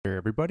there,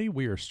 everybody.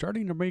 We are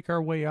starting to make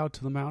our way out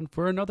to the mound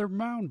for another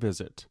mound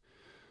visit.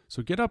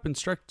 So get up and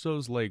stretch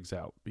those legs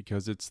out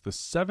because it's the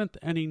 7th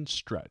inning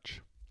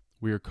stretch.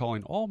 We are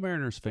calling all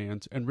Mariners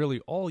fans and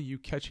really all you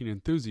catching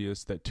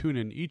enthusiasts that tune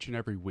in each and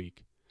every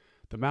week.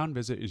 The Mound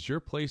Visit is your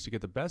place to get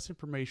the best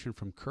information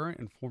from current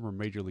and former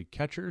Major League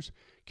catchers,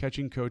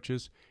 catching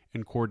coaches,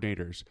 and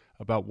coordinators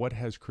about what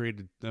has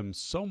created them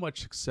so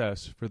much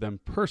success for them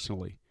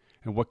personally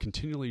and what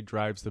continually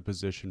drives the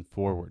position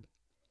forward.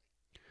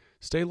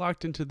 Stay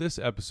locked into this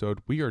episode.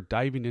 We are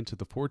diving into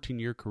the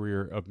 14-year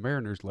career of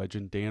Mariners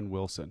legend Dan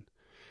Wilson.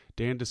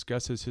 Dan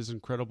discusses his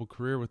incredible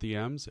career with the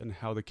M's and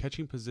how the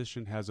catching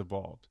position has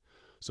evolved.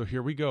 So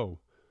here we go.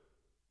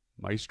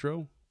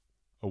 Maestro,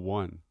 a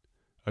 1,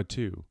 a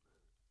 2,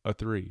 a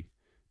 3.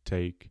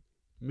 Take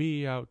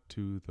me out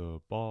to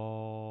the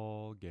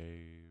ball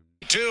game.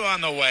 2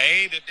 on the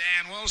way to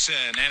Dan Wilson,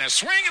 and a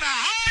swing and a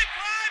high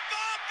fly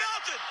ball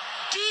belted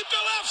deep to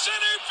left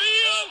center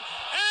field,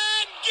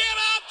 and get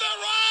out the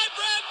ride,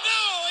 Brett.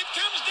 No, it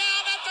comes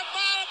down at the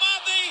bottom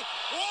of the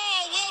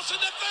wall. Wilson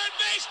to third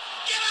base.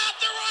 Get out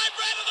the ride,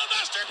 Brett, to the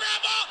Buster grab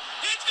ball.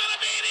 It's going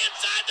to be an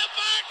inside the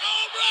park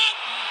home run.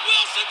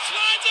 Wilson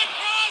slides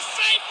across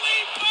safely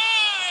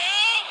by.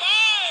 Oh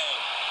my!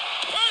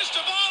 First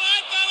of all, I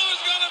thought it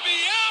was going to be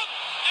out,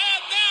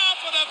 and now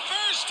for the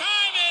first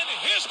time in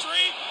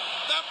history,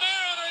 the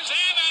Mariners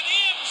have an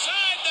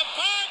inside the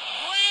park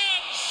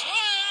grand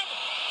slam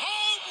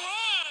home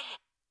run.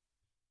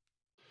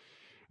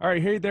 All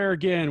right, hey there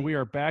again. We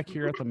are back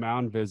here at the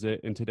Mound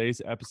Visit, and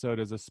today's episode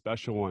is a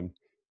special one.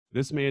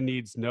 This man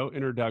needs no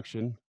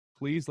introduction.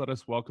 Please let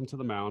us welcome to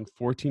the mound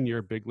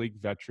 14-year big league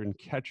veteran,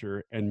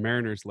 catcher, and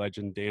Mariners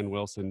legend, Dan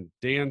Wilson.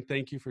 Dan,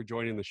 thank you for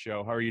joining the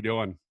show. How are you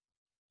doing?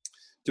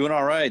 Doing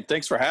all right.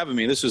 Thanks for having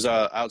me. This is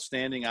an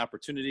outstanding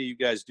opportunity. You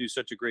guys do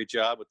such a great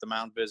job with the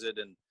Mound Visit,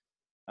 and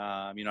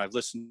I've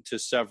listened to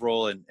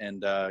several,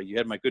 and you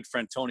had my good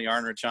friend Tony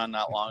Arnrich on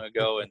not long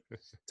ago, and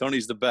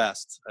Tony's the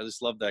best. I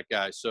just love that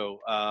guy. So,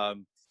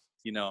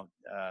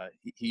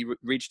 he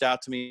reached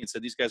out to me and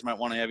said, these guys might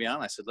want to have you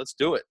on. I said, let's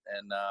do it.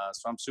 And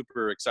so I'm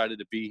super excited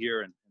to be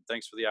here, and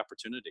thanks for the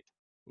opportunity.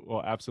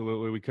 Well,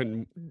 absolutely. We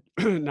couldn't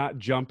not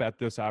jump at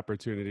this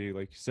opportunity,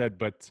 like you said,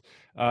 but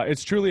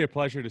it's truly a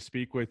pleasure to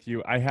speak with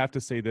you. I have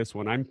to say this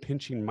one, I'm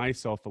pinching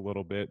myself a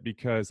little bit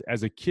because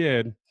as a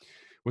kid,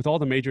 with all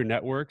the major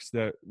networks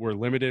that were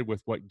limited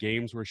with what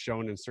games were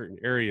shown in certain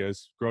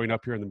areas growing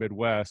up here in the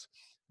Midwest,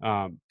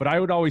 but I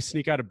would always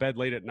sneak out of bed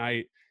late at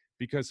night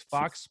because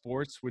Fox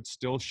Sports would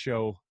still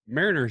show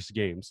Mariners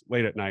games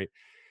late at night.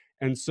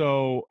 And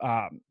so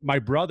my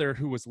brother,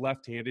 who was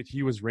left-handed,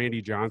 he was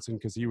Randy Johnson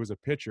because he was a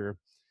pitcher.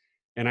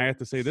 And I have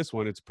to say this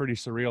one, it's pretty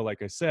surreal,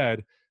 like I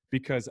said,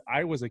 because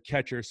I was a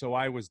catcher, so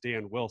I was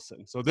Dan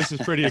Wilson. So this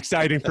is pretty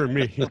exciting for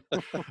me.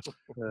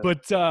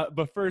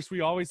 But first,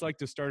 we always like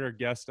to start our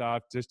guest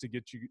off just to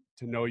get you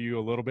to know you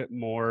a little bit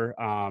more,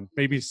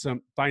 maybe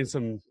find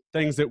some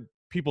things that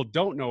people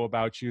don't know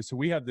about you. So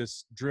we have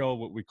this drill,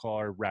 what we call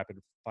our rapid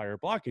fire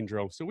blocking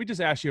drill. So we just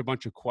ask you a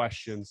bunch of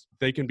questions.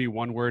 They can be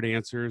one-word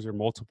answers or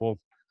multiple,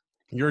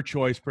 your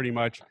choice pretty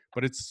much,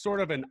 but it's sort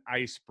of an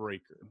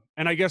icebreaker.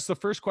 And I guess the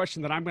first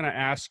question that I'm going to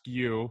ask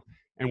you,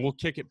 and we'll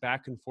kick it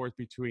back and forth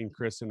between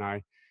Chris and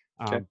I,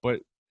 Okay. But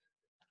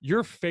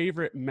your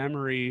favorite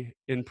memory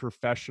in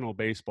professional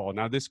baseball.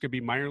 Now, this could be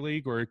minor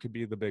league or it could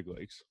be the big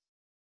leagues.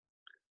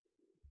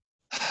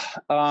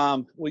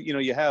 Well,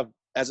 you have,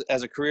 as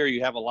a career,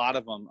 you have a lot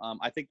of them.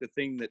 I think the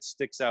thing that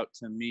sticks out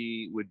to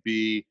me would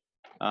be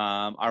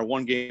our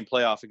one-game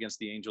playoff against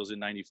the Angels in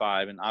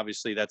 '95, and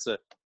obviously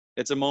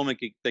it's a moment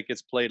that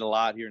gets played a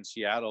lot here in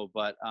Seattle.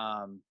 But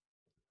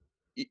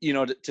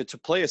to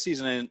play a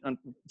season, and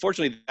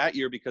unfortunately that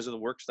year because of the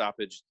work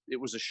stoppage,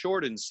 it was a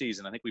shortened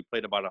season. I think we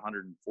played about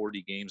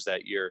 140 games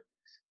that year.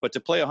 But to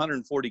play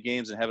 140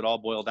 games and have it all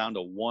boil down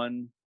to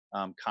one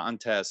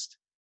contest,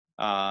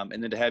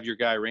 and then to have your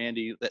guy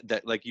Randy,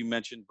 that like you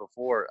mentioned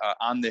before,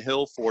 on the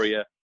hill for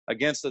you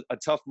against a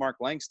tough Mark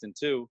Langston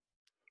too,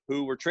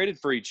 who were traded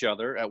for each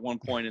other at one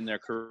point in their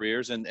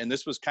careers, and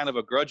this was kind of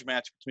a grudge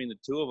match between the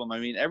two of them. I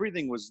mean,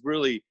 everything was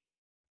really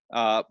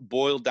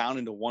boiled down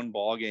into one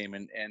ball game,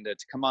 and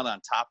to come out on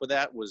top of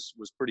that was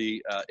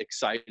pretty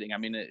exciting. I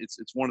mean,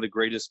 it's one of the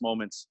greatest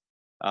moments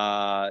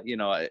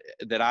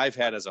that I've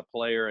had as a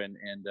player, and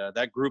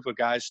that group of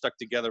guys stuck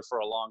together for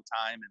a long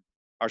time and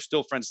are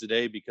still friends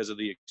today because of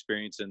the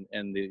experience and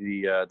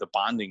the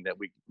bonding that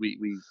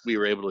we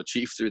were able to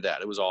achieve through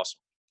that. It was awesome.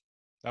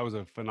 That was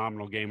a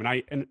phenomenal game,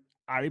 and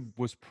I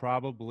was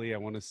probably, I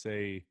want to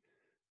say,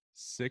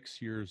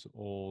 6 years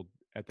old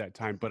at that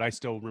time, but I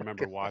still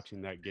remember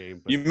watching that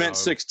game. But you meant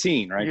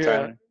 16, right, yeah,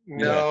 Tyler?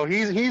 No,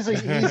 he's a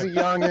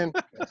youngin.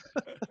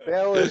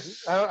 That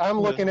was I'm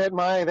looking at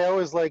that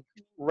was like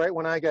right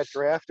when I got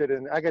drafted,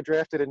 and I got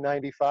drafted in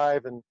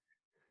 '95, and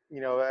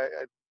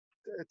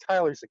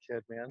Tyler's a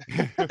kid, man.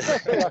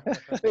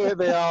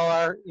 they all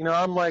are.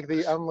 I'm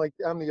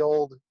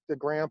the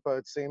grandpa.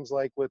 It seems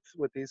like with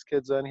these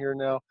kids on here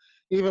now,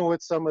 even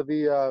with some of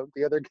the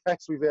other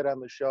guys we've had on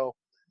the show.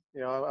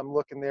 I'm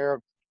looking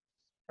there.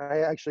 I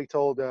actually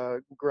told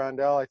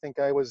Grandel, I think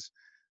I was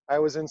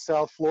in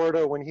South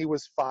Florida when he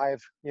was 5,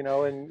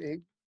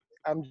 and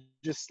I'm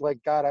just like,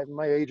 God,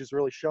 my age is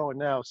really showing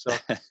now. So,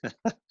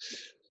 all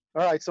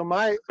right. So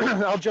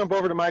I'll jump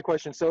over to my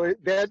question. So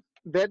that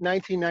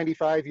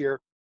 1995 year,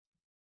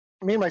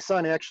 me and my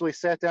son actually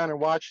sat down and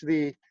watched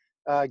the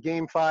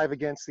Game 5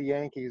 against the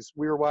Yankees.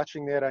 We were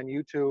watching that on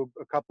YouTube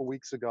a couple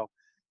weeks ago,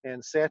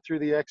 and sat through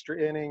the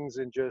extra innings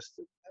and just,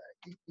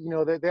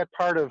 that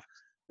part of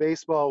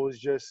baseball was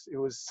it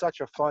was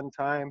such a fun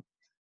time.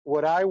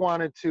 What I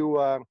wanted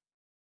to,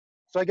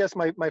 so I guess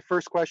my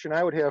first question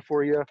I would have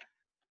for you,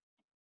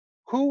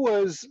 who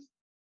was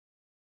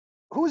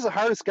the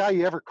hardest guy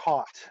you ever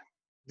caught,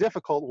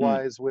 difficult Hmm.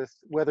 wise, with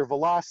whether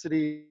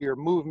velocity or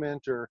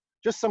movement, or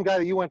just some guy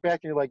that you went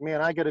back and you're like,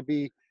 man, I got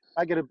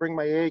to bring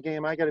my A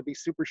game. I got to be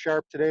super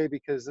sharp today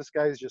because this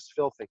guy's just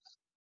filthy.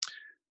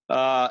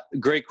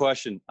 Great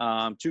question.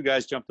 Two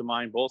guys jumped to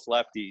mind, both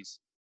lefties,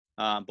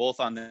 both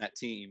on that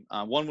team.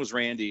 One was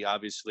Randy,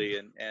 obviously,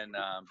 and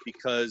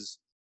because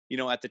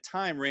at the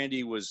time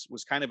Randy was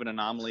kind of an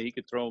anomaly. He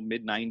could throw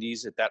mid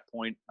 90s at that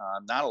point.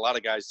 Not a lot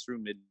of guys threw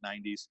mid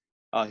 90s.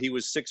 He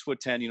was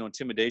 6'10".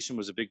 Intimidation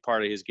was a big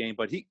part of his game,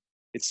 but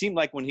it seemed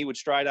like when he would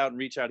stride out and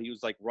reach out, he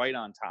was like right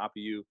on top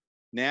of you.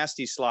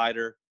 Nasty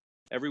slider.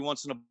 Every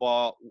once in a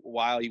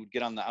while, he would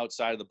get on the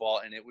outside of the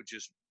ball, and it would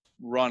just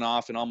run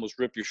off and almost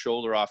rip your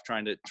shoulder off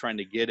trying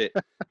to get it.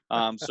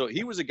 So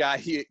he was a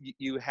guy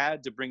you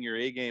had to bring your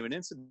A game. And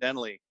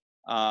incidentally,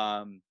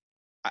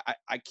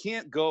 I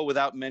can't go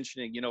without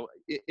mentioning,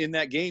 in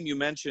that game you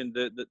mentioned,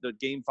 the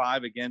Game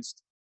 5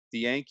 against the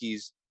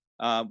Yankees,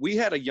 we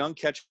had a young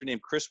catcher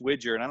named Chris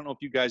Widger, and I don't know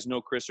if you guys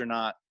know Chris or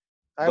not.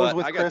 I was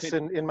with Chris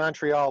in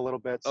Montreal a little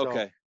bit. So.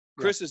 Okay.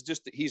 Chris is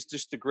he's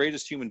just the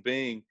greatest human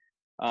being.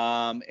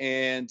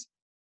 And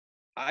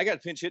I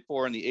got pinch hit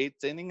for in the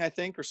 8th inning, I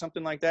think, or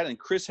something like that. And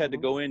Chris had to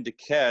go in to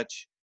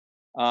catch.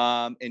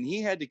 And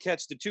he had to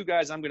catch the two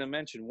guys I'm going to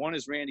mention. One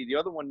is Randy, the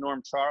other one,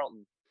 Norm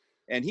Charlton.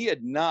 And he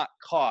had not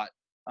caught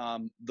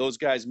those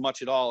guys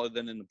much at all, other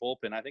than in the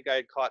bullpen. I think I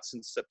had caught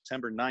since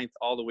September 9th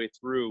all the way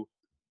through.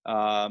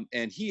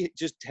 And he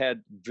just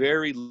had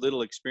very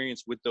little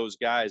experience with those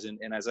guys. And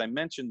as I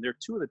mentioned, they're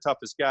two of the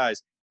toughest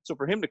guys. So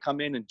for him to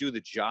come in and do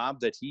the job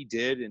that he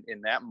did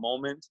in that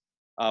moment,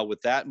 with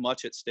that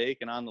much at stake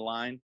and on the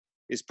line,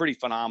 is pretty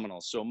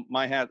phenomenal. So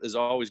my hat has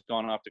always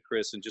gone off to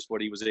Chris and just what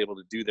he was able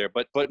to do there.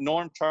 But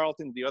Norm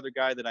Charlton, the other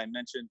guy that I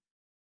mentioned,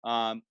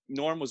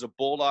 Norm was a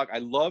bulldog. I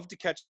loved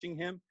catching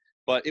him,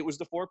 but it was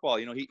the forkball.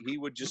 He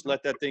would just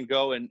let that thing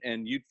go,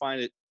 and you'd find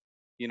it,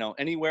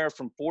 anywhere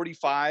from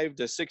 45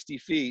 to 60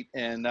 feet.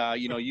 And,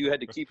 you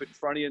had to keep it in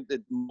front of you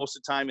most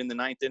of the time in the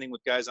 9th inning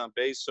with guys on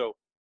base. So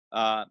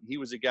he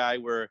was a guy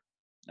where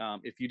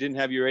if you didn't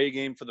have your A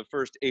game for the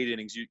first 8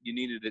 innings, you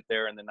needed it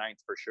there in the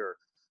 9th for sure.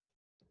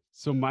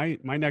 So my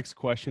next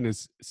question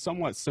is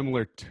somewhat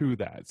similar to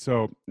that.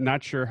 So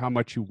not sure how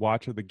much you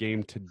watch of the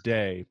game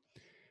today,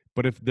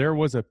 but if there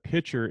was a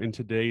pitcher in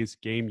today's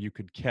game you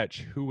could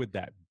catch, who would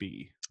that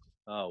be?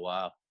 Oh,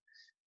 wow.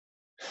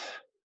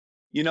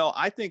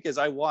 I think as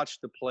I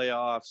watched the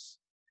playoffs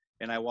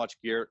and I watched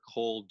Garrett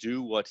Cole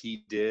do what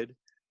he did,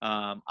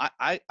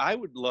 I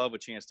would love a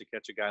chance to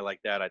catch a guy like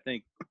that. I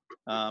think,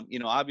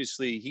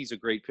 obviously he's a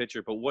great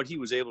pitcher, but what he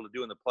was able to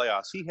do in the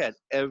playoffs, he had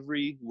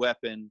every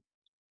weapon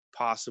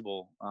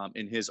possible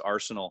in his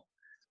arsenal,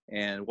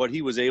 and what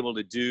he was able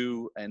to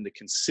do and the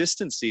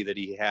consistency that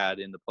he had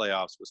in the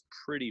playoffs was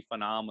pretty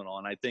phenomenal.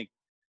 And I think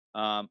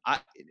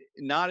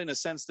not in a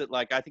sense that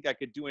like I think I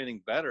could do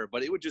anything better,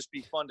 but it would just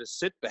be fun to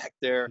sit back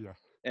there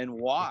and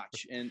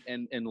watch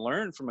and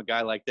learn from a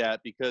guy like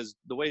that, because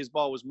the way his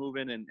ball was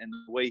moving and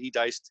the way he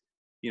diced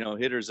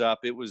hitters up,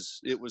 it was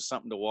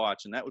something to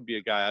watch. And that would be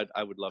a guy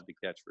I would love to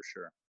catch for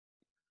sure.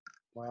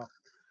 Wow.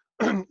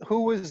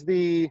 Who was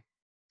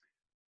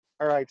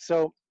all right,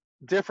 so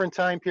different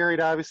time period,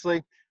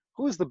 obviously.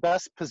 Who was the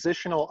best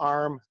positional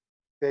arm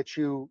that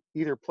you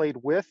either played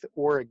with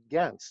or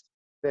against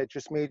that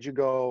just made you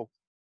go,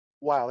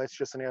 wow, that's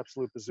just an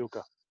absolute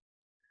bazooka?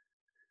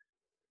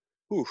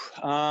 We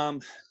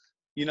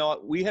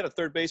had a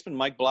third baseman,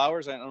 Mike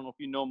Blowers. I don't know if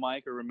you know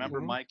Mike or remember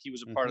Mike. He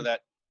was a part of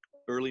that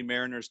early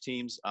Mariners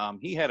teams.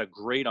 He had a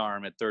great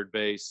arm at third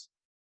base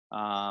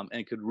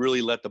and could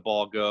really let the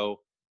ball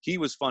go. He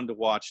was fun to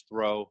watch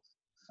throw.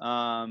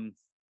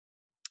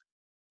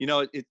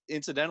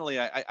 Incidentally,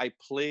 I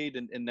played,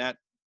 and that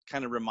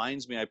kind of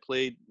reminds me, I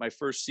played my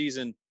first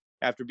season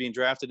after being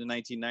drafted in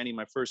 1990.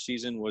 My first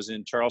season was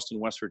in Charleston,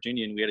 West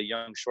Virginia, and we had a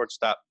young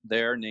shortstop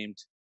there named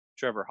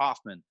Trevor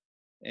Hoffman.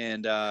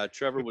 And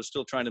Trevor was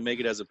still trying to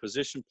make it as a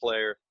position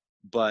player,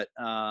 but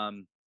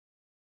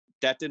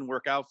that didn't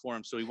work out for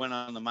him. So he went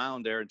on the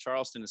mound there in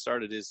Charleston and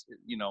started his,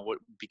 what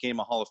became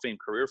a Hall of Fame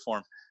career for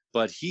him.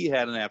 But he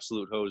had an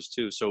absolute hose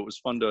too. So it was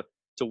fun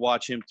to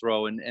watch him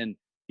throw. And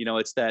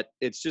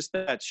it's just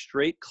that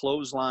straight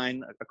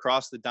clothesline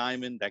across the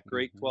diamond, that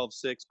great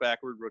 12-6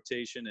 backward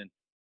rotation, and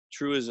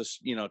true as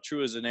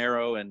an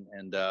arrow. And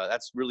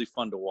that's really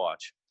fun to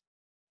watch.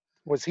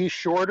 Was he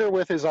shorter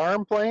with his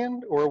arm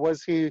playing, or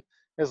was he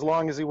as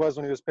long as he was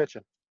when he was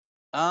pitching?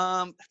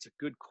 That's a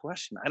good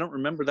question. I don't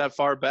remember that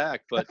far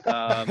back, but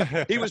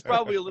he was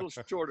probably a little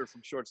shorter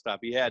from shortstop.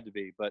 He had to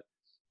be, but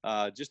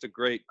just a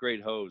great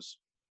hose.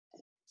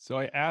 So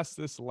I asked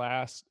this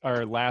last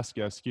guest,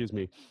 excuse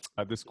me,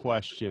 this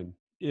question.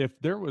 If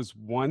there was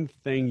one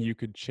thing you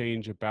could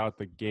change about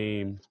the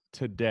game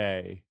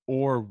today,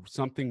 or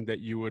something that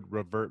you would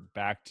revert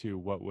back to,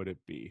 what would it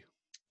be?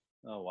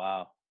 Oh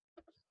wow.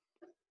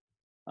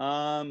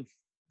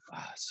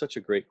 Such a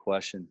great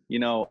question.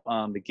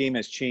 The game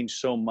has changed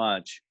so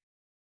much.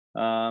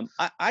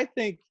 I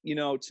think,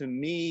 to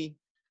me,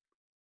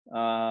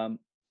 um,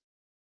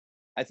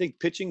 I think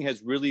pitching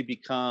has really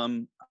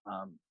become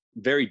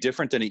very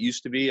different than it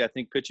used to be. I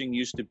think pitching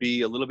used to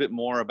be a little bit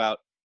more about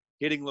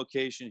hitting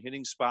location,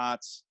 hitting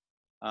spots,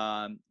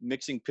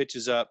 mixing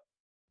pitches up,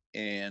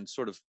 and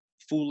sort of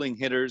fooling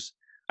hitters.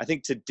 I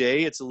think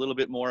today it's a little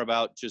bit more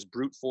about just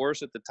brute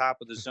force at the top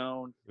of the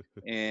zone,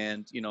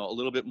 and a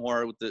little bit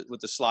more with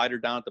the slider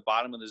down at the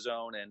bottom of the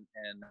zone, and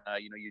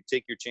you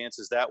take your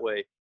chances that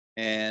way.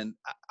 And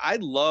I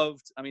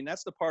loved. I mean,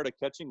 that's the part of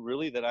catching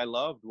really that I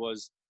loved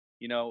was,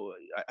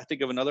 I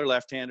think of another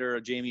left-hander,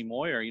 Jamie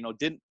Moyer.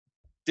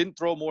 Didn't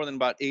throw more than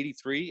about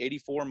 83,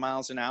 84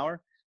 miles an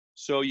hour.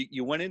 So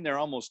you went in there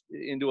almost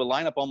into a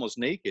lineup almost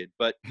naked,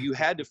 but you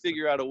had to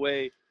figure out a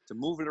way to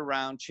move it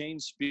around,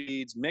 change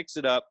speeds, mix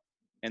it up.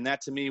 And that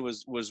to me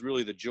was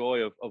really the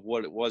joy of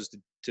what it was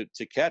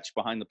to catch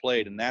behind the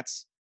plate. And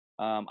that's,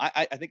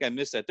 I think I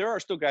miss that. There are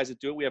still guys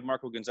that do it. We have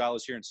Marco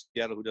Gonzalez here in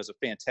Seattle who does a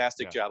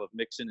fantastic job of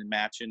mixing and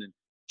matching and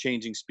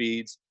changing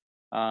speeds.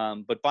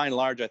 But by and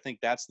large, I think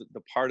that's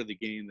the part of the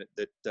game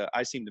that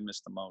I seem to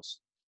miss the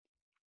most.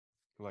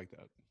 I like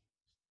that.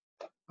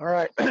 All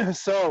right.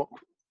 So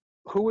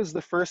who was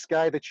the first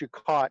guy that you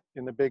caught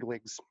in the big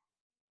leagues?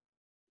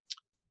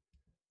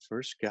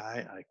 First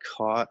guy I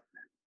caught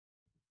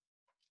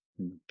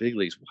in the big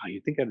leagues. Wow,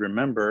 you think I'd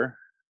remember?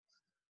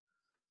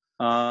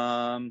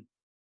 I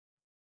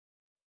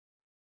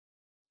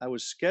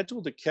was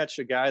scheduled to catch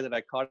a guy that I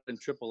caught in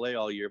AAA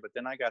all year, but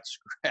then I got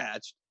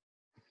scratched.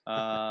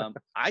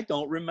 I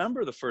don't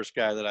remember the first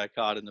guy that I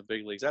caught in the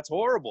big leagues. That's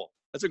horrible.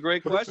 That's a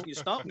great question. You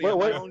stumped me on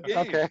my own game.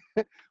 Okay.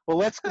 Well,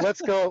 let's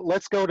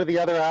go to the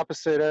other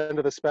opposite end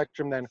of the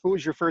spectrum then. Who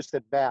was your first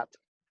at bat?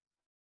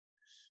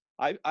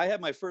 I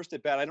had my first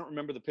at bat. I don't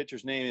remember the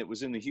pitcher's name. It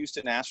was in the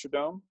Houston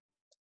Astrodome.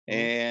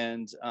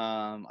 And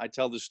I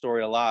tell this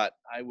story a lot.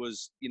 I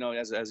was,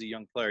 as a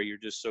young player, you're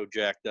just so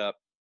jacked up.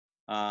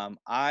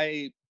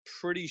 I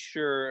pretty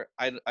sure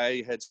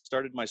I had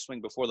started my swing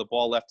before the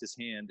ball left his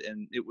hand,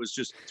 and it was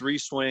just 3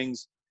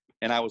 swings,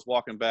 and I was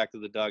walking back to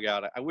the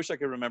dugout. I wish I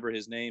could remember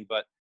his name,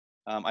 but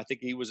I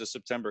think he was a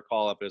September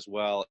call-up as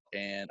well.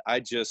 And I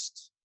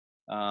just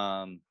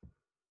swung,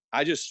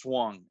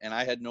 and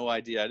I had no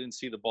idea. I didn't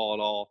see the ball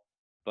at all.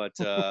 But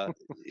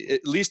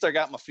at least I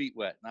got my feet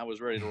wet, and I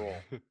was ready to roll.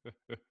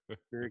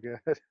 Very good.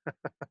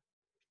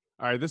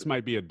 All right, this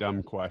might be a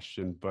dumb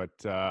question, but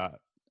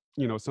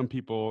some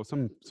people,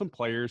 some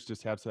players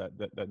just have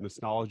that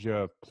nostalgia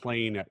of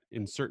playing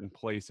in certain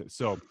places.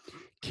 So,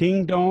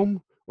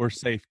 Kingdome or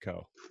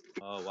Safeco?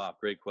 Oh wow,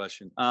 great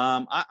question.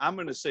 I'm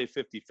going to say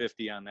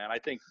 50-50 on that. I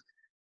think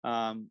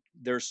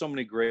there's so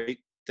many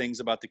great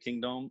things about the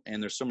Kingdome,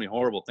 and there's so many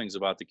horrible things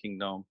about the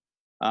Kingdome.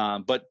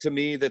 But to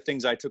me, the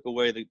things I took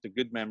away, the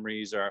good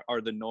memories are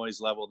the noise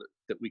level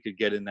that we could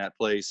get in that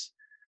place.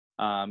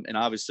 And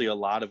obviously a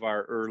lot of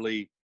our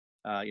early,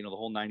 the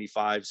whole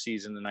 95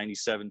 season, the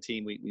 97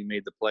 team, we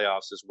made the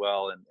playoffs as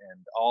well. And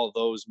all of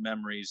those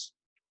memories,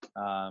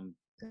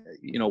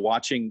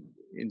 watching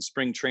in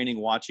spring training,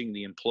 watching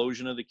the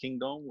implosion of the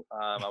Kingdome.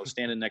 I was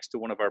standing next to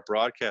one of our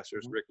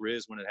broadcasters, Rick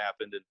Riz, when it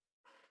happened. And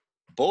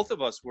both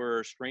of us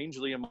were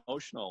strangely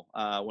emotional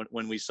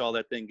when we saw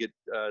that thing get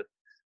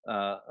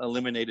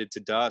eliminated to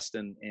dust,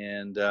 and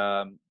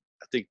I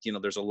think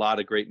there's a lot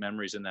of great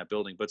memories in that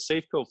building. But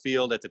Safeco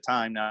Field at the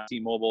time, now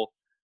T-Mobile,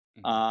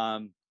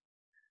 what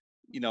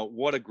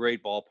a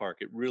great ballpark.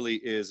 It really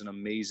is an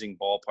amazing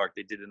ballpark.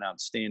 They did an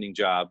outstanding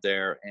job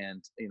there,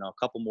 and a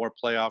couple more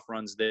playoff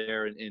runs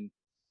there, and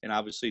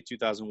obviously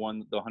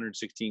 2001, the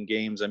 116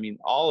 games. I mean,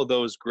 all of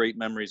those great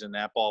memories in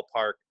that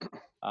ballpark.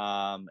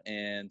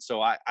 And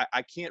so I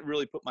can't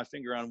really put my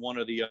finger on one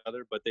or the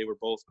other, but they were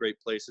both great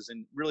places,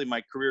 and really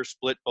my career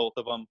split both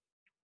of them.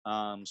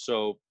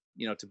 So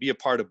to be a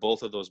part of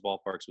both of those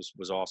ballparks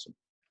was awesome.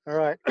 All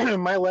right.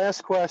 My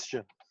last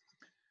question.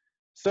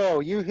 So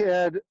you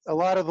had a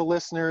lot of the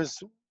listeners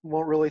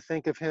won't really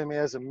think of him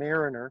as a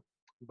Mariner,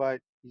 but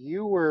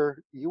you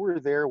were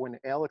there when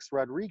Alex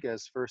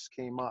Rodriguez first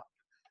came up.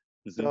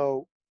 Mm-hmm.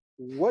 So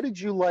what did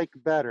you like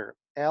better,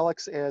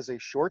 Alex as a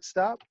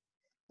shortstop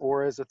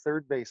or as a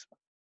third baseman?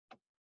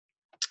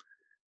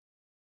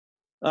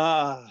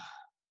 I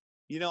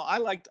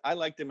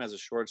liked him as a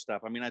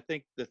shortstop. I mean, I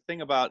think the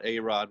thing about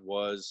A-Rod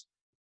was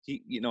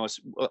he,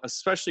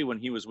 especially when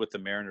he was with the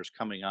Mariners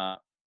coming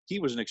up, he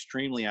was an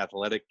extremely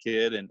athletic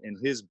kid, and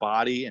his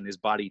body and his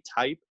body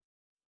type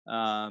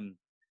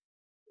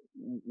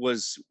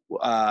was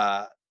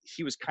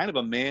he was kind of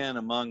a man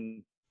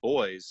among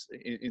boys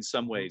in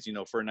some ways,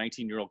 for a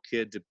 19-year-old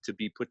kid to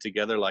be put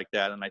together like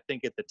that. And I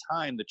think at the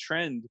time, the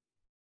trend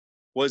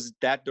was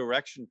that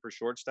direction for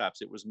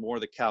shortstops. It was more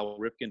the Cal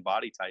Ripken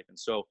body type. And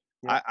so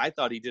Yeah. I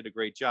thought he did a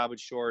great job at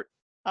short.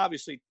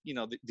 Obviously,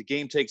 the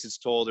game takes its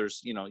toll. There's,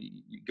 you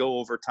go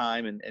over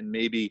time and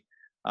maybe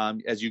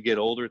as you get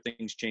older,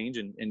 things change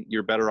and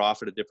you're better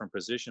off at a different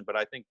position. But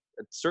I think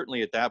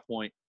certainly at that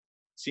point,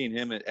 seeing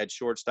him at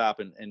shortstop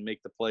and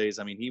make the plays,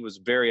 I mean, he was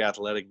very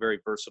athletic, very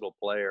versatile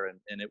player.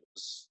 And it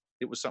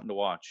was something to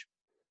watch.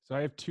 So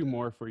I have two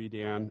more for you,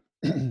 Dan.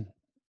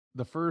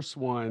 The first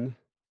one,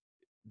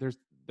 there's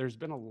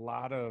been a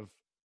lot of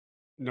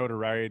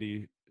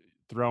notoriety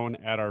thrown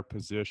at our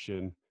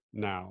position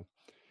now.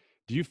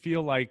 Do you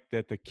feel like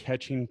that the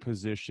catching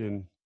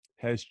position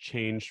has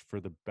changed for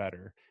the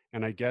better?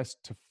 And I guess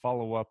to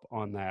follow up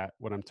on that,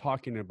 what I'm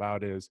talking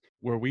about is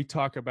where we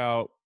talk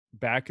about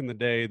back in the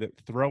day that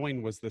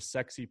throwing was the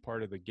sexy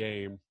part of the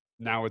game,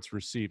 now it's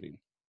receiving.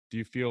 Do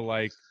you feel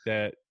like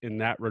that in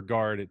that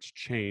regard it's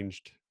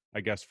changed,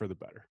 I guess, for the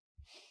better?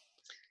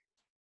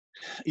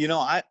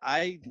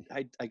 I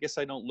guess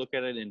I don't look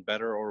at it in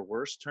better or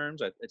worse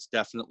terms. It's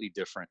definitely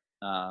different.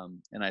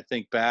 And I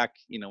think back,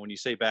 when you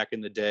say back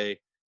in the day,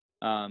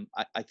 I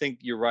think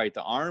you're right.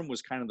 The arm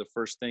was kind of the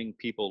first thing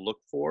people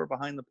looked for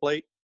behind the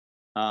plate.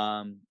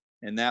 And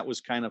that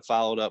was kind of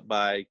followed up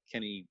by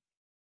Kenny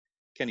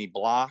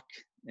block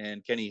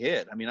and Kenny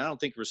hit. I mean, I don't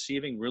think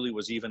receiving really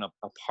was even a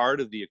part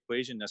of the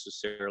equation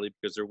necessarily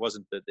because there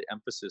wasn't the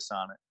emphasis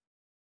on it.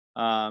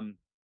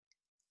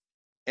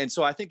 And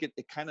so I think it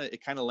kind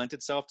of lent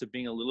itself to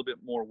being a little bit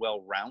more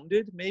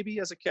well-rounded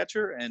maybe as a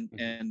catcher and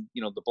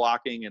the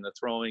blocking and the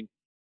throwing,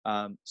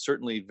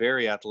 certainly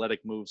very athletic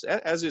moves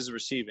as is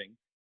receiving,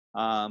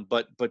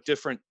 but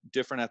different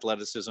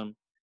athleticism.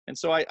 And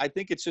so I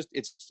think it's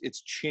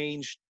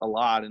changed a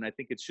lot. And I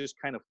think it's just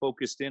kind of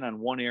focused in on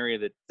one area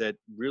that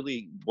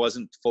really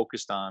wasn't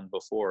focused on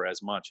before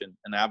as much. And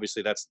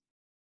obviously that's,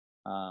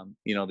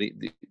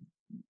 the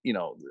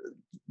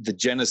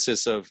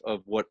genesis of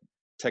what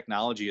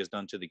technology has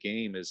done to the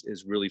game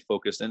is really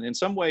focused. And in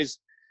some ways,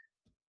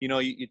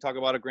 you talk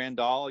about a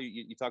Grandal,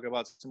 you talk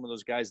about some of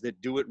those guys that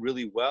do it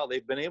really well.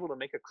 They've been able to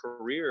make a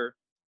career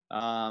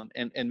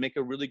and make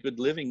a really good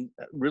living,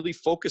 really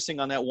focusing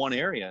on that one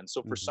area. And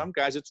so for some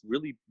guys, it's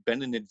really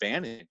been an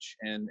advantage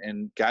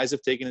and guys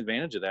have taken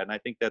advantage of that. And I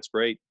think that's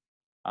great.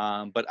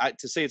 But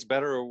to say it's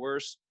better or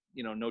worse,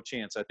 no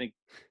chance. I think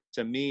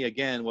to me,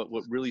 again, what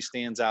really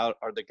stands out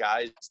are the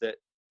guys that,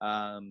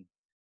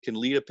 can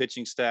lead a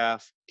pitching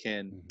staff,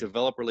 can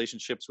develop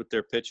relationships with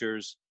their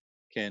pitchers,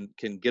 can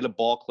get a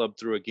ball club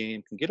through a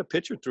game, can get a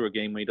pitcher through a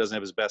game when he doesn't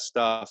have his best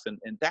stuff. And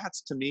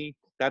that's, to me,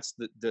 that's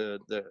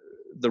the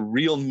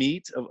real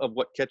meat of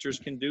what catchers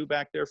can do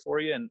back there for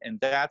you. And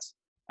that's,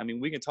 I mean,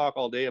 we can talk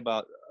all day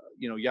about,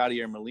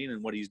 Yadier Molina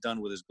and what he's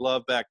done with his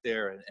glove back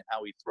there and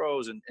how he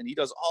throws. And he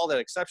does all that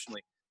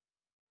exceptionally.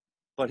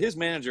 But his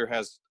manager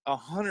has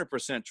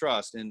 100%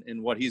 trust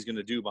in what he's going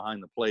to do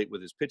behind the plate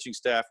with his pitching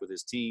staff, with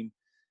his team.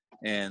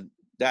 And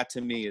that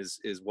to me is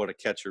what a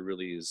catcher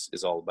really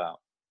is all about.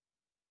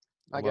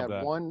 I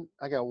got one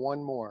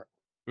more.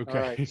 Okay. All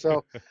right.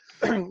 So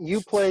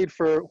you played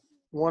for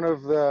one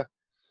of the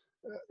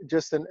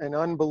just an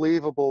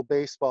unbelievable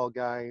baseball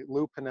guy,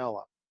 Lou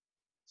Piniella.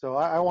 So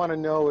I want to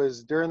know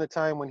is during the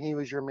time when he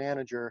was your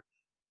manager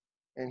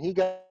and he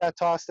got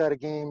tossed out of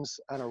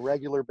games on a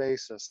regular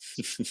basis,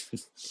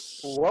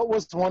 what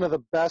was one of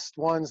the best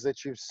ones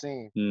that you've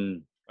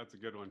seen? That's a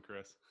good one,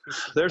 Chris.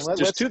 There's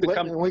two that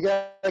come. We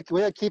got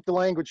to keep the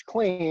language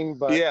clean,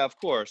 but yeah, of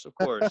course.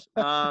 There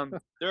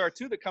are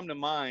two that come to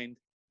mind.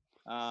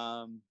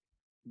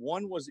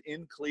 One was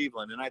in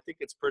Cleveland, and I think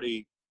it's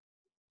pretty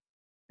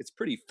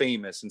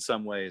famous in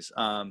some ways.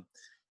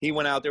 He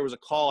went out. There was a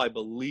call, I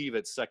believe,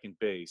 at second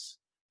base,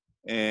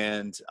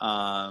 and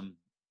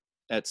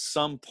at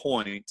some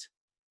point,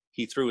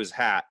 he threw his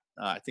hat.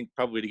 I think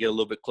probably to get a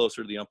little bit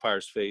closer to the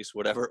umpire's face,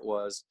 whatever it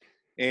was,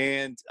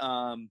 and.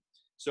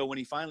 So when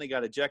he finally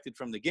got ejected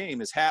from the game,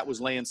 his hat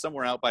was laying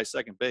somewhere out by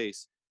second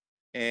base.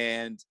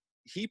 And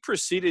he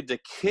proceeded to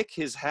kick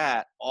his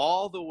hat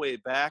all the way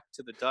back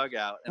to the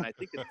dugout. And I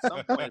think at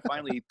some point,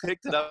 finally, he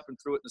picked it up and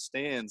threw it in the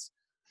stands.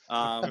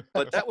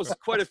 But that was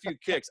quite a few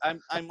kicks.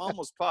 I'm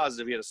almost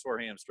positive he had a sore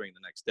hamstring the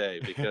next day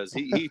because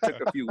he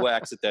took a few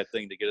whacks at that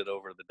thing to get it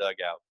over the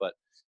dugout. But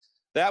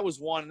that was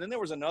one. And then there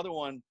was another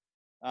one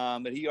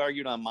that he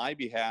argued on my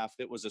behalf.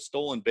 It was a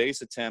stolen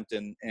base attempt.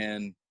 And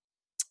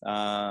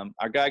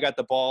our guy got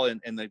the ball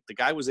and the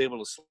guy was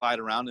able to slide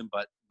around him,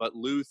 but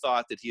Lou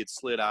thought that he had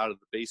slid out of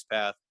the base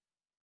path.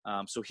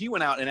 So he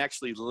went out and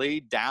actually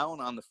laid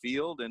down on the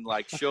field and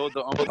showed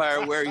the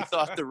umpire where he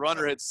thought the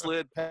runner had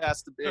slid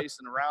past the base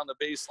and around the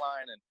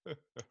baseline. And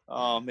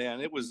oh man,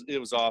 it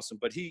was awesome.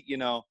 But he,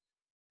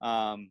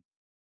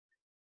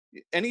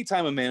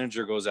 anytime a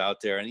manager goes out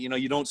there and,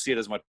 you don't see it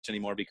as much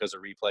anymore because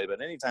of replay, but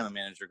anytime a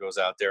manager goes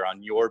out there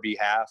on your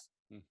behalf,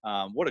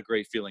 what a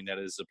great feeling that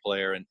is as a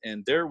player.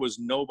 And there was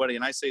nobody,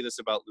 and I say this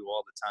about Lou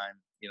all the time,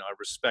 I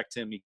respect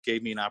him. He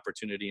gave me an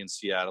opportunity in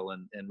Seattle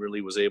and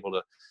really was able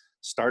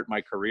start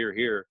my career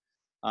here.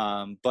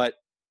 But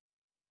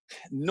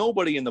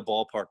nobody in the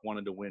ballpark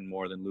wanted to win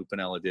more than Lou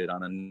Piniella did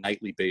on a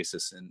nightly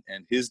basis.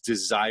 And his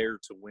desire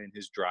to win,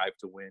 his drive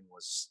to win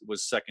was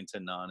second to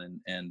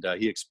none. And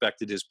he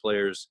expected his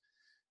players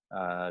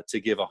to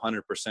give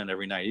 100%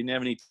 every night. He didn't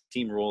have any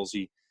team rules.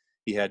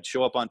 He had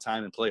show up on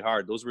time and play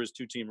hard. Those were his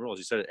 2 team rules.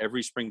 He said it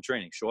every spring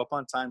training: show up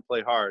on time,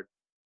 play hard,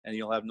 and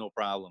you'll have no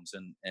problems.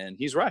 And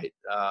he's right.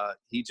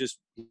 He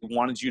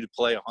wanted you to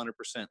play 100%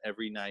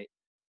 every night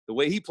the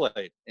way he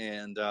played.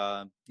 And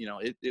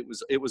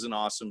it was an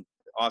awesome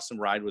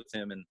ride with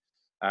him, and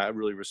I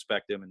really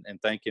respect him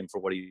and thank him for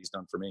what he's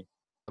done for me.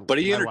 But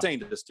he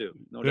entertained us too,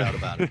 no doubt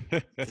about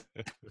it.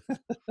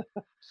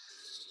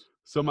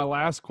 So my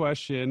last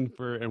question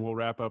and we'll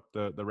wrap up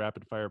the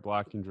rapid fire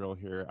blocking drill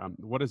here.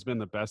 What has been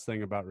the best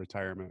thing about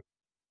retirement?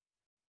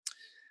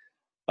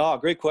 Oh,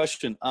 great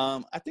question.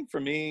 I think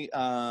for me,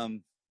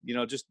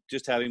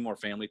 just having more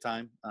family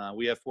time.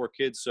 We have 4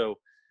 kids, so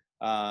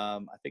I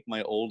think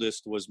my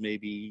oldest was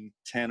maybe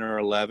 10 or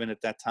 11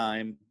 at that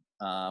time.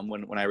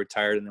 When I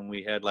retired, and then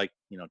we had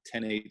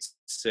 10, 8,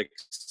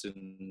 6,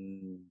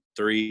 and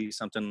 3,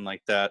 something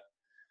like that.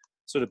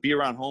 So to be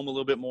around home a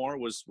little bit more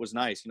was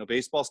nice.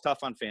 Baseball's tough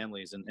on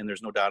families, and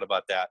there's no doubt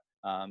about that.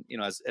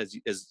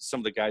 As some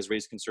of the guys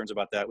raised concerns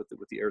about that with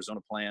the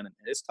Arizona plan, and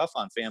it's tough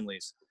on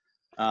families.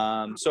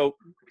 So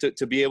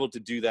to be able to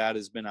do that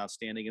has been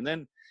outstanding. And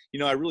then,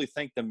 I really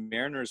thank the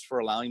Mariners for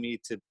allowing me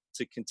to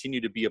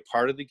continue to be a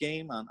part of the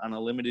game on a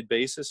limited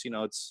basis.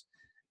 It's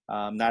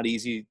not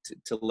easy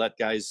to let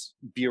guys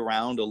be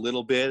around a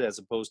little bit as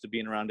opposed to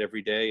being around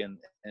every day.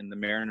 And the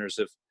Mariners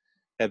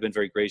have been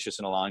very gracious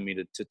in allowing me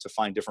to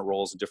find different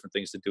roles and different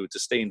things to do to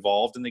stay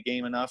involved in the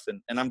game enough.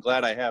 And I'm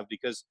glad I have,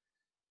 because,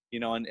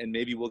 and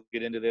maybe we'll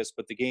get into this,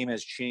 but the game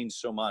has changed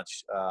so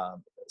much,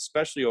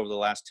 especially over the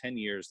last 10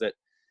 years that,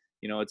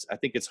 I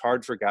think it's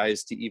hard for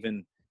guys to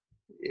even,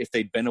 if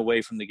they'd been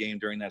away from the game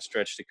during that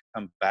stretch, to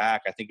come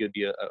back. I think it'd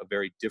be a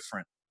very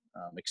different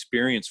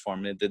experience for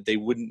them.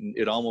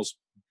 It'd almost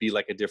be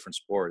like a different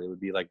sport. It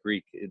would be like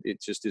Greek.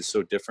 It just is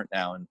so different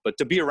now. But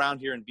to be around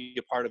here and be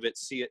a part of it,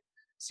 see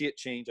it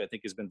change, I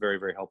think has been very,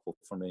 very helpful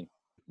for me.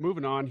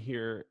 Moving on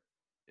here,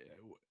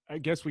 I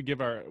guess we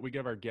give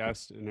our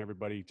guests and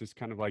everybody just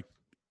kind of like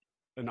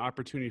an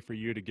opportunity for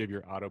you to give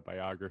your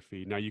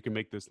autobiography. Now, you can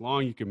make this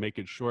long, you can make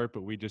it short,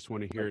 but we just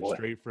want to hear it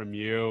straight from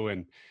you,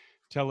 and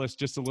tell us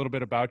just a little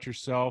bit about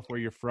yourself, where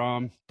you're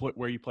from,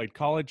 where you played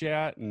college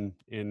at, and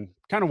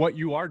kind of what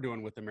you are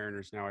doing with the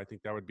Mariners now. I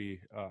think that would be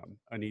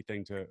a neat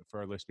thing for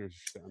our listeners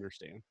to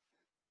understand.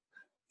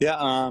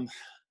 Yeah,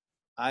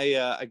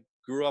 I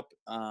grew up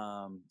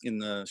in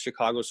the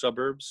Chicago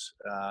suburbs,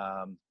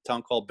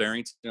 town called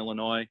Barrington,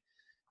 Illinois.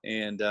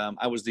 And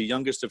I was the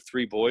youngest of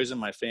 3 boys in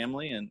my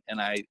family,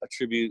 and I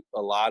attribute a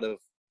lot of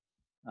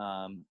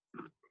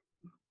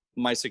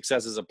my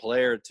success as a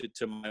player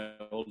to my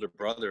older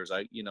brothers.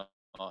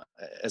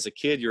 As a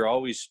kid, you're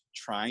always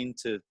trying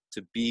to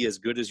be as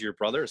good as your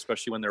brother,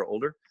 especially when they're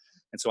older.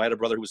 And so I had a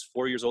brother who was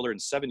 4 years older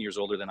and 7 years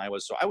older than I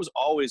was. So I was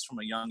always, from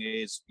a young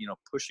age,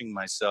 pushing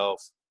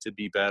myself to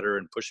be better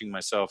and pushing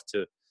myself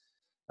to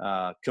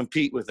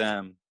compete with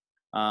them.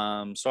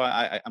 So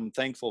I'm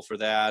thankful for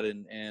that,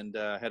 and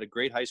had a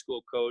great high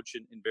school coach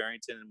in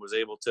Barrington, and was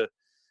able to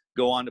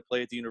go on to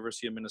play at the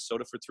University of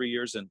Minnesota for 3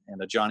 years and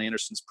John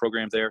Anderson's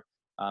program there.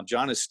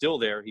 John is still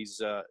there.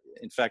 He's,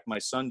 in fact, my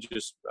son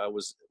just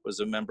was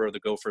a member of the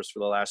Gophers for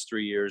the last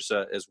 3 years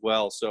as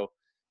well. So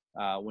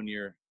when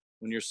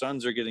your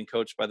sons are getting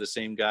coached by the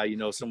same guy,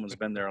 someone's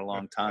been there a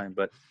long time.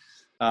 But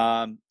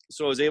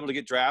so I was able to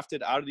get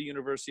drafted out of the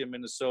University of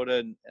Minnesota,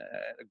 and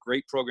a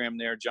great program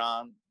there.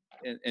 John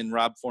and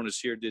Rob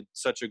Fornasier did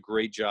such a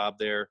great job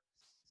there,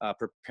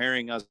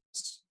 preparing us,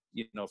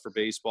 for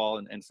baseball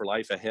and for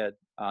life ahead.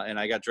 And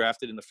I got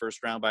drafted in the first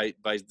round by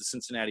the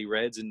Cincinnati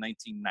Reds in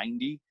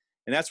 1990.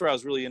 And that's where I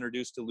was really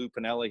introduced to Lou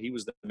Piniella. He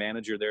was the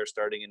manager there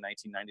starting in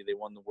 1990. They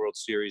won the World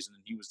Series, and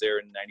he was there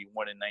in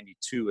 91 and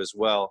 92 as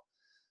well.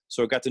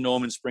 So I got to know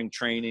him in spring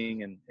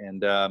training,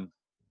 and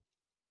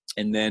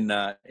then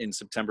in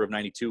September of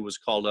 92 was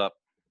called up.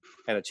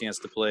 Had a chance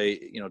to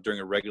play, during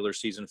a regular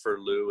season for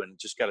Lou, and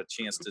just got a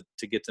chance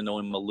to get to know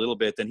him a little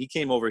bit. Then he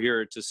came over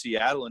here to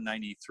Seattle in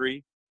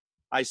 93.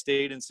 I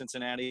stayed in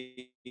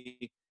Cincinnati,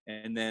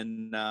 and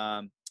then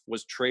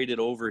was traded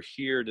over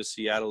here to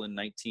Seattle in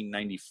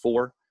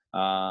 1994.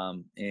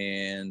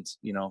 And,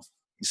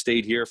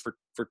 stayed here for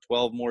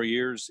 12 more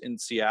years in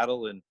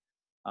Seattle. And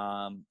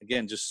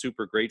again, just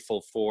super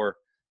grateful for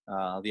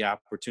the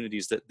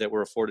opportunities that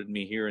were afforded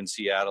me here in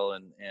Seattle.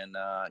 And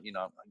I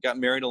got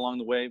married along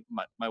the way.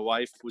 My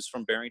wife was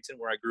from Barrington,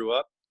 where I grew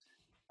up.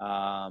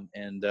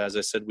 And as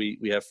I said,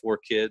 we have 4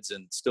 kids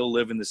and still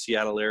live in the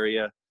Seattle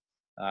area.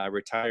 I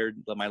retired.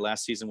 My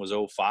last season was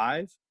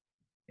 2005.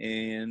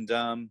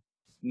 And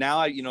now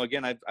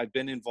I've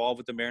been involved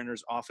with the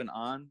Mariners off and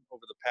on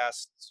over the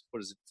past,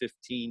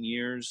 15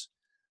 years.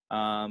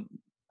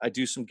 I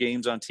do some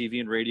games on TV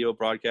and radio,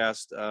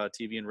 broadcast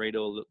TV and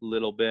radio a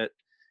little bit.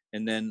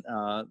 And then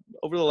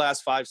over the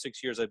last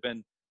 5-6 years, I've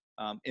been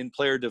in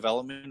player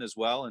development as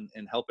well, and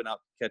helping out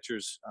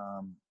catchers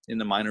in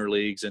the minor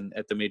leagues and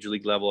at the major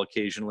league level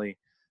occasionally.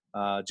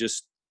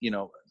 Just,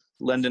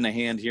 lending a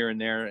hand here and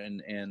there.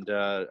 And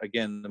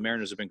again, the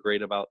Mariners have been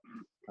great about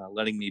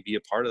letting me be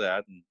a part of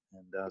that. And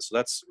so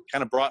that's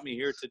kind of brought me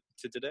here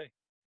to today.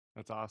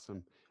 That's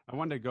awesome. I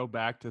wanted to go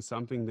back to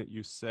something that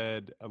you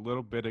said a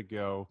little bit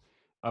ago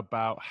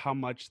about how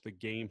much the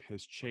game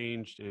has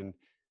changed and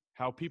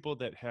how people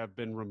that have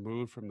been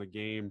removed from the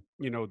game,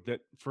 that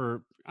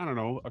for, I don't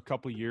know, a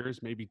couple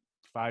years, maybe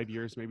 5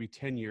 years, maybe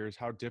 10 years,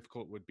 how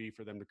difficult it would be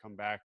for them to come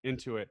back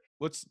into it.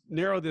 Let's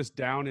narrow this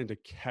down into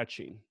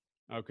catching.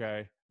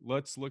 Okay.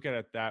 Let's look at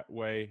it that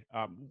way.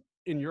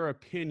 In your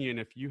opinion,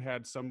 if you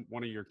had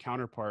one of your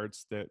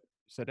counterparts that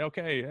said,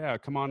 okay, yeah,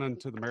 come on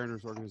into the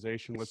Mariners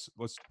organization,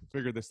 let's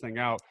figure this thing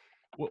out.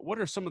 What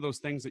are some of those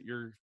things that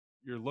you're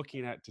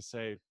looking at to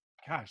say,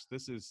 gosh,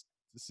 this is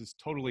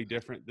totally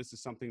different. This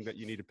is something that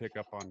you need to pick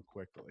up on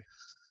quickly.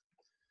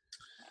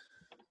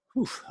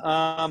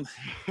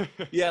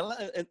 Yeah,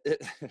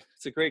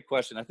 it's a great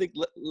question. I think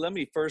let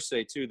me first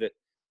say too that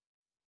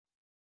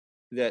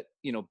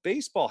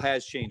baseball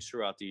has changed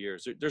throughout the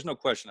years. There's no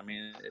question. I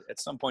mean, at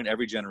some point,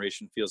 every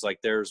generation feels like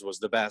theirs was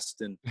the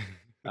best, and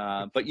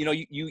but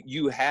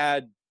you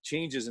had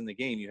changes in the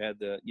game. You had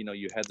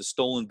the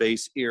stolen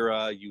base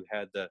era. You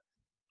had the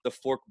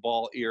fork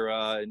ball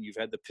era, and you've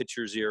had the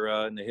pitchers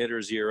era and the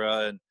hitters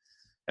era. And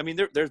I mean,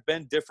 there's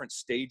been different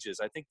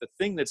stages. I think the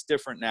thing that's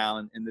different now,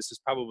 and this is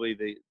probably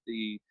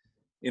the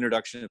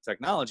introduction of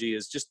technology,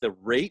 is just the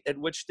rate at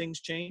which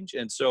things change.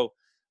 And so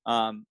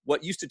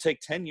what used to take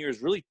 10 years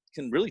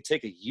can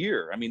take a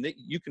year. I mean,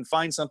 you can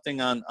find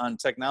something on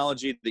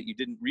technology that you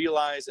didn't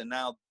realize, and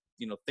now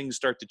things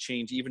start to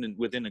change even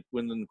within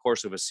the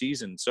course of a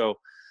season. So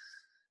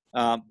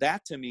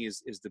that to me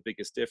is the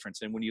biggest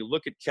difference. And when you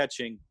look at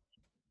catching,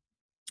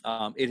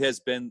 it has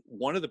been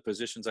one of the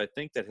positions I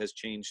think that has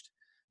changed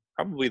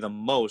probably the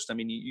most. I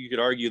mean, you could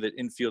argue that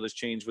infield has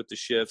changed with the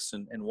shifts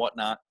and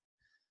whatnot,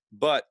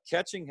 but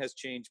catching has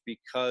changed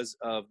because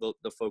of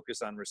the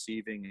focus on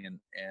receiving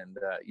and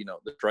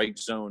the strike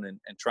zone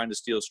and trying to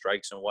steal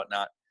strikes and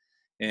whatnot.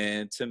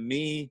 And to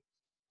me,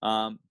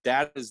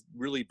 that has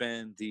really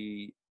been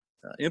the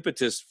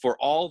impetus for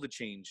all the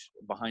change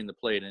behind the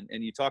plate.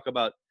 And you talk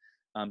about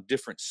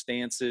different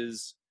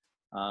stances,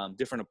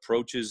 different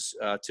approaches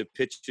to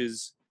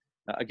pitches.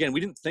 Again, we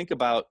didn't think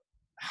about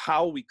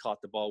how we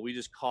caught the ball. We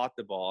just caught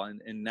the ball.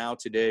 And now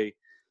today,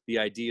 the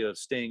idea of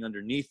staying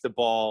underneath the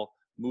ball,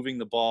 moving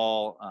the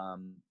ball,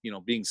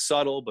 being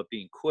subtle but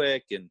being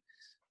quick, and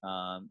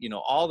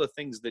all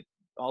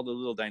the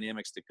little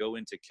dynamics that go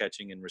into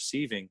catching and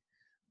receiving,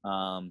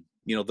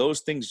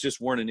 those things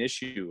just weren't an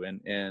issue.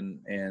 And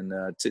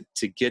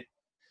to get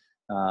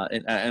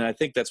and I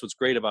think that's what's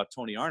great about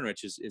Tony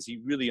Arnrich is he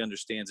really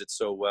understands it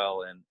so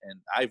well. And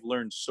I've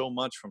learned so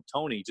much from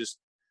Tony, just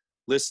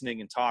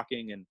listening and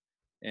talking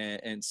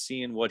and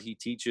seeing what he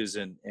teaches.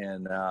 And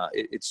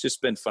it's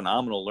just been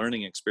phenomenal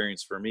learning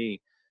experience for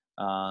me.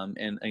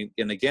 And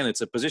again,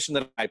 it's a position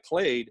that I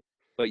played,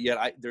 but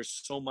yet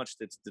there's so much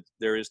that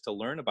there is to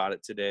learn about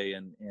it today.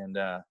 And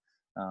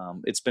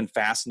it's been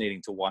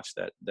fascinating to watch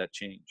that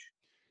change.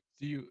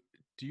 Do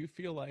you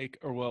feel like,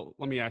 or well,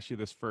 let me ask you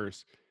this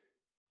first.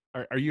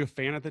 Are you a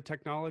fan of the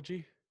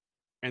technology?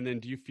 And then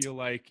do you feel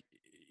like,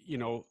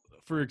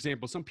 for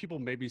example, some people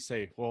maybe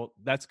say, well,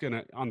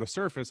 on the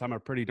surface, I'm a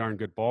pretty darn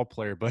good ball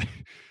player, but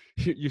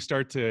you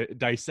start to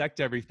dissect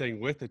everything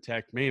with the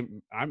tech.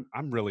 Man,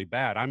 I'm really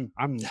bad. I'm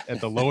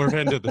at the lower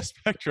end of the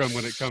spectrum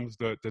when it comes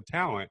to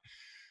talent.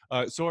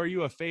 So are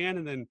you a fan?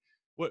 And then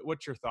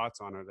what's your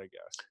thoughts on it, I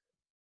guess?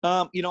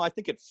 I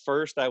think at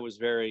first I was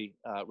very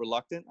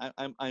reluctant.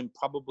 I'm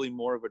probably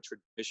more of a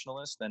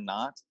traditionalist than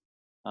not.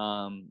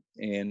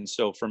 And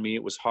so for me,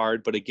 it was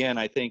hard. But again,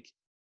 I think,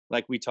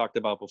 like we talked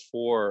about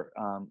before,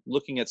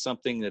 looking at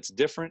something that's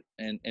different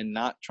and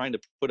not trying to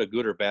put a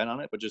good or bad on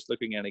it, but just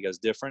looking at it as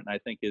different, I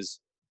think is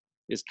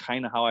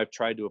kind of how I've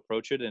tried to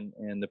approach it.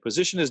 And the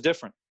position is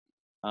different.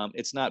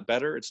 It's not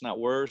better. It's not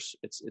worse.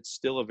 It's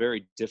still a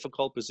very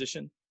difficult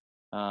position.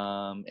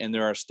 And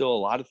there are still a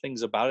lot of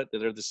things about it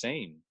that are the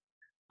same.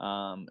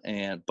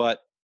 But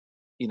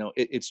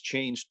it's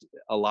changed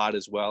a lot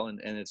as well. And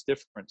it's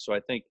different. So I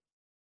think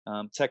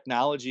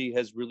technology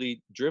has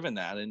really driven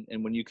that.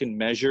 And when you can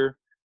measure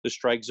the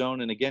strike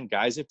zone, and again,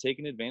 guys have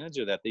taken advantage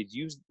of that. They've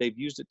used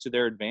it to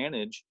their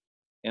advantage,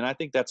 and I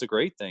think that's a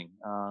great thing.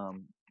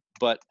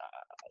 But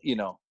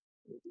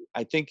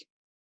I think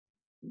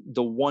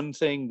the one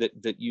thing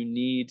that you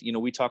need,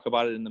 we talk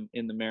about it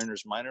in the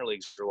Mariners minor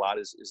leagues a lot,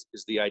 is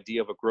the idea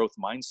of a growth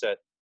mindset.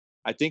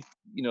 I think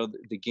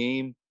the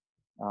game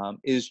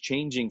is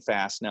changing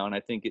fast now, and I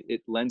think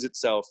it lends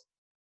itself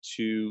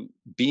to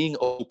being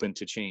open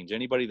to change.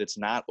 Anybody that's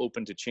not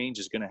open to change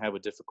is going to have a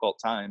difficult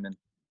time. And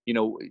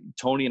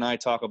Tony and I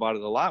talk about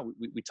it a lot.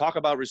 We talk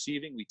about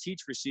receiving, we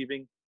teach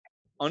receiving,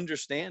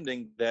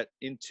 understanding that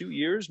in 2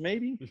 years,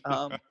 maybe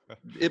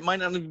it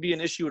might not even be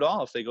an issue at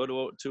all if they go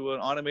to an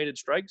automated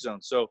strike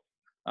zone. So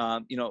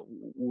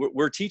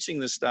we're teaching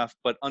this stuff,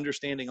 but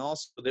understanding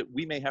also that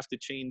we may have to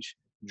change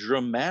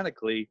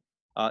dramatically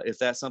if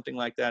that's something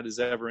like that is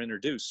ever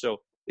introduced. So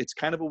it's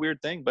kind of a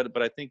weird thing,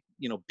 but I think,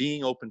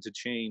 being open to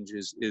change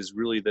is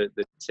really the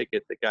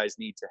ticket that guys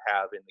need to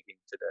have in the game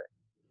today.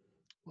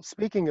 Well,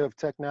 speaking of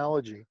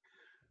technology,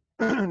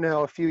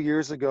 now a few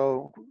years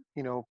ago,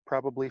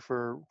 probably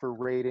for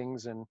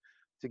ratings and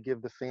to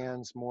give the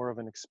fans more of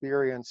an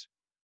experience,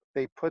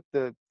 they put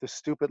the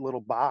stupid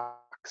little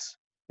box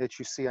that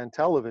you see on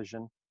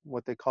television,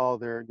 what they call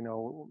their,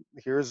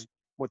 here's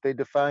what they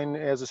define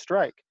as a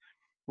strike.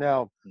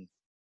 Now, Mm.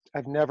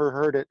 I've never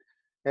heard it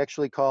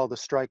actually called a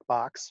strike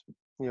box.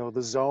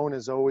 The zone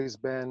has always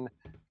been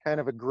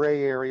kind of a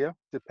gray area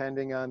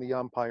depending on the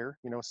umpire.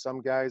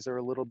 Some guys are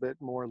a little bit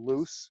more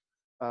loose.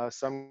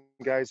 Some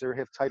guys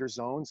have tighter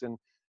zones, and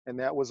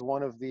that was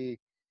one of the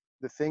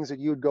things that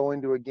you would go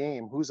into a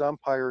game. Who's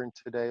umpiring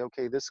today?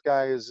 Okay, this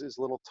guy is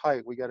a little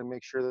tight. We got to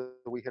make sure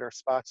that we hit our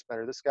spots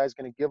better. This guy's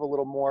going to give a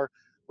little more.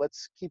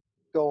 Let's keep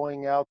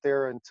going out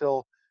there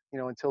until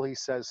he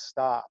says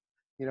stop.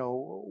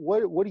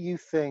 What do you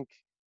think?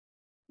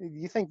 Do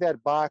you think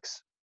that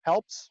box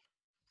helps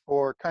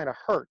or kind of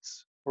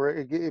hurts, or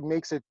it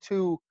makes it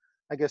too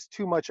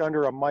much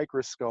under a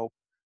microscope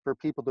for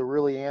people to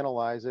really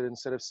analyze it,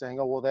 instead of saying,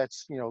 oh, well,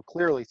 that's,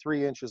 clearly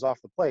 3 inches off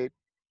the plate,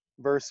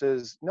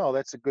 versus, no,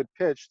 that's a good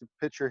pitch. The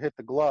pitcher hit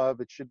the glove.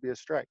 It should be a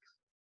strike.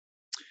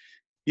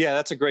 Yeah,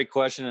 that's a great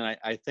question. And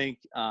I think,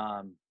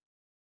 I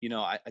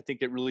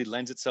think it really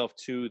lends itself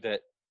to that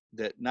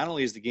not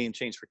only is the game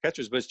changed for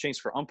catchers, but it's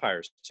changed for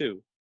umpires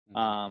too.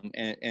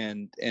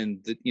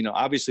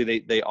 Obviously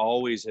they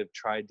always have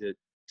tried to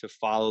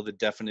follow the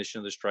definition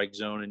of the strike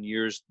zone. In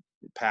years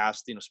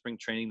past, spring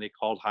training, they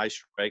called high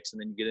strikes,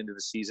 and then you get into the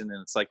season and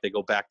it's like they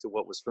go back to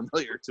what was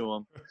familiar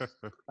to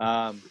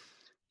them.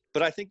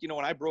 But I think,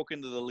 when I broke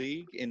into the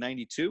league in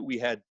 92, we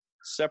had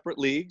separate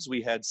leagues.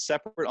 We had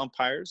separate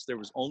umpires. There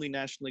was only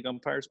National League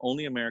umpires,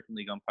 only American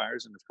League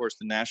umpires. And of course,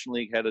 the National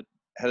League had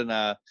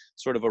a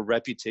sort of a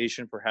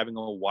reputation for having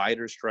a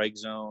wider strike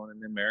zone,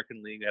 and the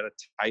American League had a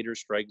tighter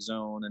strike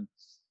zone. And,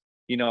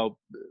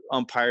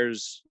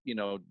 umpires,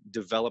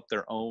 developed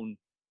their own,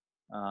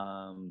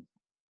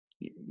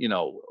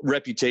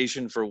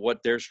 reputation for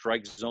what their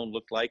strike zone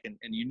looked like. And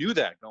you knew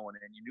that going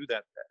in, you knew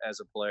that as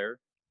a player.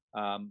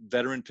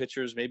 Veteran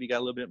pitchers maybe got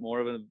a little bit more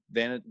of a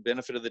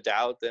benefit of the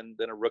doubt than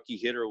a rookie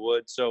hitter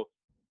would. So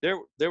there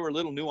were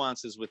little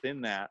nuances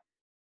within that.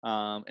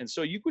 And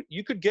so you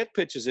could get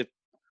pitches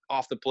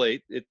off the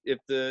plate if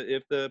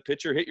the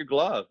pitcher hit your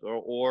glove,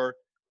 or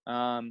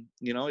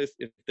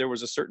if there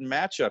was a certain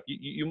matchup,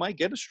 you might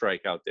get a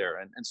strike out there.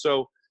 And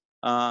so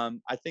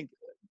I think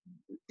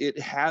it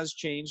has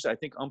changed. I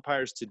think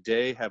umpires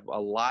today have a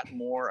lot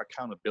more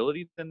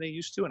accountability than they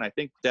used to. And I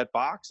think that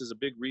box is a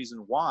big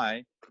reason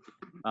why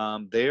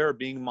they are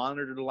being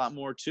monitored a lot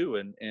more too.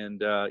 And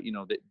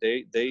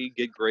they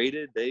get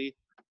graded. They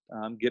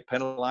get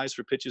penalized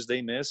for pitches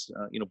they miss.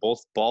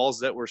 Both balls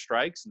that were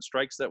strikes and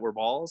strikes that were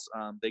balls,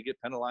 they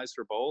get penalized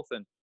for both.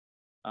 And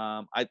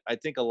I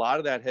think a lot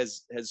of that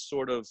has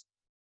sort of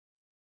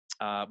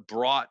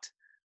brought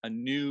a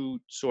new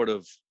sort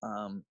of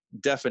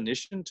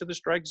definition to the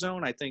strike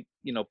zone. I think,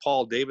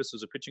 Paul Davis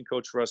was a pitching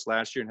coach for us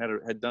last year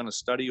and had done a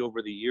study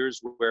over the years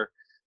where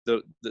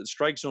the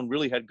strike zone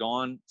really had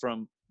gone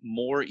from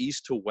more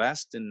east to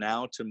west and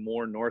now to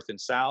more north and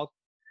south.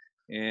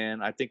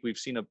 And I think we've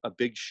seen a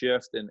big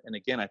shift. And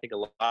again, I think a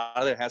lot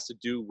of it has to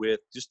do with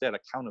just that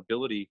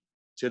accountability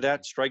to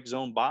that strike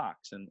zone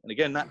box. And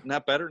again,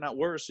 not better, not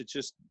worse. It's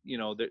just,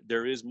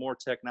 there is more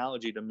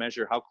technology to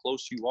measure how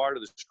close you are to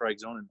the strike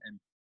zone. And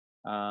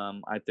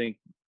I think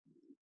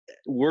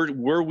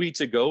were we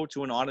to go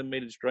to an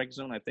automated strike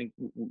zone, I think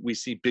we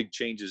see big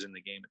changes in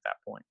the game at that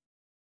point.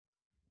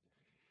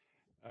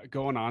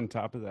 Going on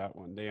top of that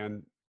one,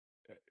 Dan,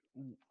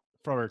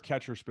 for a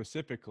catcher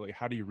specifically,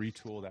 how do you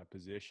retool that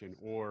position?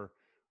 Or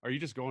are you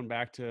just going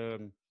back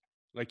to,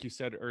 like you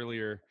said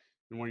earlier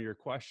in one of your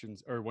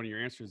questions, or one of your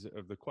answers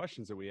of the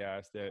questions that we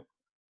asked, that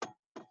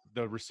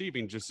the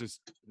receiving just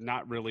is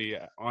not really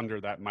under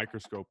that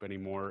microscope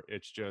anymore?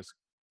 It's just,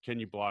 can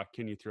you block?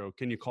 Can you throw?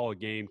 Can you call a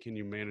game? Can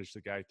you manage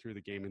the guy through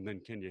the game? And then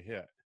can you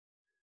hit?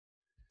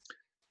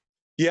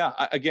 Yeah,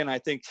 again, I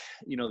think,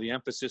 the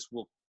emphasis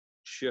will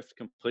shift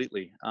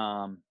completely.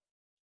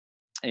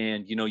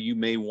 And, you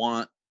may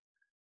want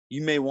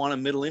a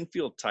middle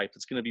infield type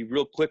that's going to be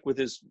real quick with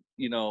his,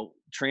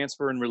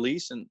 transfer and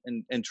release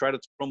and try to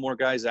throw more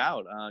guys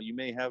out. You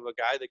may have a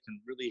guy that can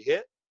really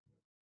hit,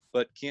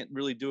 but can't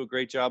really do a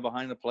great job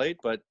behind the plate.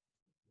 But,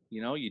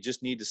 you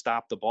just need to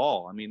stop the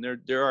ball. I mean,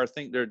 there are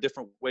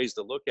different ways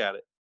to look at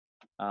it.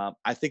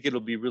 I think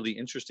it'll be really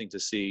interesting to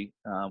see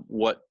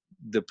what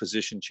the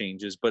position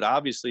changes. But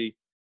obviously,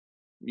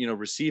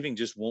 receiving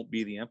just won't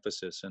be the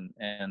emphasis.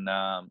 And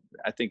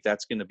I think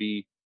that's going to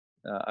be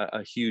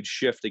a huge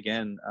shift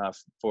again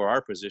for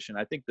our position.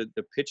 I think that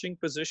the pitching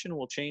position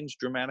will change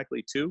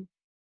dramatically too.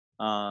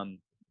 I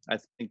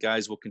think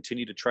guys will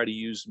continue to try to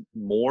use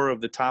more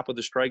of the top of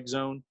the strike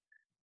zone.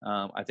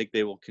 I think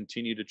they will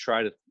continue to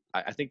try to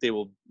I think they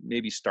will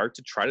maybe start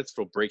to try to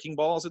throw breaking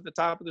balls at the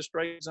top of the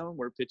strike zone,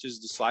 where pitches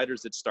the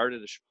sliders that start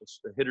at a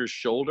hitter's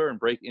shoulder and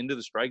break into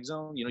the strike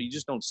zone. You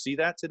just don't see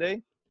that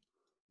today.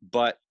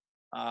 But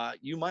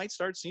you might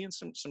start seeing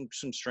some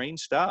strange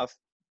stuff.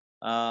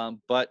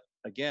 But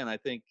again, I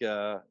think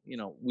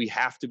we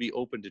have to be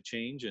open to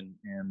change, and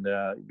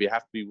we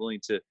have to be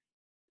willing to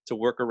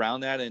work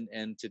around that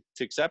and to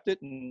accept it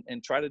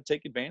and try to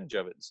take advantage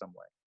of it in some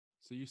way.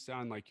 So you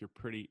sound like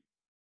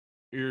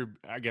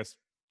I guess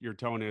your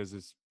tone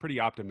is pretty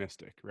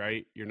optimistic,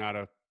 right? You're not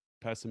a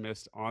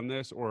pessimist on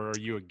this, or are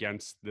you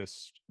against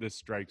this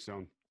strike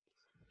zone?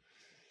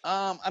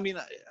 I mean,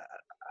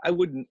 I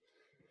wouldn't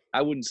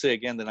say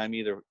again that I'm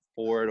either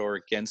for it or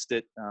against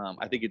it.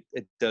 I think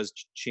it does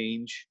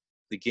change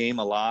the game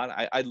a lot.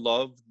 I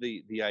love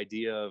the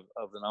idea of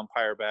an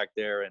umpire back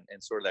there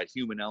and sort of that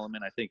human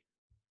element. I think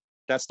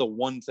that's the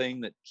one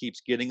thing that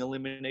keeps getting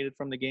eliminated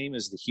from the game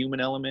is the human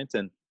element.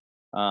 And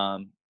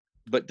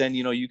but then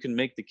you can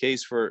make the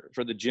case for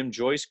the Jim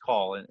Joyce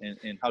call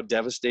and how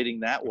devastating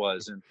that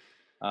was. And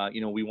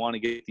we want to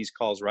get these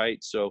calls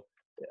right. So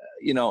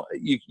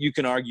you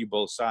can argue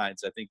both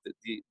sides. I think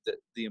that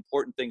the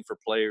important thing for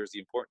players, the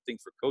important thing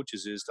for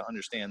coaches is to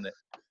understand that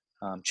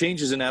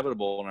change is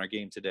inevitable in our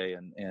game today.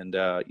 And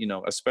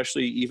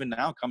especially even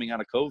now coming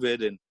out of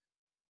COVID and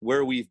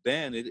where we've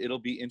been, it'll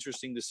be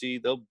interesting to see.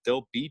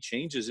 There'll be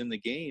changes in the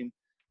game,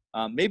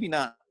 maybe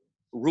not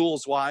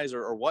rules wise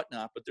or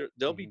whatnot, but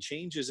there'll be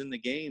changes in the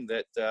game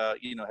that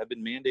have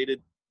been mandated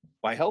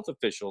by health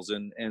officials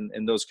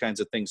and those kinds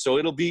of things. So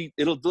it'll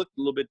look a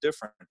little bit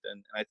different.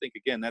 And I think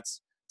again,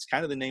 it's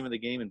kind of the name of the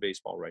game in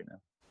baseball right now.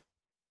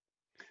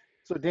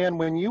 So Dan,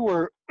 when you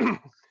were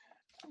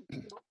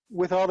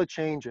with all the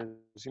changes,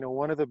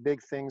 one of the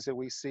big things that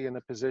we see in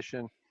the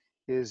position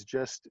is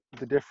just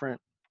the different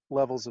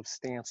levels of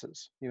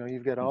stances.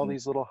 You've got all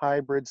these little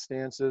hybrid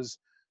stances.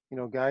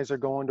 Guys are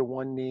going to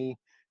one knee.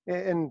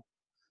 And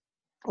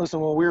listen,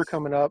 when we were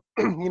coming up,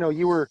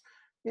 you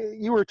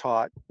were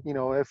taught,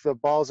 if the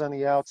ball's on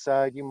the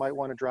outside, you might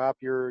want to drop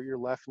your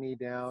left knee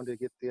down to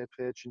get the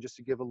pitch and just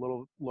to give a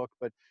little look.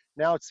 But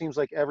now it seems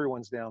like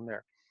everyone's down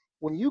there.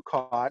 When you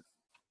caught,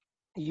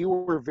 you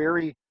were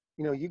very,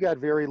 you got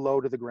very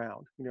low to the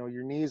ground.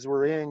 Your knees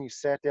were in, you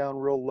sat down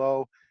real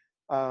low.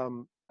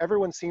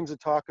 Everyone seems to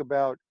talk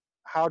about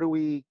how do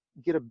we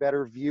get a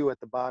better view at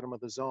the bottom of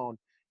the zone.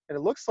 And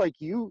it looks like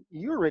you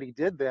already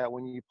did that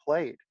when you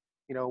played,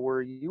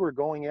 where you were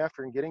going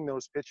after and getting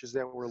those pitches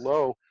that were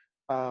low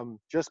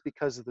just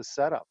because of the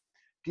setup.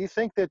 Do you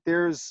think that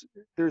there's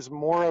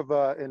more of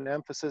an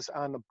emphasis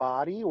on the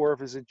body, or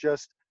is it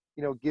just,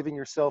 giving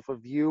yourself a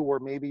view or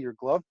maybe your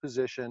glove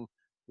position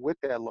with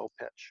that low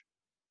pitch?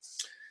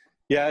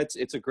 Yeah,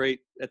 it's a great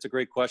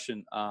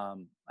question.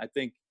 I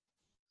think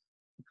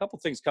a couple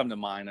things come to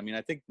mind. I mean,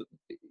 I think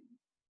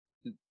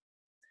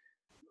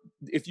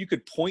if you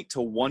could point to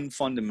one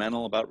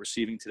fundamental about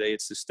receiving today,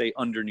 it's to stay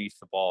underneath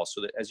the ball so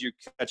that as you're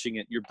catching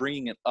it, you're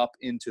bringing it up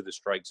into the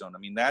strike zone. I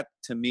mean, that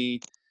to me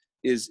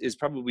is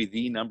probably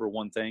the number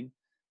one thing.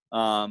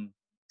 And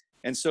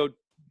so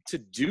to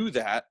do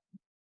that,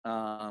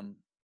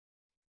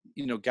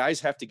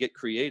 guys have to get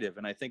creative.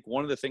 And I think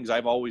one of the things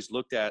I've always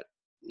looked at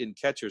in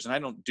catchers, and I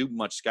don't do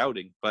much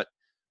scouting, but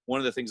one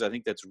of the things I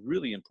think that's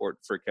really important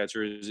for a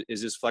catcher is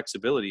his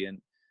flexibility. And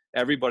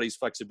everybody's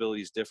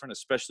flexibility is different,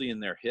 especially in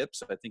their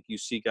hips. I think you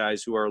see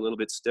guys who are a little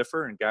bit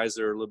stiffer and guys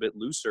that are a little bit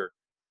looser.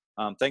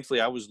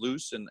 Thankfully, I was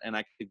loose and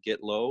I could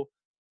get low.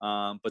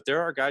 But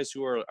there are guys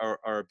who are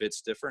a bit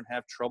stiffer and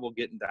have trouble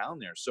getting down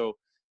there. So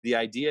the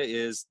idea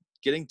is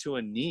getting to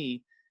a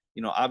knee,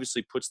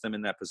 obviously puts them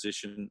in that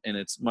position, and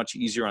it's much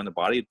easier on the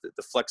body.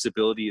 The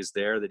flexibility is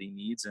there that he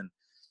needs, and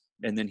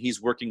then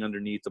he's working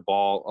underneath the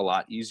ball a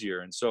lot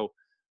easier. And so,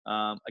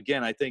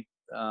 again, I think,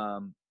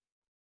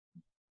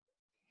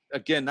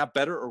 again, not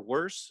better or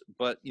worse,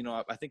 but,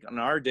 I think on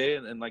our day,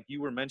 and like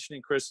you were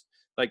mentioning, Chris,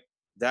 like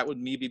that would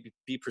maybe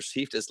be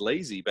perceived as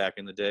lazy back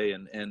in the day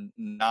and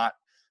not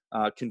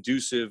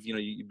conducive.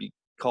 You'd be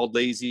called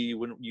lazy. You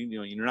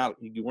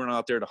weren't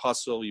out there to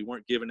hustle. You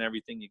weren't giving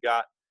everything you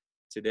got.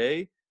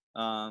 Today,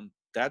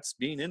 that's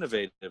being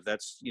innovative.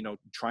 That's,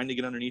 trying to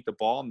get underneath the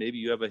ball. Maybe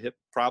you have a hip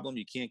problem.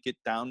 You can't get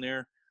down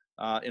there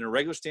in a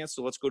regular stance.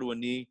 So let's go to a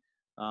knee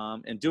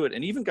and do it.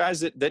 And even guys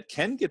that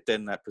can get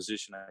in that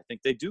position, I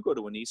think they do go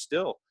to a knee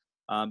still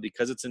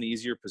because it's an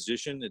easier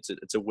position.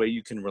 It's a way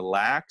you can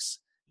relax.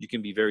 You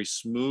can be very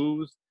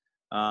smooth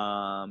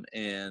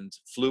and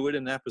fluid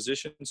in that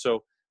position.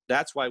 So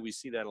that's why we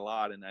see that a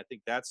lot. And I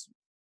think that's,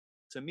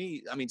 to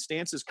me, I mean,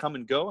 stances come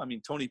and go. I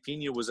mean, Tony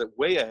Pena was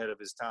way ahead of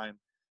his time,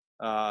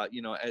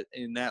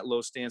 in that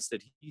low stance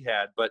that he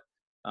had. But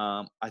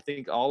I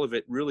think all of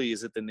it really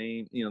is at the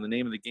name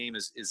of the game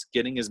is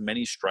getting as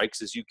many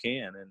strikes as you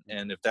can.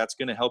 And if that's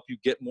going to help you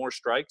get more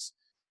strikes,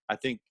 I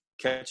think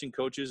catching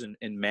coaches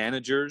and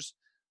managers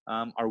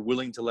are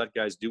willing to let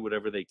guys do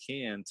whatever they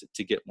can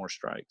to get more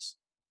strikes.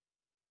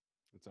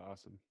 That's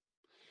awesome.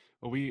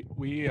 Well,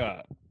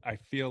 I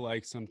feel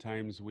like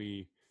sometimes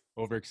we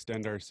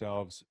overextend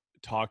ourselves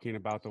talking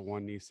about the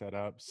one knee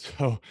setup.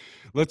 So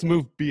let's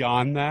move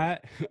beyond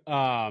that.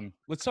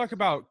 Let's talk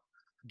about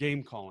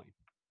game calling.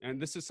 And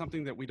this is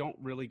something that we don't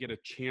really get a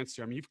chance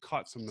to. I mean, you've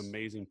caught some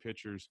amazing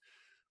pitchers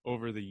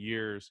over the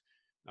years.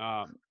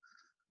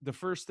 The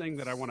first thing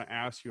that I want to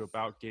ask you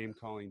about game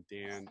calling,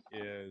 Dan,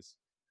 is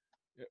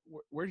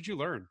where did you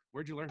learn?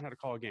 Where did you learn how to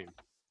call a game?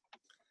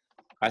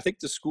 I think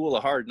the school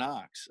of hard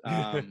knocks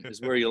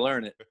is where you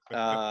learn it.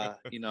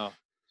 You know,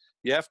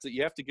 you have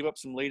to give up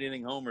some late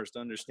inning homers to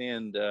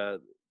understand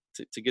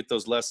to get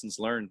those lessons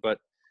learned. But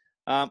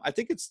I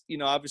think it's, you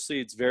know, obviously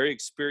it's very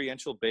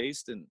experiential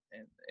based, and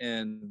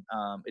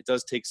it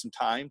does take some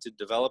time to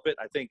develop it.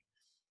 I think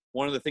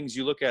one of the things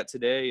you look at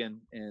today,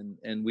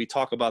 and we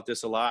talk about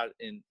this a lot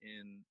in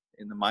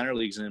the minor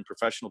leagues and in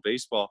professional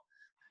baseball.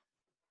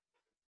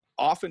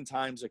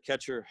 Oftentimes a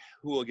catcher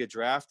who will get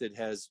drafted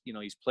has, you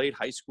know, he's played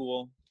high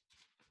school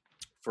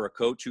for a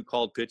coach who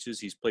called pitches.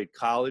 He's played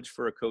college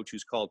for a coach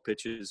who's called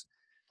pitches.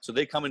 So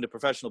they come into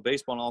professional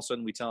baseball and all of a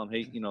sudden we tell them,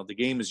 hey, you know, the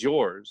game is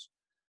yours.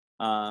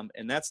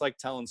 And that's like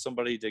telling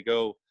somebody to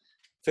go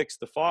fix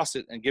the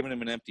faucet and giving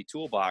them an empty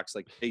toolbox.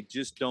 Like they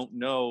just don't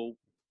know.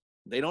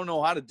 They don't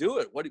know how to do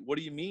it. What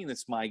do you mean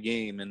it's my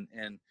game?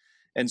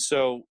 And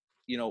so,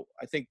 you know,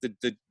 I think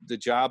the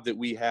job that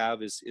we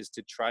have is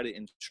to try to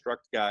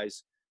instruct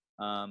guys.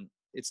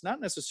 It's not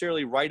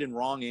necessarily right and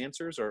wrong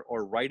answers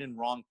or right and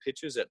wrong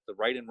pitches at the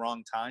right and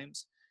wrong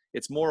times.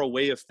 It's more a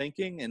way of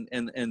thinking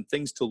and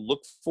things to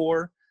look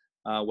for,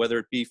 whether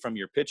it be from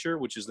your pitcher,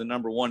 which is the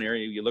number one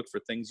area you look for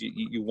things.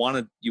 You want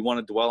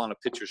to dwell on a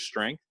pitcher's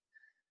strength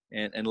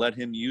and let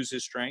him use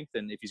his strength.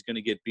 And if he's going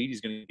to get beat,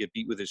 he's going to get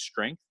beat with his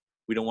strength.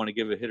 We don't want to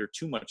give a hitter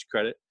too much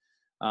credit.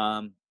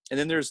 And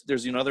then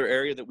there's another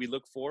area that we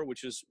look for,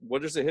 which is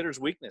what is the hitter's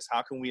weakness?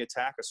 How can we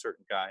attack a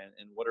certain guy?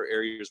 And what are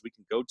areas we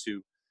can go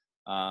to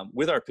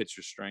with our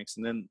pitcher's strengths?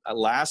 And then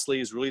lastly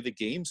is really the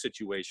game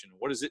situation.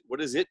 What is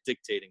it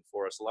dictating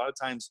for us? A lot of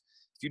times,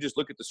 if you just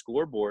look at the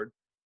scoreboard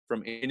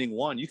from inning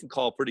one, you can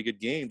call a pretty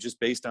good game just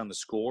based on the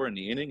score and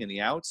the inning and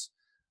the outs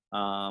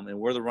and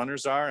where the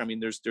runners are. I mean,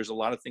 there's a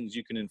lot of things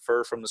you can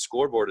infer from the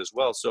scoreboard as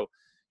well. So,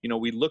 you know,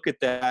 we look at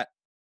that,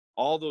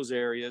 all those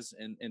areas,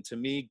 and to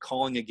me,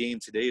 calling a game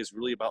today is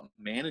really about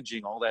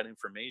managing all that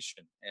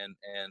information,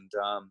 and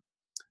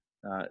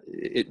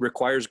it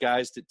requires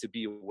guys to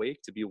be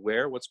awake, to be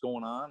aware of what's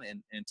going on,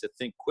 and to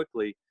think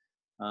quickly.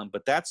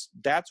 But that's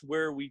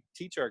where we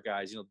teach our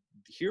guys, you know,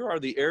 here are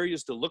the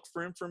areas to look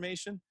for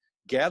information,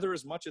 gather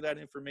as much of that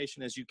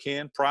information as you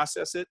can,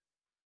 process it,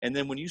 and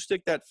then when you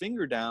stick that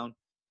finger down,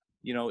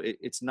 you know,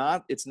 it's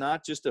not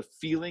just a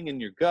feeling in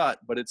your gut,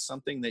 but it's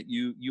something that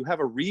you have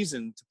a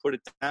reason to put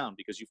it down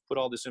because you've put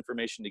all this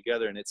information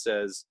together and it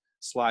says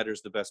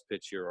slider's the best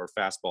pitch here or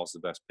fastball's the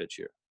best pitch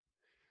here.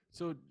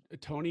 So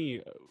Tony,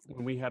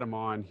 when we had him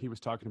on, he was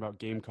talking about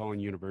game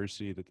calling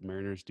university that the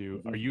Mariners do.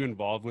 Mm-hmm. Are you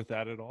involved with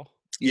that at all?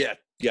 Yeah.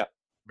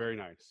 Very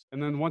nice.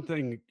 And then one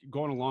thing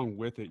going along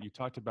with it, you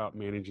talked about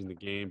managing the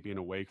game, being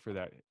awake for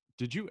that.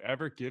 Did you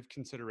ever give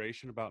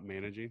consideration about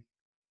managing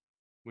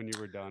when you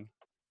were done?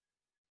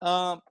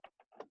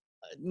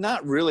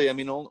 Not really. I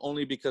mean,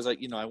 only because I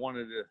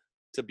wanted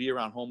to be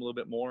around home a little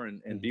bit more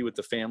and be with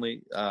the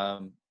family.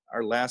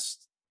 Our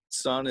last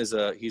son he's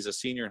a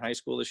senior in high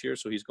school this year,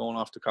 so he's going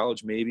off to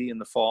college maybe in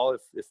the fall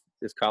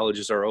if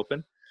colleges are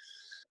open.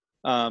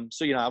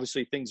 So, you know,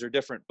 obviously things are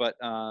different, but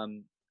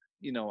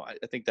you know, I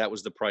think that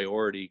was the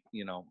priority,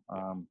 you know,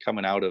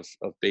 coming out of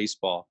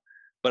baseball.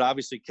 But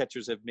obviously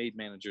catchers have made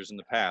managers in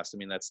the past. I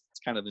mean, it's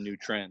kind of the new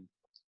trend.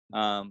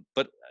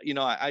 But you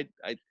know, I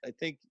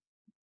think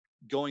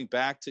going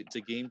back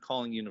to game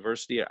calling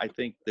university, I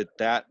think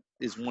that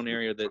is one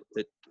area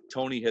that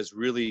Tony has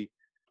really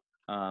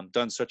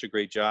done such a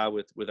great job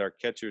with our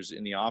catchers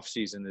in the off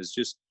season, is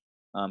just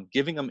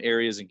giving them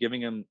areas and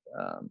giving them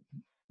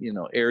you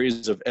know,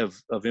 areas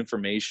of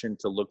information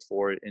to look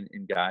for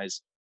in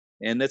guys.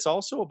 And that's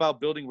also about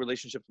building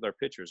relationships with our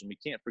pitchers, and we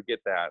can't forget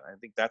that. I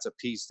think that's a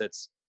piece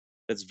that's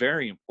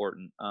very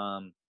important.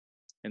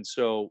 And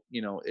so,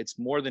 you know, it's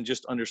more than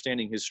just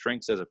understanding his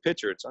strengths as a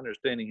pitcher. It's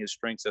understanding his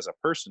strengths as a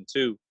person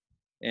too,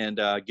 and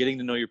getting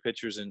to know your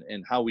pitchers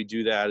and how we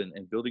do that,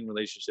 and building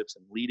relationships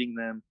and leading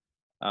them,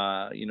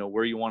 you know,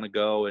 where you want to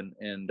go.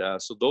 And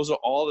so those are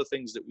all the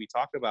things that we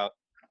talk about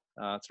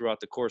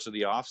throughout the course of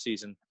the off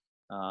season,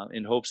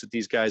 in hopes that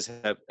these guys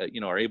have,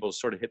 you know, are able to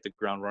sort of hit the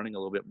ground running a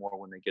little bit more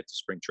when they get to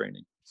spring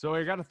training. So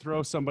I got to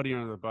throw somebody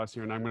under the bus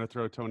here, and I'm going to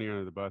throw Tony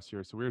under the bus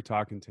here. So we were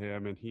talking to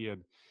him, and he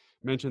had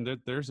mentioned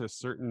that there's a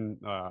certain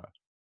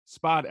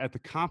spot at the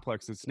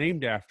complex that's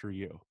named after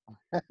you.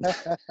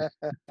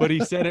 But he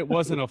said it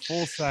wasn't a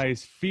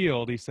full-size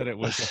field. He said it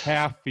was a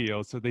half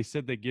field. So they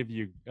said they give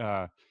you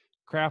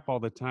crap all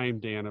the time,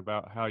 Dan,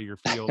 about how your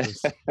field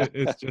is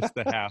it's just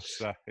the half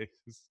size.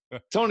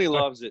 Tony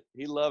loves it.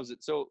 He loves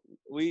it. So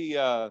we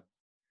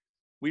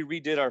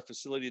redid our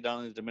facility down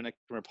in the Dominican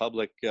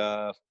Republic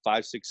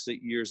 5-6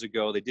 years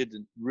ago. They did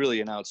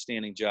really an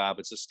outstanding job.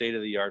 It's a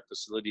state-of-the-art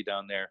facility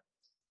down there.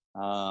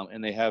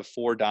 And they have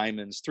 4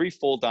 diamonds, 3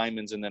 full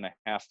diamonds, and then a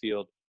half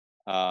field.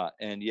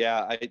 And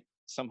yeah, I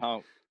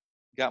somehow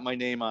got my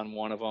name on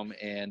one of them,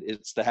 and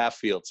it's the half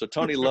field. So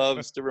Tony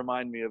loves to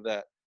remind me of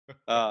that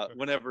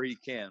whenever he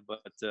can.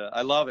 But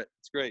I love it.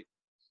 It's great.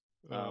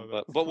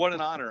 But what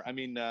an honor. I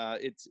mean,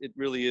 it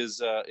really is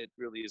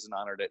an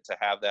honor to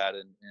have that.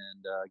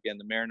 And again,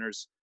 the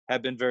Mariners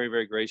have been very,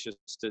 very gracious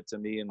to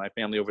me and my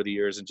family over the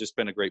years, and just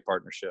been a great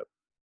partnership.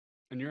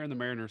 And you're in the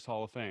Mariners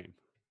Hall of Fame,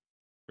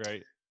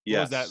 right? What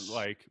was that Yes.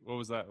 like? What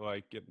was that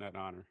like, getting that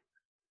honor?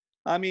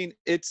 I mean,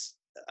 it's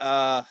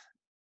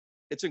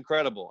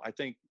incredible. I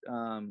think,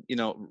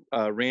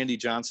 Randy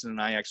Johnson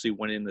and I actually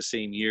went in the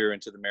same year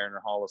into the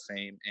Mariner Hall of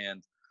Fame,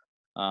 and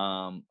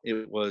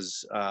it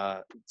was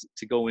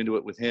to go into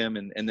it with him,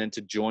 and then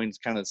to join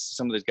kind of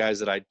some of the guys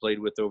that I'd played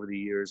with over the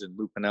years, and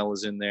Lou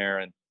Pinella's in there,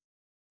 and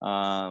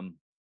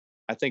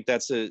I think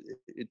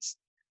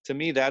to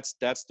me that's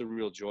the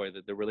real joy,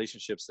 that the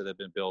relationships that have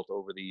been built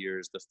over the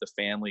years, the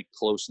family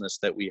closeness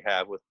that we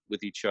have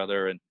with each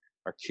other, and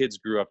our kids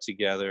grew up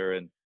together,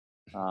 and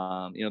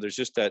there's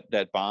just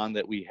that bond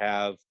that we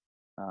have,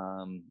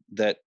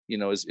 that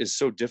is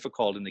so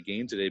difficult in the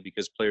game today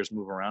because players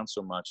move around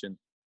so much. And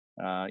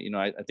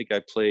I think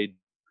I played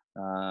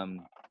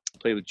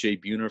with Jay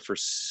Buhner for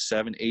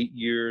 7-8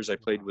 years. I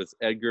played with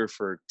Edgar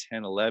for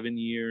 10-11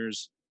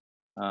 years.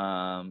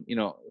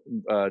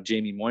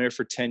 Jamie Moyer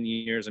for 10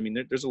 years. I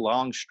mean, there's a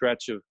long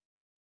stretch of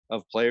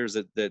players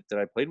that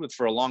I played with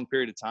for a long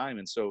period of time.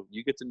 And so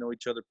you get to know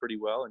each other pretty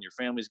well, and your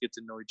families get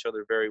to know each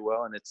other very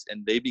well,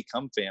 and they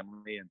become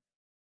family. And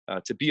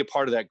to be a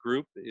part of that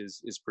group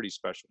is pretty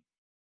special.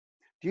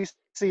 Do you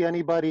see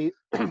anybody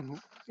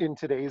in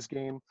today's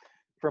game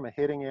from a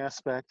hitting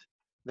aspect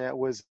that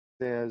was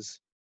as,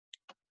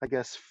 I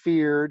guess,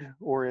 feared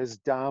or as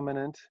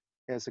dominant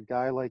as a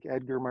guy like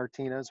Edgar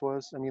Martinez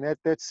was? I mean,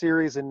 that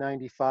series in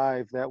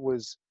 '95,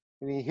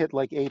 he hit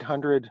like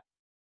 800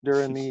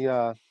 during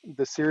the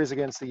series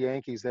against the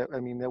Yankees. That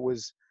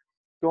was,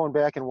 going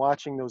back and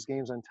watching those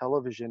games on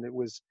television,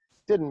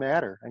 didn't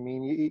matter. I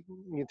mean,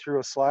 you threw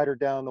a slider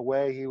down the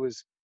way, he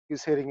was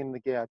hitting in the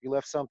gap. You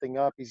left something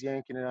up, he's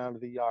yanking it out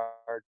of the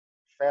yard.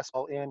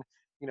 Fastball in,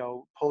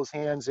 pull his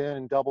hands in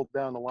and double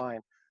down the line.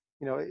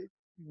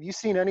 You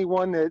seen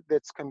anyone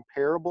that's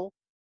comparable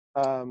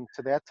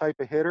to that type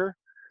of hitter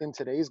in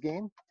today's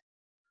game?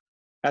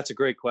 That's a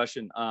great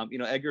question.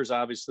 Edgar's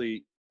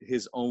obviously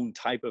his own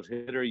type of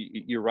hitter.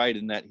 You're right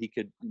in that he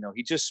could,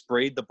 he just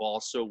sprayed the ball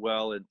so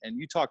well. And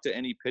you talk to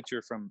any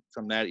pitcher from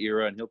that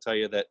era, and he'll tell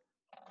you that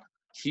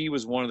he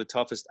was one of the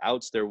toughest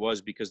outs there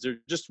was, because there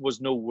just was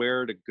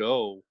nowhere to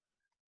go.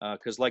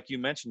 Because like you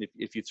mentioned,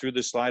 if you threw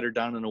the slider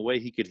down and away,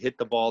 he could hit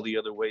the ball the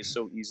other way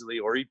so easily,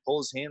 or he'd pull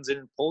his hands in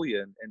and pull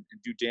you and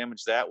do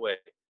damage that way.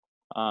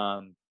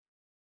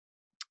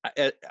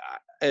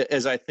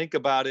 As I think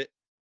about it,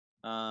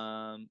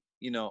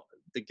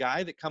 the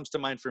guy that comes to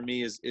mind for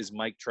me is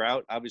Mike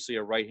Trout, obviously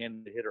a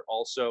right-handed hitter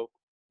also.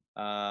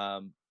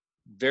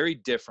 Very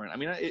different. I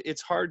mean,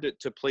 it's hard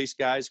to place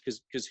guys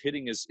because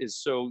hitting is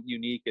so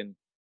unique. And,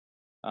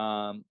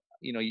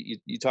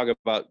 you talk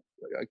about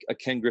a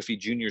Ken Griffey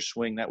Jr.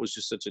 swing. That was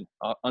just such an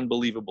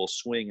unbelievable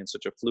swing and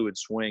such a fluid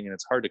swing. And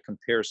it's hard to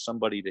compare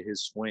somebody to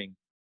his swing.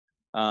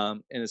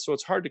 So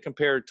it's hard to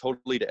compare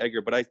totally to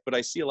Edgar, but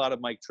I see a lot of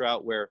Mike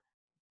Trout where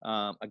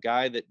a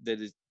guy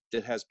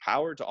that has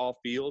power to all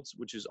fields,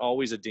 which is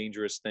always a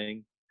dangerous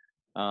thing.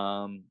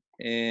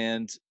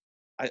 And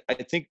I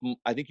think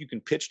you can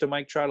pitch to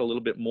Mike Trout a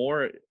little bit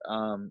more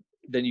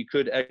than you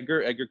could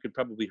Edgar. Edgar could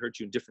probably hurt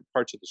you in different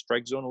parts of the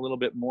strike zone a little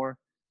bit more.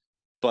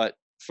 But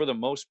for the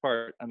most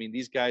part, I mean,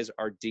 these guys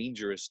are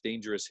dangerous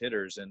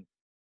hitters. And,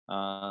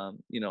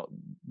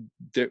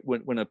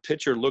 when a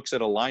pitcher looks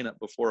at a lineup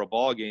before a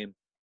ball game,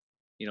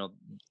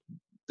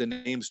 the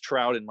names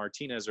Trout and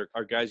Martinez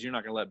are guys you're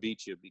not going to let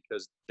beat you,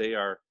 because they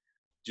are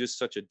just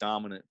such a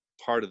dominant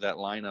part of that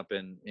lineup.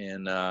 And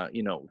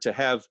to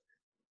have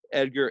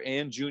Edgar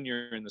and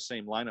Junior in the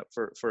same lineup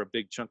for a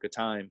big chunk of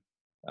time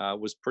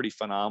was pretty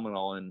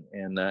phenomenal. And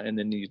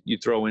then you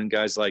throw in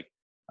guys like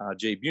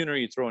Jay Buhner,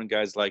 you throw in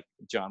guys like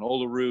John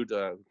Olerud,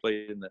 who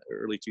played in the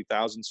early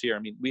 2000s here. I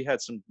mean, we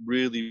had some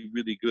really,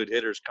 really good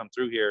hitters come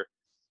through here.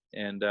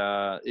 And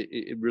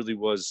it really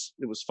was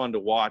fun to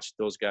watch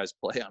those guys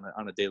play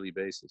on a daily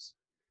basis.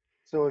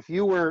 So if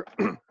you were,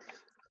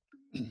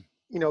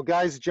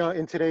 guys jump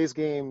in today's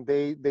game,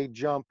 they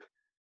jump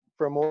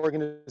from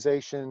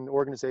organization,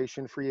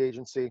 free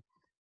agency.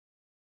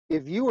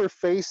 If you were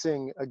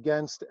facing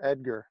against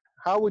Edgar,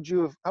 how would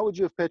you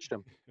have pitched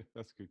him?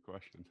 That's a good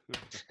question.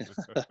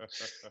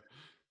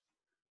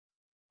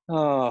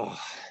 Oh,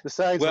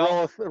 besides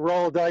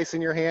roll a dice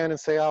in your hand and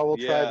say, "Oh, we'll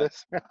try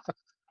this."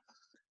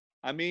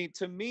 I mean,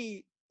 to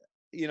me,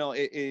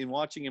 in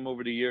watching him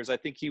over the years, I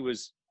think he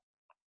was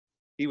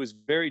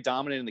very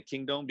dominant in the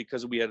Kingdom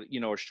because we had,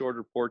 a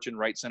shorter porch in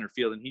right center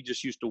field, and he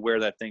just used to wear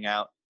that thing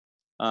out.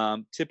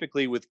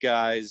 Typically with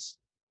guys,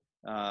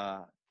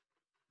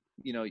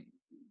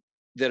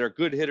 that are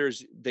good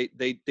hitters, they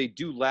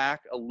do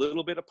lack a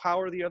little bit of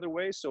power the other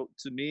way. So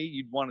to me,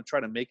 you'd want to try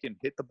to make him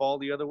hit the ball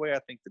the other way. I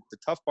think that the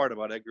tough part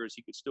about Edgar is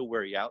he could still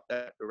wear you out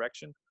that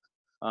direction.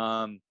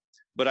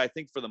 But I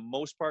think for the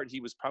most part, he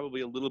was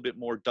probably a little bit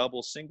more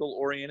double single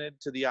oriented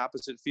to the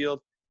opposite field,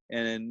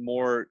 and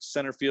more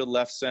center field,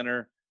 left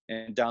center,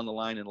 and down the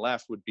line and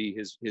left would be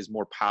his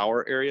more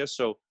power area.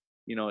 So,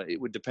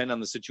 it would depend on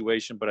the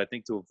situation, but I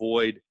think to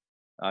avoid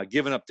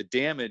giving up the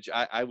damage,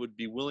 I would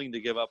be willing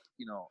to give up,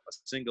 a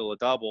single, a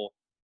double,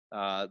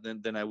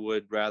 than I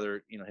would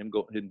rather,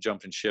 him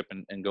jumping ship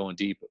and going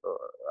deep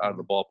out of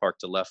the ballpark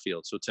to left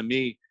field. So to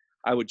me,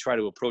 I would try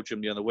to approach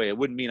him the other way. It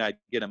wouldn't mean I'd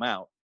get him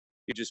out.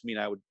 It just mean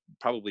I would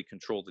probably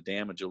control the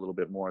damage a little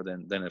bit more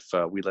than if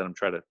we let him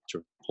try to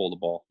hold the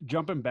ball.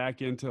 Jumping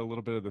back into a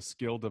little bit of the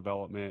skill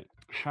development,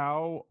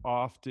 how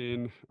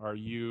often are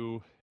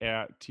you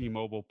at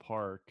T-Mobile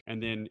Park?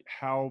 And then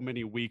how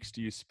many weeks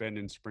do you spend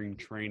in spring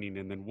training?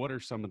 And then what are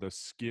some of the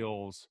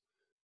skills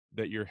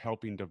that you're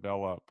helping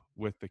develop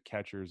with the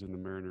catchers in the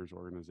Mariners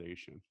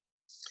organization?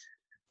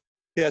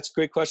 Yeah, it's a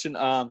great question.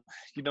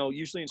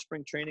 Usually in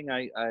spring training,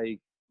 I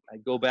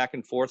go back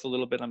and forth a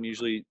little bit. I'm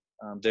usually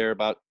there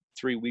about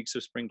 3 weeks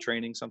of spring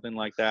training, something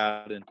like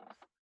that. And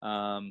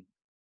I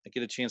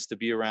get a chance to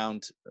be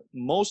around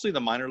mostly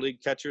the minor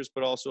league catchers,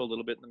 but also a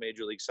little bit in the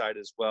major league side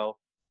as well.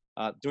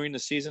 During the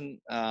season,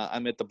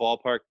 I'm at the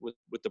ballpark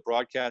with the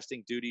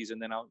broadcasting duties,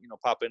 and then I'll,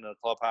 pop into the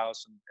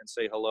clubhouse and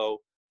say hello.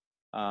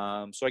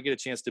 So I get a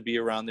chance to be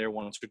around there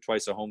once or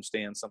twice a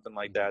homestand, something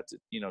like that, to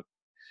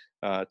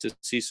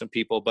see some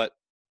people. But,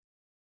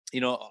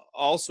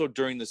 also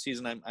during the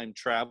season, I'm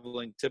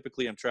traveling.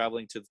 Typically, I'm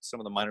traveling to some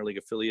of the minor league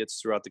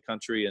affiliates throughout the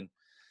country and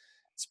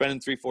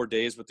spending 3-4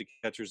 days with the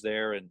catchers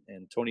there. And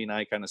Tony and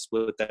I kind of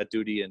split that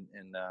duty and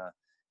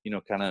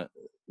kind of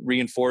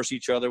reinforce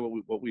each other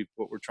what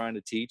we're trying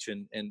to teach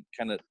and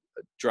kind of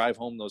drive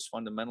home those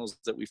fundamentals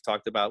that we've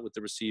talked about with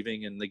the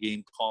receiving and the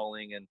game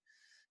calling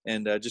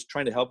and just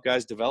trying to help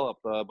guys develop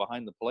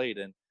behind the plate.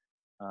 And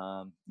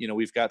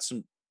we've got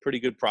some pretty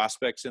good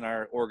prospects in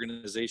our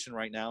organization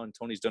right now, and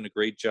Tony's done a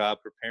great job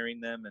preparing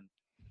them and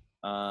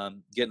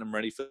getting them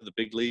ready for the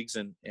big leagues.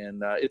 And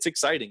it's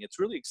exciting. It's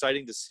really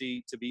exciting to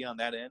be on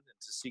that end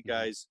and to see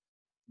guys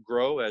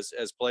grow as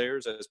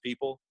players, as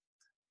people.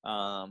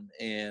 To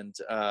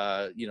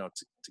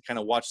kind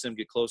of watch them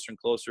get closer and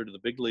closer to the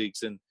big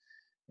leagues. And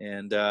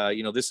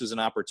this is an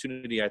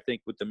opportunity, I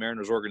think, with the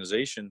Mariners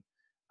organization,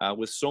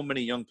 with so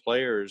many young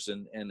players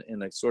and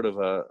a sort of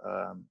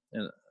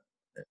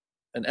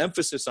an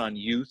emphasis on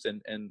youth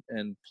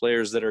and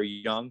players that are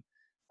young.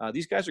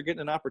 These guys are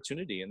getting an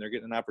opportunity, and they're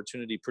getting an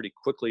opportunity pretty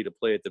quickly to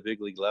play at the big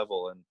league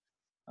level. And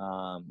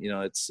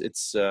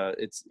it's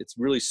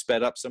really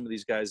sped up some of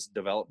these guys'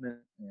 development,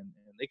 and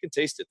they can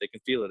taste it, they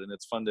can feel it, and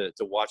it's fun to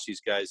watch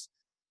these guys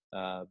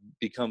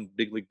become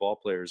big league ball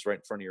players right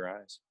in front of your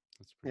eyes.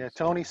 Yeah,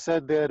 Tony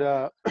said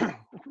that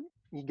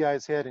you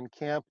guys had in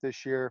camp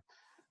this year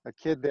a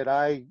kid that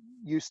I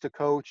used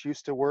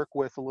to work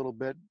with a little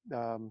bit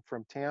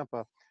from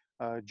Tampa.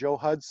 Joe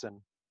Hudson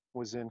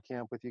was in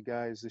camp with you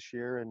guys this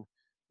year, and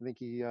I think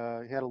he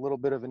had a little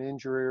bit of an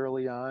injury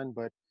early on,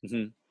 but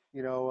when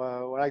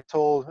I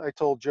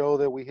told Joe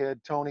that we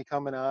had Tony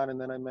coming on, and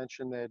then I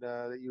mentioned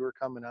that you were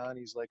coming on,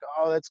 he's like,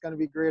 "Oh, that's going to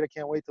be great! I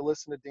can't wait to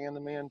listen to Dan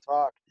the Man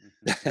talk."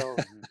 So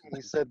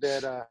he said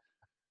that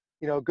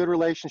good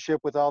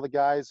relationship with all the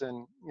guys,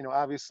 and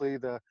obviously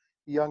the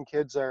young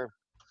kids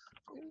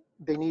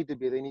they need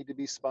to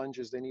be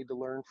sponges. They need to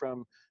learn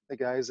from the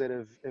guys that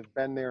have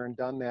been there and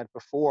done that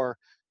before,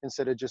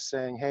 instead of just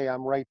saying, "Hey,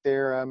 I'm right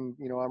there. I'm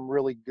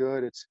really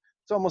good." It's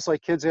almost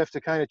like kids have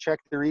to kind of check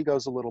their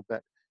egos a little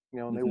bit.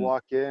 And they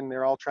walk in,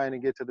 they're all trying to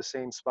get to the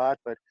same spot,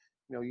 but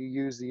you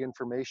use the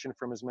information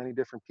from as many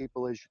different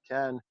people as you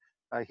can.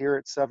 I hear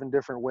it 7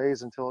 different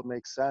ways until it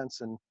makes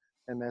sense, and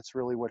that's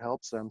really what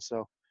helps them.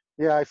 So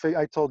yeah, I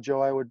told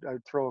Joe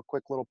I'd throw a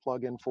quick little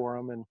plug in for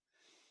him, and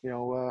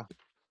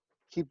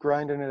keep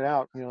grinding it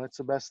out. That's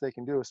the best they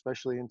can do,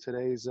 especially in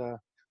today's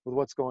with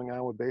what's going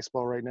on with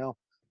baseball right now.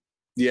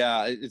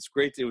 Yeah, it's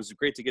great. It was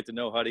great to get to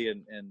know Huddy,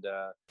 and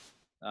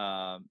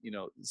I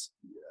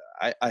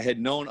had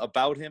known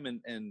about him,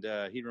 and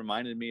he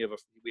reminded me of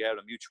we had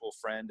a mutual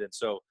friend, and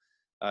so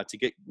to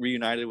get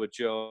reunited with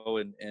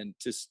Joe and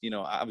just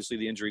obviously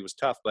the injury was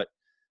tough, but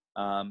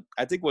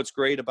I think what's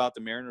great about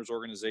the Mariners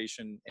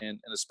organization and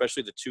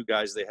especially the 2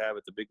 guys they have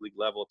at the big league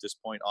level at this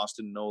point,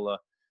 Austin Nola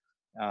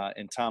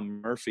and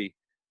Tom Murphy.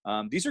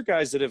 These are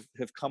guys that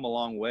have come a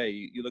long way.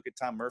 You look at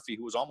Tom Murphy,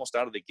 who was almost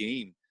out of the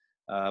game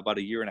about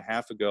a year and a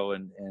half ago,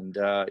 and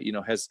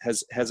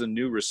has a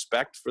new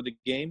respect for the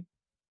game,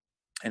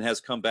 and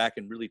has come back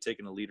and really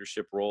taken a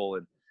leadership role,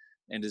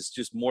 and is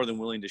just more than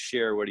willing to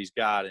share what he's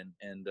got. And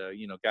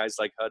guys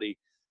like Huddy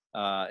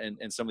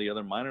and some of the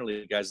other minor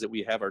league guys that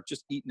we have are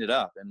just eating it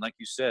up. And like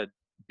you said,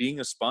 being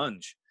a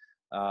sponge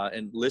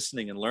and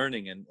listening and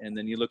learning. And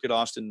then you look at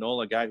Austin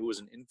Nola, a guy who was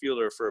an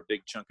infielder for a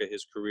big chunk of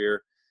his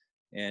career.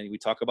 And we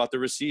talk about the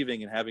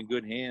receiving and having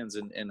good hands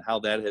and how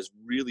that has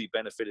really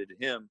benefited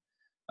him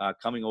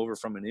coming over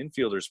from an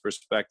infielder's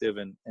perspective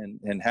and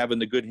having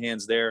the good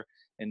hands there,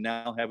 and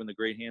now having the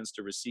great hands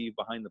to receive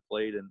behind the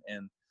plate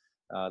and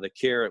the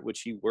care at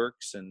which he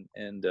works and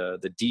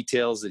the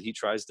details that he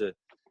tries to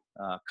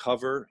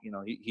cover. You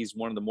know, he's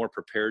one of the more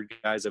prepared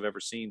guys I've ever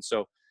seen.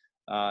 So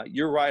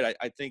you're right.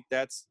 I think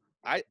that's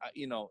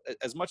you know,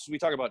 as much as we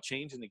talk about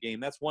change in the game,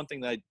 that's one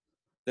thing that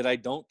I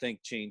don't think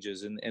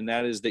changes, and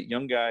that is that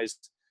young guys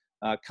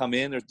come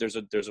in. There's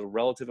a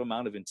relative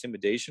amount of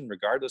intimidation,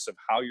 regardless of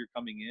how you're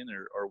coming in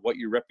or what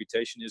your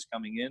reputation is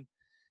coming in.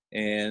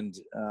 And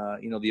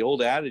you know, the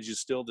old adage is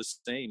still the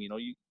same. You know,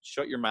 you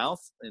shut your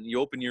mouth and you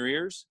open your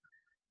ears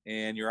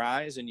and your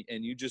eyes, and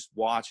you just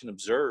watch and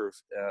observe,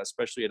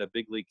 especially at a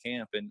big league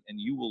camp, and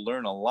you will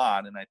learn a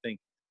lot. And I think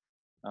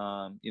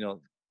you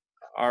know,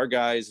 our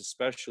guys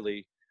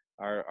especially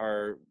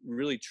are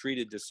really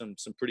treated to some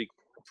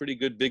pretty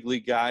good big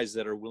league guys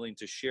that are willing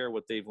to share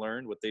what they've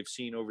learned, what they've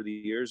seen over the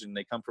years, and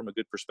they come from a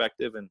good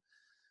perspective. And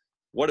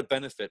what a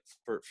benefit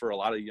for a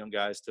lot of young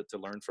guys to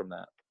learn from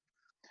that.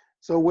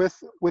 So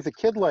with a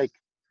kid like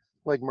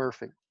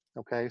Murphy,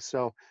 okay,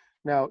 so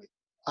now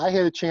I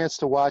had a chance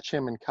to watch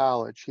him in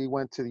college. He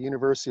went to the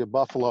University of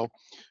Buffalo,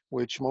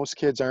 which most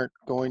kids aren't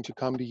going to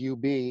come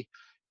to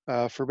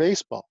UB for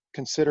baseball,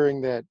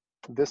 considering that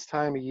this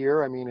time of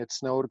year, I mean, it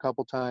snowed a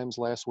couple times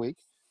last week,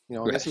 you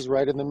know, and this is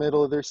right in the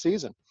middle of their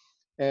season.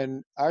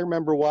 And I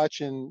remember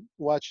watching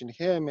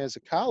him as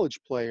a college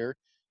player.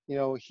 You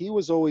know, he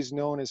was always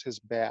known as his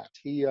bat.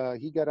 He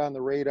got on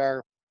the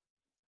radar,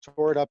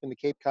 tore it up in the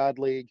Cape Cod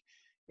League,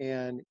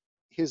 and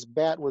his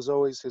bat was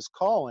always his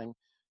calling.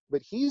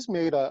 But he's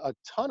made a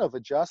ton of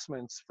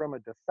adjustments from a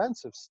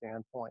defensive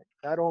standpoint,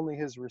 not only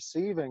his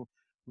receiving,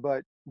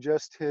 but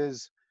just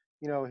his,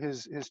 you know,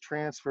 his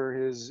transfer,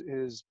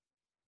 his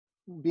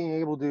being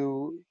able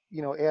to,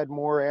 you know, add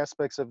more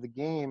aspects of the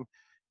game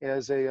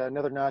as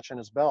another notch on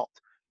his belt.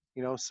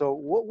 You know, so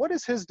what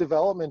has his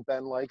development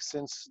been like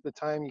since the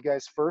time you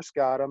guys first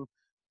got him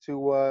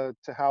to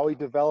how he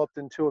developed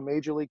into a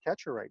major league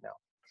catcher right now?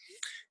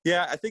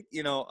 Yeah, I think,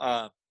 you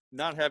know,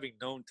 not having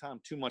known Tom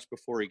too much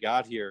before he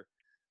got here,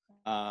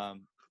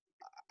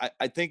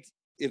 I think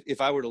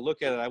if I were to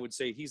look at it, I would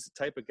say he's the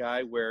type of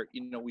guy where,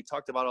 you know, we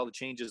talked about all the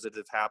changes that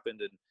have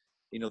happened and,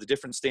 you know, the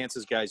different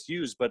stances guys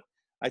use, but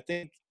I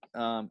think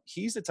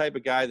he's the type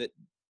of guy that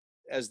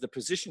as the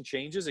position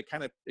changes, it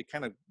kind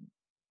of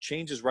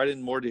changes right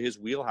in more to his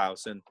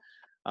wheelhouse. And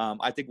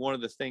I think one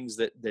of the things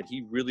that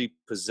he really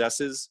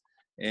possesses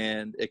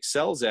and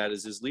excels at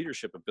is his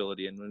leadership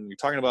ability. And when you're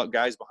talking about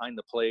guys behind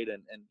the plate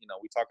and you know,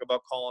 we talk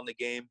about calling the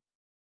game,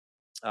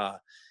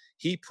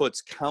 he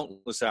puts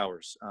countless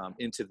hours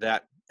into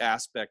that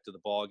aspect of the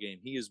ball game.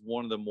 He is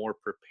one of the more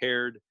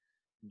prepared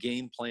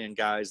game plan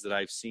guys that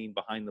I've seen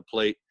behind the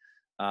plate.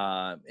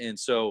 And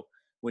so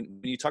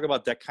when you talk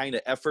about that kind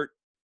of effort,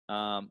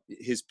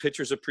 his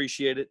pitchers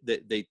appreciate it.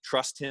 They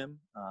trust him.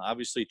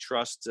 Obviously,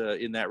 trust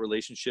in that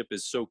relationship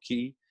is so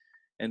key.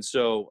 And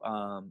so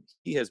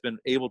he has been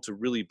able to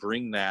really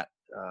bring that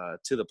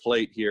to the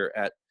plate here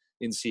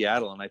in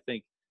Seattle. And I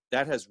think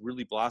that has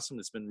really blossomed.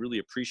 It's been really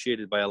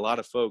appreciated by a lot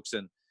of folks.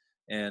 And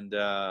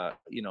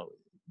you know,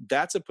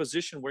 that's a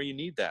position where you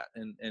need that.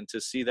 And to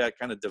see that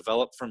kind of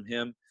develop from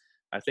him,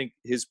 I think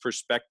his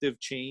perspective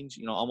change,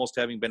 you know, almost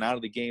having been out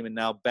of the game and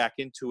now back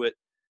into it,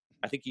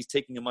 I think he's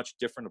taking a much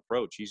different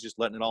approach. He's just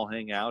letting it all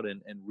hang out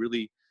and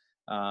really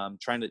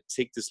trying to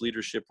take this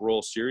leadership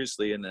role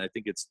seriously. And I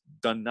think it's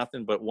done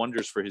nothing but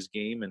wonders for his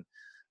game. And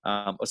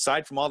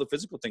aside from all the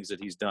physical things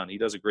that he's done, he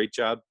does a great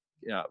job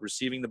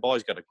receiving the ball.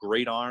 He's got a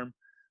great arm.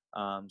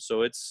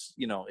 So it's,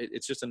 you know,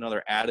 it's just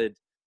another added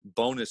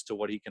bonus to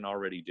what he can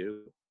already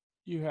do.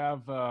 You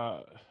have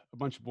a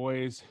bunch of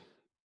boys.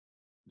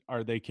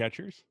 Are they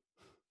catchers?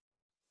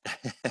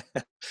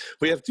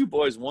 We have two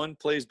boys. One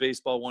plays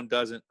baseball, one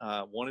doesn't.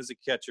 One is a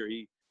catcher.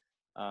 He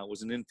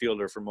was an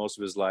infielder for most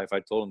of his life. I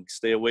told him,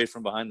 stay away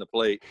from behind the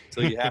plate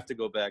until you have to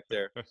go back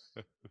there.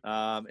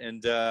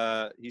 And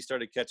he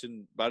started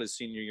catching about his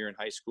senior year in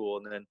high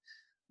school, and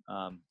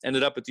then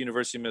ended up at the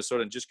University of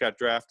Minnesota and just got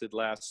drafted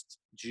last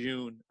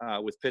June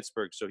with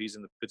Pittsburgh. So he's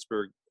in the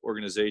Pittsburgh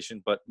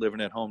organization, but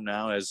living at home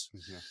now as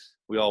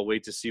we all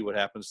wait to see what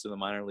happens to the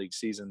minor league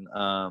season.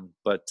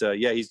 But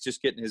yeah, he's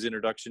just getting his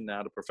introduction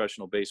now to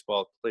professional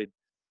baseball. Played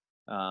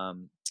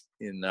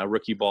in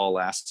rookie ball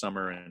last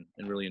summer and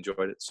really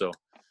enjoyed it. So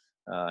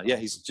yeah,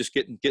 he's just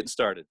getting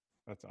started.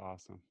 That's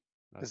awesome.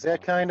 Is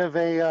that kind of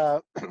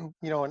a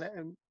you know,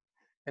 an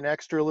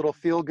extra little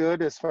feel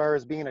good as far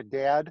as being a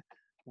dad,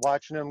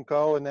 watching him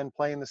go and then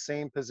playing the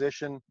same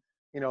position,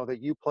 you know,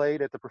 that you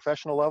played at the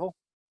professional level?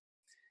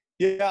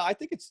 Yeah, I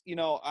think it's, you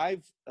know,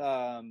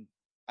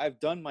 I've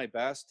done my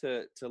best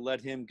to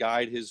let him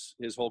guide his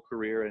whole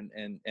career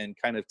and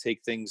kind of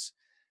take things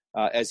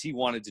as he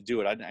wanted to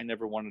do it. I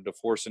never wanted to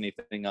force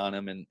anything on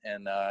him,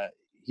 and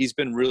he's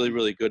been really,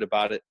 really good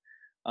about it.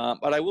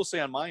 But I will say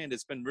on my end,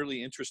 it's been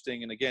really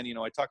interesting. And again, you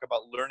know, I talk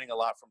about learning a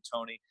lot from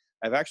Tony.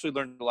 I've actually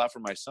learned a lot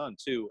from my son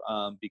too,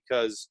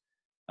 because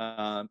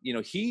you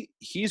know,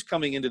 he's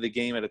coming into the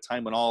game at a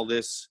time when all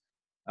this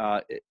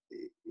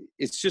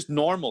it's just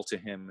normal to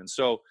him. And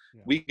so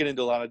we get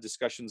into a lot of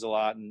discussions a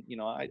lot. And, you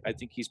know, I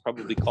think he's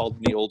probably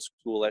called me old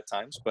school at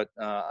times, but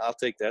I'll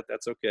take that.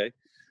 That's okay.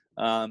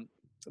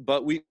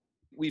 But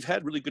we've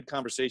had really good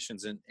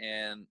conversations, and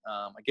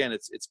again,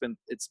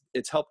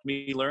 it's helped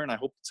me learn. I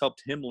hope it's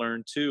helped him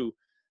learn too.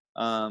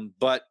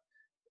 But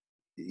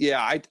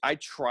yeah, I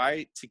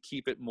try to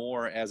keep it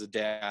more as a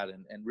dad,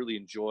 and really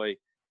enjoy.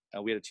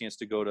 We had a chance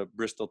to go to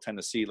Bristol,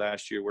 Tennessee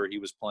last year where he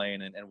was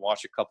playing, and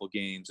watch a couple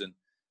games, and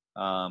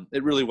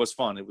it really was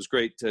fun. It was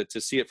great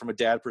to see it from a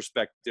dad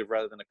perspective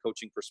rather than a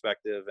coaching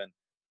perspective, and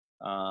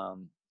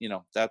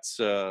that's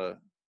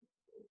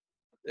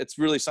it's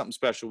really something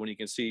special when you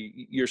can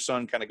see your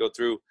son kind of go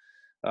through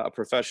a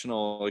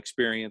professional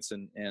experience,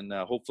 and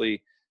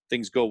hopefully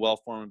things go well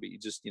for him, but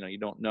you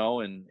don't know,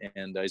 and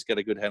he's got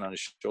a good head on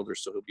his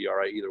shoulders, so he'll be all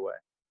right either way.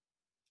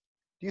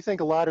 Do you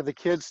think a lot of the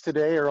kids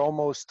today are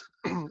almost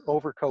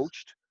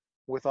overcoached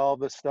with all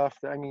this stuff?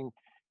 I mean,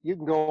 you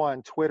can go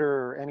on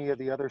Twitter or any of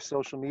the other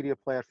social media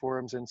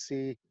platforms and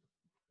see,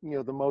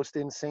 the most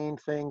insane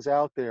things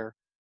out there,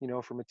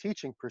 from a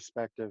teaching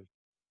perspective.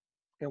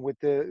 And with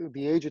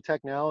the age of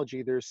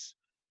technology,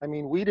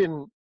 we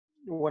didn't,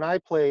 when I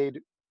played,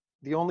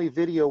 the only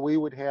video we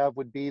would have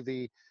would be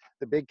the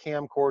big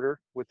camcorder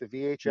with the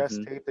VHS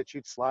Hmm. tape that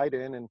you'd slide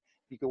in, and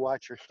you could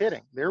watch your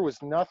hitting. There was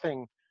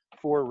nothing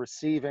for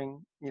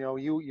receiving.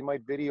 You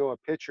might video a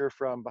pitcher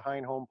from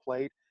behind home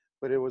plate,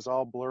 but it was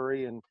all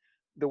blurry. And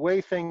the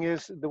way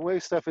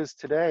stuff is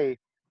today,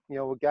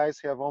 guys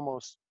have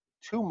almost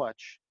too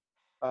much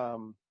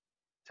um,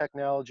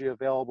 technology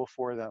available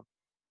for them.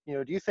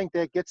 Do you think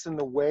that gets in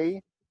the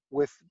way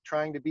with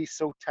trying to be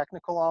so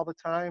technical all the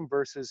time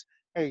versus,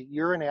 hey,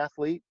 you're an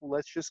athlete,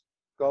 let's just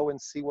go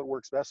and see what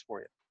works best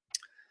for you?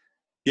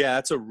 Yeah,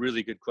 that's a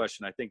really good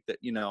question. I think that,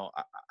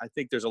 I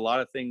think there's a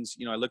lot of things,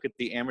 I look at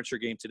the amateur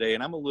game today,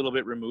 and I'm a little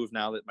bit removed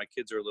now that my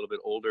kids are a little bit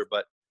older,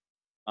 but,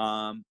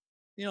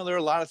 there are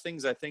a lot of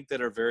things I think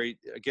that are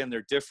again,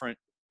 they're different.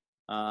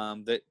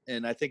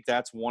 And I think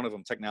that's one of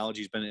them.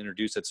 Technology has been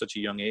introduced at such a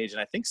young age.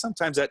 And I think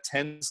sometimes that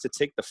tends to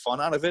take the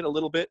fun out of it a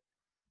little bit.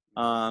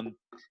 And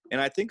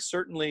I think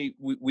certainly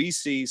we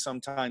see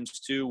sometimes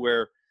too,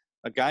 where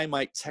a guy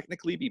might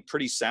technically be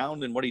pretty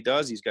sound in what he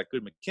does. He's got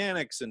good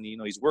mechanics, and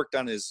he's worked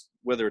on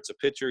whether it's a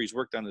pitcher, he's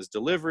worked on his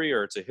delivery,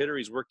 or it's a hitter,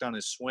 he's worked on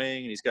his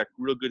swing, and he's got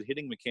real good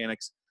hitting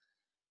mechanics,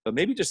 but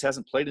maybe just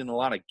hasn't played in a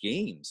lot of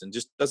games and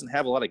just doesn't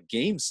have a lot of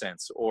game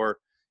sense, or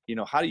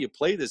how do you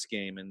play this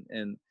game,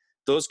 and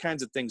those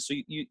kinds of things. So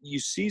you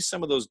see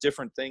some of those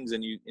different things,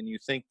 and you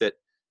think that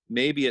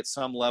maybe at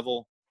some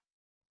level,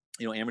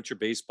 amateur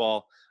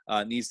baseball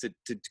needs to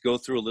go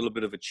through a little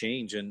bit of a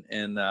change,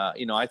 and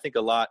I think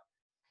a lot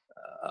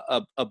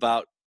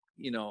about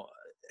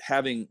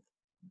having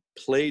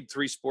played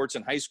 3 sports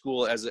in high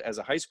school as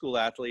a high school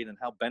athlete, and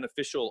how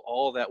beneficial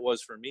all of that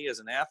was for me as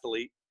an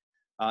athlete,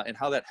 and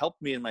how that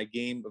helped me in my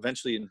game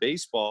eventually in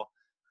baseball.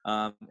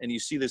 And you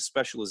see this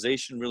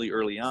specialization really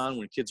early on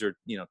when kids are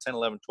 10,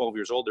 11, 12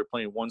 years old. They're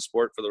playing one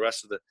sport for the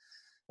rest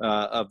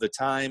of the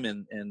time,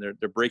 and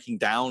they're breaking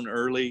down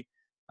early.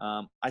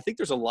 I think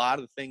there's a lot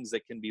of things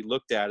that can be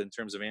looked at in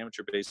terms of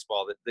amateur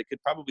baseball that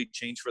could probably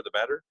change for the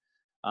better.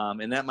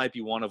 And that might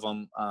be one of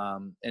them.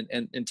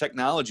 And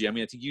technology. I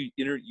mean, I think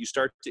you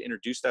start to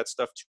introduce that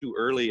stuff too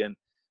early, and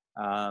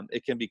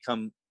it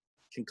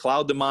can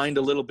cloud the mind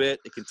a little bit.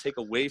 It can take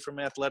away from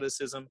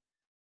athleticism,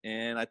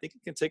 and I think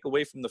it can take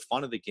away from the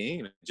fun of the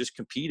game and just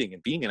competing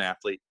and being an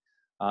athlete,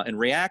 and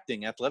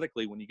reacting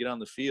athletically when you get on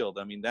the field.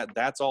 I mean,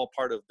 that's all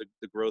part of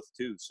the growth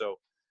too. So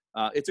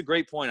it's a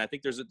great point. I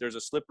think there's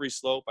a slippery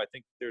slope. I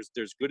think there's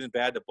good and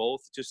bad to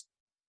both. Just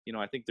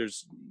I think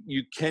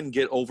you can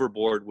get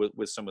overboard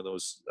with some of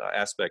those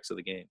aspects of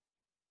the game.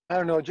 I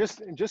don't know,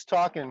 just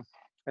talking.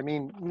 I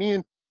mean, me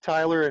and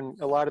Tyler and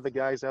a lot of the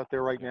guys out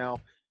there right now,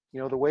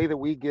 the way that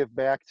we give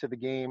back to the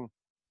game,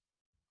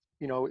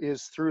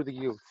 is through the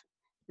youth,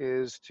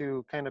 is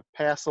to kind of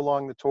pass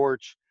along the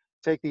torch,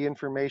 take the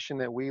information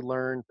that we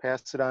learned,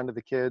 pass it on to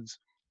the kids.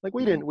 Like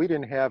we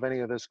didn't have any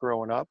of this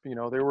growing up.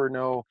 There were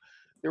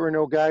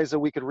no guys that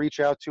we could reach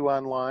out to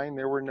online.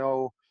 There were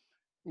no,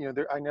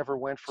 I never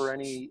went for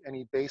any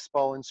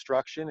baseball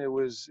instruction. It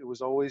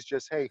was always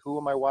just, hey, who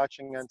am I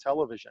watching on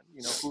television?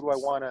 Who do I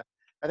want to?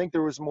 I think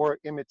there was more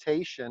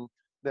imitation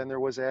than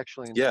there was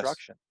actually Yes.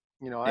 instruction.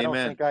 I don't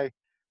think I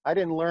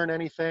didn't learn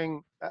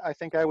anything. I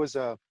think I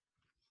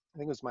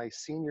think it was my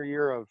senior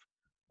year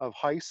of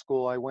high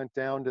school. I went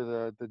down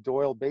to the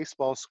Doyle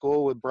baseball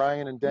school with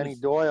Brian and Denny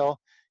Doyle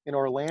in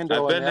Orlando, I've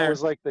and been that there.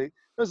 was it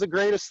was the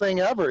greatest thing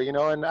ever.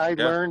 And I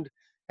learned,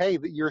 hey,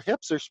 your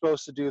hips are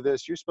supposed to do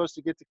this. You're supposed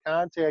to get to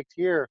contact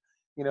here.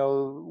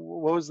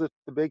 What was the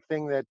big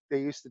thing that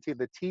they used to teach,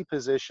 the T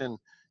position,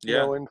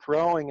 in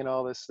throwing and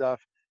all this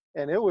stuff.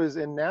 And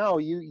now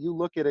you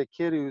look at a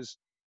kid who's,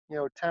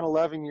 10,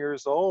 11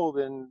 years old,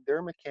 and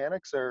their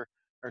mechanics are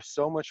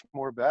so much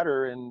more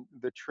better in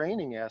the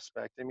training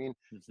aspect. I mean,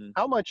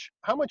 how much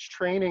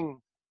training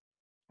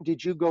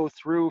did you go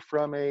through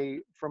from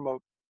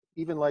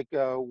even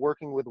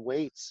working with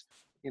weights,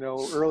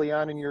 early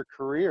on in your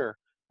career?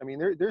 I mean,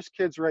 there's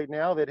kids right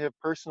now that have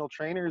personal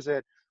trainers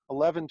at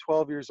 11,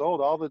 12 years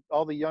old.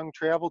 All the young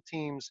travel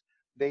teams,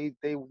 they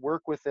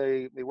work with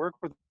the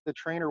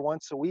trainer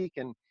once a week,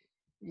 and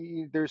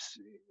there's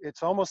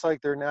it's almost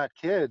like they're not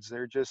kids.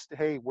 They're just,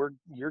 hey,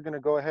 you're going to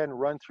go ahead and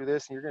run through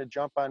this, and you're going to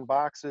jump on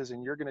boxes,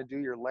 and you're going to do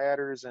your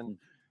ladders. And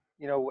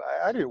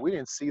we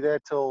didn't see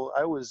that till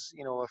I was,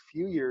 a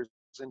few years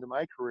into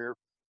my career.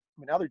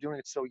 I mean, now they're doing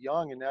it so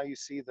young, and now you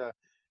see the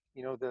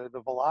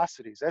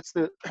velocities. That's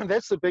the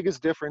that's the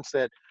biggest difference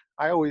that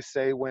I always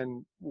say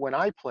when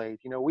I played.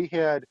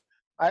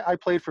 I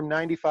played from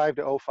 '95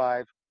 to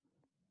 '05,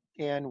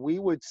 and we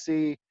would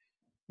see,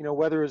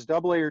 whether it's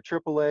double A or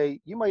triple A,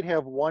 you might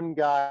have one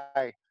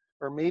guy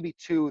or maybe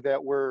two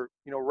that were,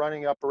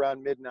 running up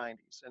around mid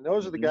 90s. And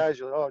those are the Mm-hmm. guys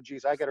you're like, oh,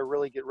 geez, I got to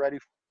really get ready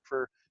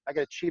I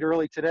got to cheat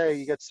early today.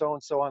 You get so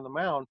and so on the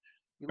mound.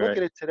 You look Right.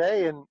 at it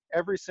today, and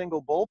every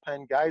single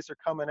bullpen, guys are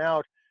coming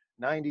out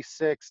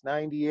 96,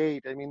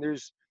 98. I mean,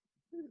 there's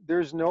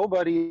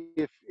nobody.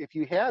 If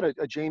you had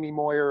a Jamie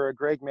Moyer or a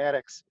Greg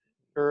Maddux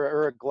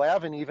or a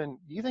Glavine, even,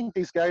 do you think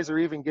these guys are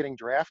even getting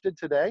drafted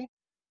today?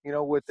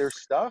 With their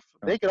stuff,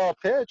 they could all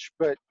pitch,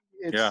 but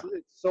Yeah.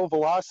 it's so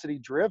velocity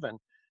driven.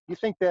 You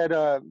think that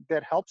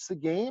that helps the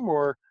game,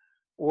 or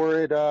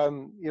it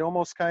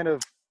almost kind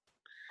of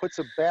puts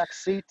a back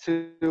seat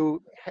to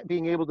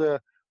being able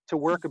to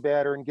work a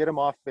batter and get him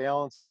off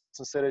balance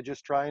instead of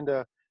just trying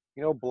to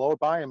blow it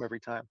by him every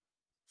time.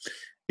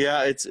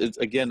 Yeah, it's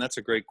again, that's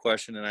a great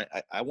question, and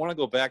I want to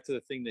go back to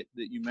the thing that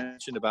you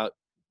mentioned about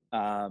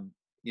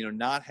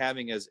not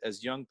having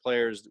as young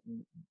players.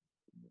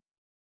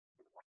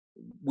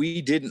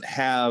 We didn't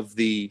have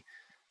the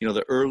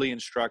the early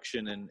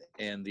instruction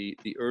and the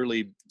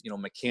early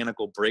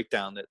mechanical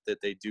breakdown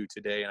that they do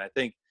today. And I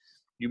think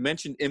you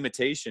mentioned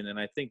imitation, and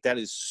I think that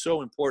is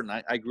so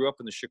important. I grew up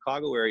in the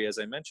Chicago area, as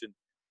I mentioned,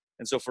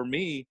 and so for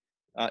me,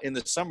 in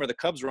the summer, the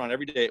Cubs were on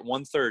every day at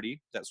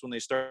 1:30. That's when they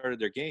started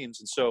their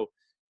games, and so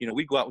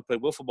we'd go out and play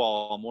wiffle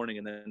ball all morning,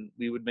 and then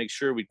we would make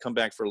sure we'd come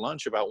back for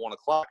lunch about 1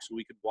 o'clock so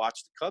we could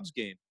watch the Cubs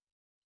game.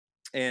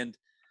 And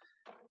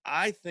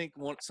I think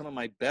some of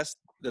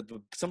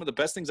the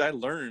best things I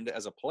learned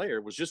as a player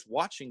was just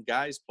watching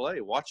guys play,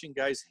 watching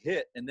guys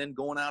hit, and then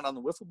going out on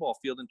the wiffle ball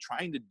field and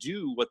trying to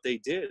do what they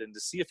did and to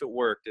see if it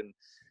worked, and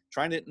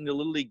trying it in the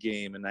Little League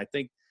game. And I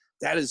think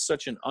that is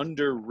such an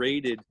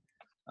underrated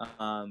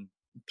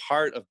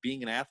part of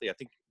being an athlete. I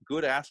think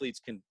good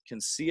athletes can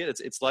see it.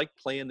 It's like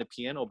playing the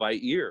piano by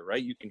ear,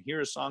 right? You can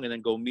hear a song and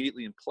then go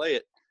immediately and play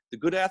it. The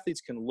good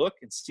athletes can look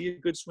and see a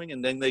good swing,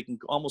 and then they can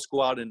almost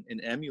go out and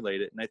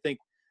emulate it. And I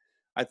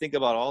think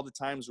about all the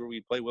times where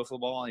we play wiffle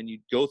ball and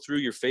you'd go through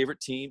your favorite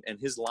team and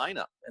his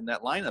lineup, and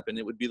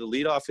it would be the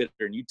leadoff hitter,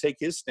 and you take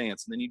his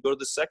stance, and then you go to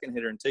the second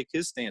hitter and take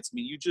his stance. I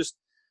mean,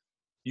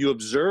 you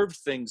observe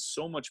things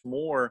so much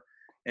more.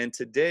 And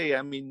today,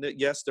 I mean,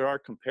 yes, there are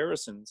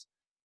comparisons,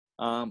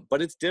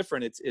 but it's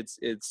different.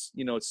 It's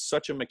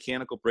such a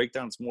mechanical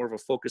breakdown. It's more of a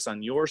focus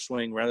on your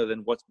swing rather than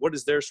what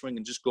is their swing,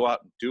 and just go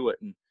out and do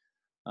it. And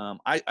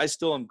I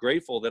still am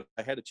grateful that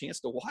I had a chance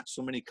to watch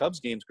so many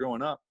Cubs games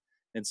growing up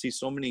and see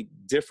so many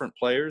different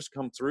players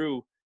come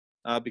through,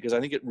 because I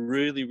think it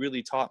really,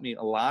 really taught me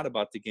a lot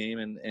about the game.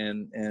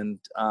 And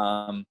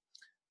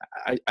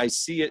I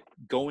see it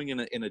going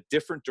in a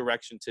different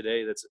direction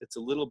today. It's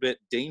a little bit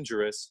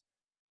dangerous,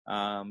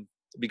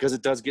 because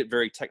it does get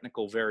very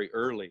technical very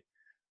early.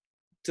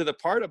 To the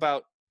part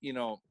about,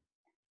 Glavine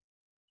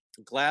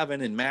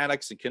and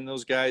Maddux, and can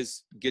those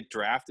guys get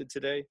drafted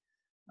today?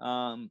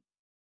 I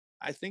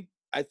think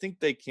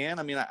they can.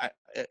 I mean,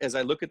 as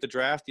I look at the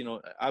draft,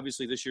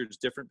 obviously this year is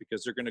different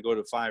because they're going to go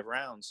to 5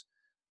 rounds.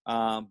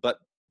 But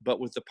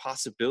with the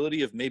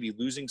possibility of maybe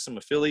losing some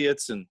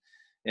affiliates and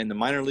the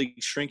minor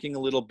league shrinking a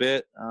little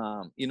bit,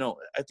 I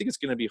think it's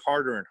going to be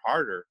harder and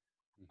harder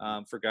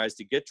for guys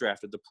to get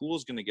drafted. The pool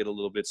is going to get a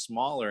little bit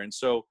smaller. And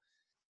so,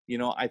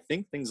 I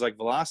think things like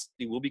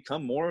velocity will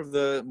become more of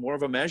a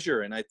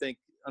measure. And I think,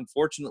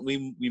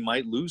 unfortunately, we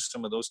might lose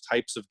some of those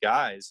types of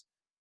guys.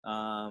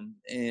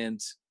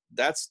 And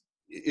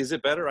is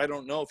it better? I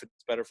don't know if it's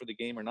better for the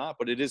game or not,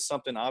 but it is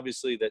something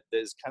obviously that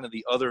is kind of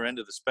the other end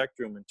of the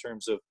spectrum in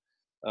terms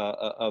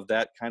of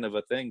that kind of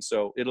a thing.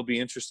 So it'll be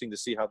interesting to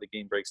see how the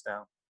game breaks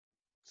down.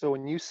 So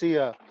when you see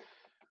a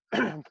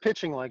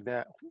pitching like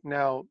that,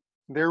 now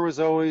there was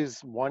always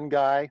one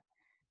guy,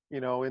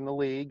 in the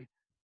league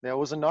that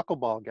was a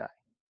knuckleball guy.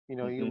 You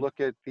Mm-hmm. look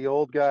at the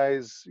old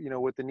guys,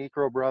 with the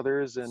Necro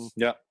brothers, and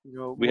yeah,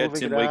 we had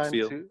Tim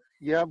Wakefield.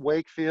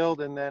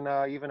 Wakefield, and then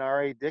even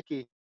R.A.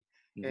 Dickey.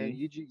 Mm-hmm.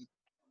 And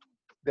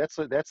that's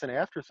an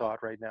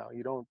afterthought right now.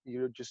 You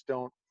just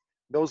don't,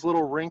 those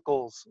little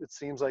wrinkles, it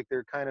seems like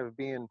they're kind of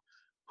being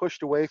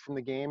pushed away from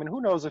the game. And who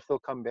knows if they'll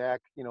come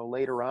back,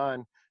 later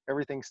on.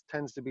 Everything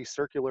tends to be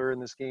circular in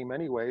this game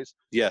anyways.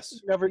 Yes. You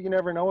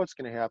never know what's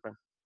going to happen.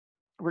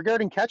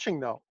 Regarding catching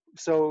though,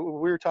 so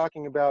we were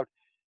talking about,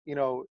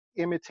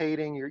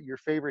 imitating your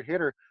favorite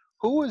hitter.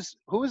 Who was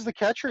the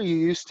catcher you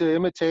used to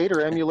imitate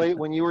or emulate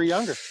when you were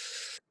younger?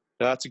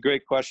 That's a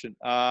great question.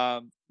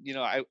 I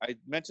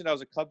mentioned I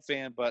was a Cub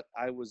fan, but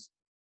I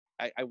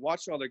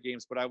watched all their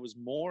games, but I was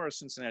more a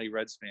Cincinnati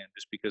Reds fan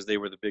just because they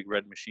were the big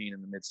red machine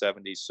in the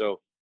mid-'70s. So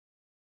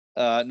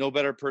No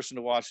better person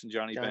to watch than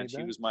Johnny Johnny Bench. He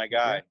Bench? was my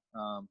Yeah.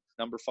 guy.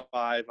 Number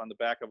 5 on the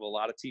back of a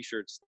lot of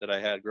T-shirts that I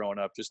had growing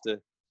up, just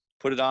to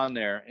put it on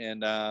there.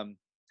 And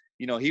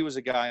he was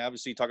a guy.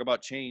 Obviously, talk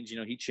about change.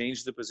 He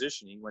changed the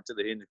position. He went to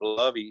the hinge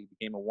glove. He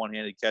became a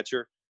one-handed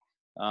catcher,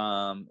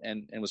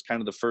 and was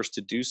kind of the first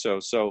to do so.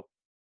 So,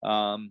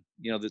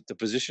 the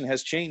position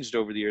has changed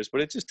over the years,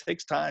 but it just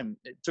takes time.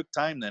 It took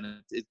time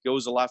then. It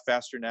goes a lot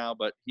faster now.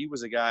 But he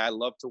was a guy I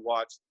love to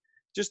watch.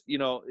 Just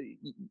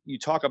you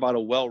talk about a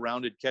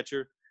well-rounded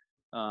catcher,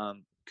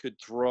 could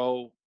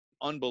throw,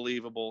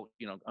 unbelievable,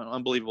 an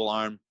unbelievable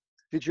arm.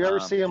 Did you ever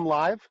Um, see him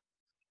live?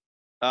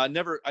 I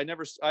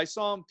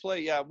saw him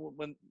play. Yeah,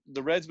 when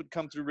the Reds would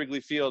come through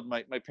Wrigley Field,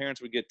 my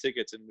parents would get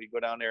tickets, and we'd go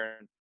down there.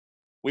 And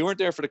we weren't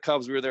there for the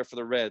Cubs; we were there for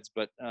the Reds.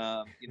 But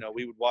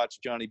we would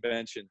watch Johnny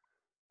Bench, and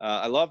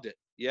I loved it.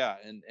 Yeah,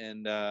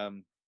 and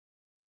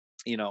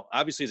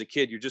obviously as a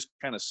kid, you're just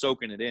kind of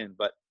soaking it in.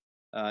 But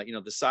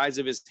the size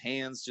of his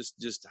hands,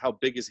 just how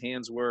big his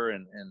hands were,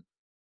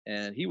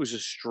 and he was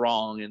just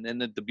strong, and then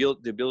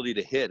the ability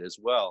to hit as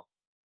well.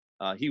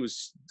 He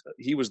was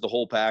the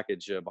whole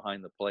package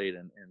behind the plate,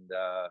 and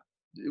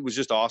it was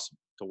just awesome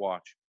to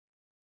watch.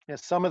 Yeah,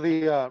 some of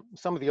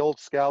the old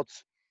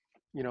scouts,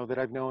 that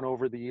I've known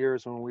over the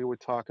years, when we would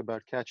talk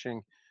about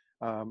catching,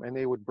 and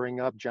they would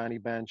bring up Johnny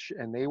Bench,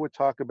 and they would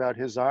talk about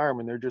his arm,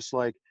 and they're just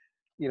like,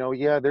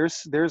 yeah,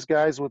 there's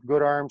guys with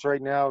good arms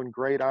right now and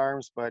great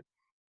arms, but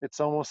it's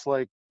almost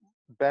like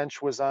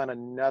Bench was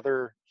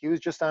he was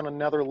just on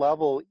another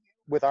level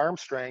with arm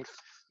strength,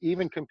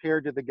 even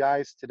compared to the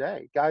guys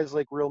today. Guys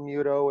like Real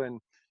Muto and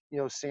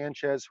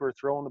Sanchez, who are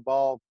throwing the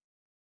ball,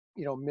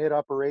 mid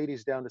upper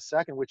 80s down to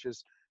second, which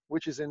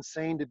is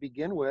insane to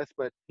begin with.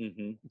 But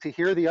Hmm. to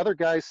hear the other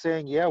guys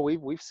saying, yeah,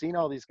 we've seen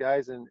all these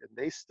guys and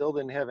they still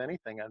didn't have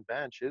anything on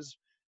Bench.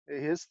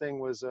 His thing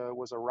was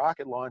a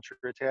rocket launcher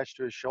attached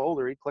to his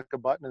shoulder. He'd click a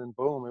button and then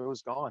boom, it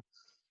was gone.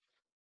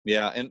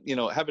 Yeah, and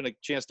having a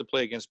chance to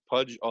play against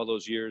Pudge all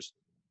those years,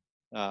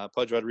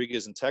 Pudge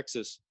Rodriguez in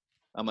Texas,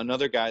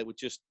 another guy with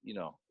just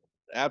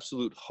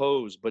absolute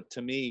hose. But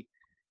to me,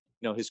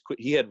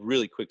 he had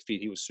really quick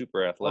feet. He was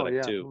super Oh athletic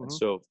yeah. too, and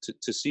so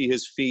to see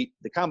his feet,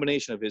 the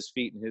combination of his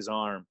feet and his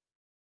arm,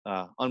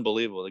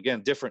 unbelievable.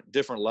 Again,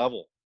 different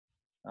level.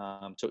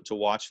 To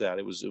watch that,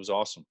 it was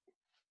awesome.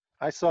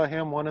 I saw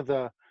him one of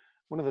the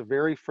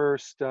very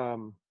first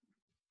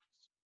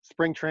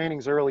spring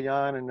trainings early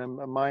on, and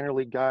a minor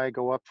league guy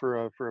go up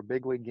for a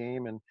big league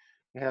game, and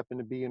he happened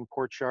to be in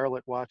Port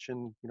Charlotte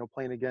watching,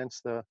 playing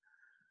against the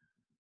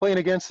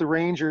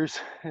Rangers,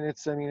 and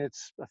it's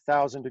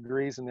 1,000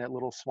 degrees in that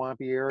little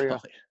swampy area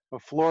Oh,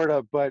 of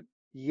Florida. But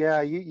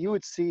yeah, you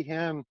would see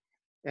him,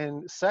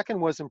 and second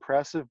was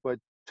impressive, but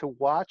to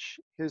watch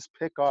his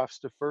pickoffs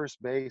to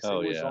first base, it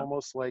oh was yeah.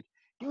 almost like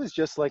he was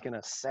just like an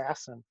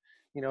assassin.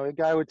 A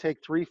guy would take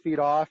 3 feet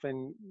off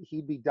and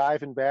he'd be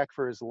diving back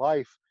for his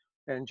life.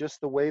 And just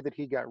the way that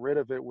he got rid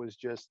of it was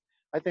just,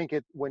 I think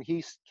when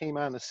he came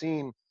on the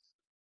scene,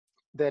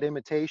 that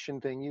imitation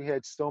thing, you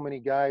had so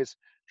many guys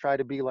try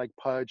to be like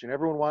Pudge, and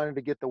everyone wanted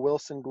to get the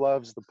Wilson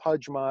gloves, the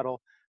Pudge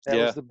model. That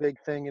was Yeah. the big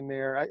thing in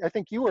there. I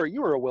think you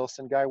were a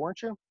Wilson guy,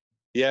 weren't you?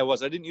 Yeah, it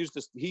was. I didn't use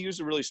this. He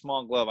used a really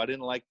small glove. I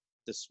didn't like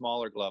the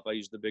smaller glove. I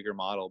used the bigger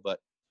model. But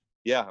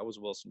yeah, I was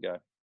a Wilson guy.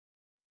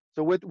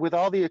 So with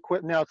all the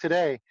equipment now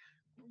today,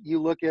 you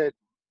look at,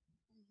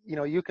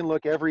 you can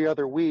look every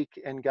other week,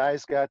 and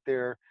guys got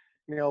their,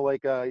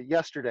 like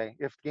yesterday,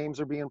 if games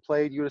are being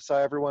played, you saw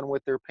everyone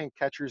with their pink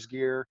catcher's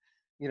gear,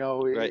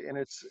 Right. and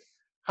it's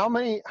how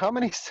many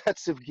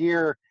sets of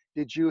gear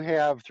did you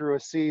have through a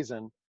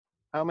season?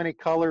 How many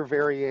color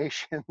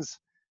variations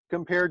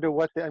compared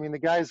to the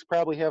guys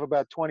probably have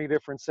about 20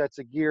 different sets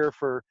of gear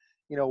for,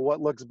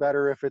 what looks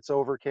better if it's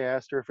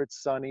overcast or if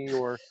it's sunny,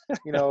 or,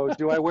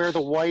 do I wear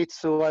the white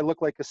so I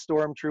look like a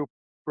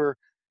stormtrooper?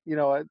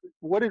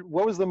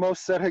 What was the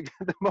most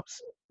the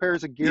most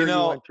pairs of gear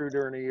you went through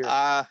during a year?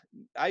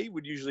 I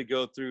would usually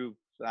go through,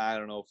 I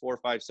don't know, 4 or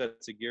 5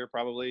 sets of gear,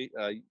 probably.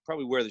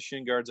 Probably wear the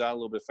shin guards out a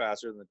little bit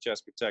faster than the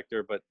chest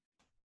protector, but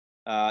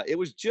it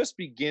was just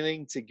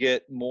beginning to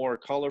get more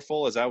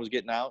colorful as I was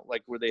getting out,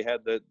 like where they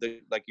had the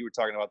like you were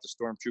talking about, the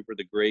stormtrooper,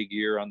 the gray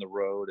gear on the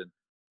road. And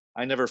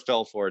I never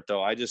fell for it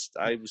though. I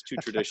was too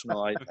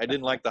traditional. I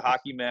didn't like the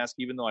hockey mask,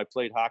 even though I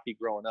played hockey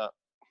growing up.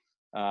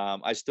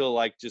 I still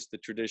like just the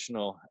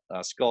traditional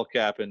skull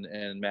cap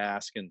and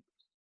mask, and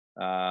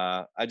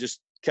I just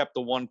kept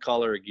the one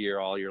color of gear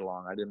all year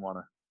long. I didn't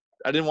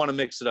want to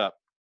mix it up.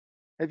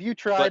 Have you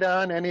tried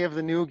on any of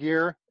the new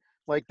gear,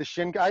 like the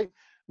shin guy?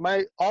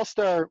 My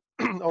All-Star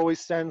always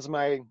sends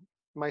my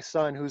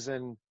son,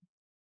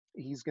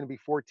 he's going to be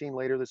 14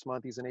 later this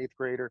month. He's an 8th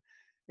grader,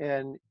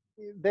 and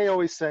they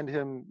always send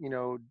him,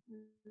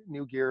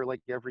 new gear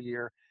like every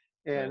year.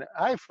 And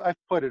Yeah. I've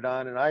put it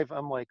on, and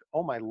I'm like,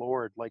 oh my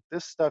Lord, like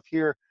this stuff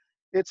here,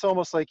 it's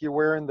almost like you're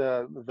wearing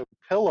the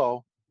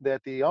pillow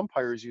that the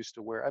umpires used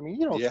to wear.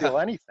 You don't Yeah. feel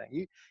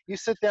anything. You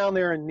sit down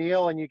there and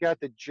kneel, and you got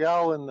the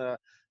gel and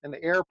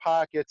the air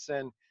pockets,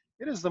 and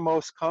it is the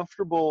most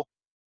comfortable.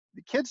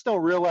 The kids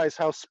don't realize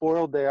how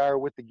spoiled they are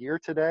with the gear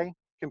today.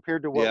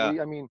 compared to what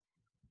Yeah. I mean,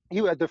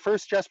 you had the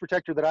first chest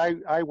protector that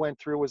I went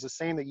through was the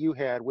same that you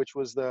had, which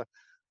was the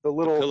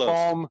little Pillows.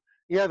 foam.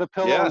 Yeah, the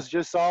Yeah. pillows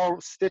just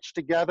all stitched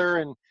together,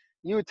 and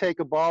you would take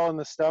a ball in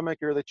the stomach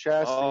or the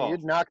chest, and Oh,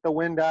 you'd knock the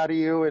wind out of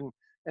you. And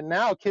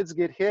now kids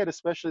get hit,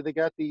 especially they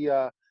got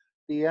the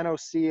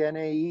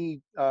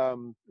NOC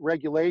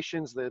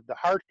regulations, the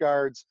heart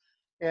guards,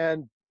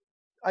 and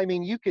I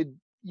mean you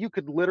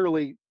could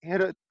literally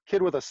hit a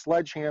kid with a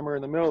sledgehammer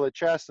in the middle of the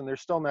chest, and they're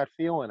still not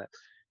feeling it.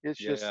 It's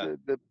just yeah.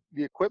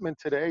 the equipment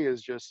today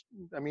is just,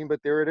 I mean, but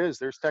there it is.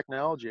 There's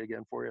technology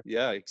again for you.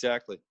 Yeah,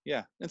 exactly.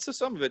 Yeah. And so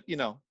some of it,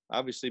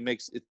 obviously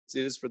makes it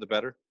is for the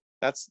better.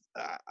 That's,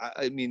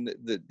 I mean,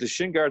 the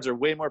shin guards are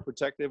way more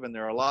protective and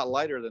they're a lot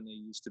lighter than they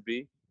used to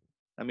be.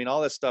 I mean,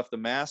 all that stuff, the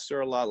masks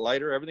are a lot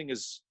lighter. Everything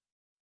is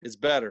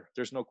better.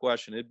 There's no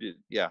question. It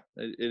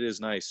is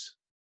nice.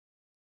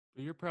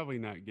 You're probably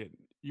not getting,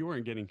 you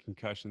weren't getting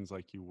concussions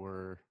like you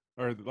were,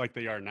 or like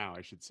they are now,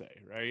 I should say,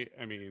 right?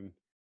 I mean,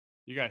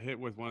 you got hit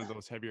with one of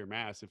those heavier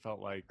masks. It felt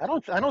like, I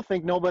don't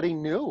think nobody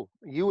knew.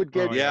 You would oh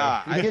get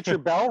yeah, Yeah. you'd get your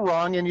bell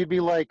rung and you'd be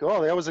like,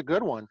 oh, that was a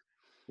good one.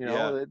 You Yeah.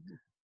 know,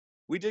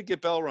 We did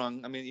get bell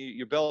rung. I mean,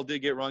 your bell did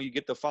get rung. You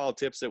get the foul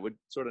tips that would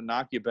sort of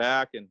knock you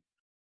back.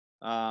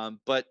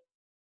 But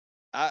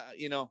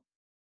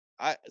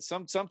I,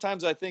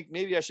 sometimes I think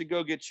maybe I should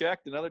go get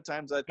checked. And other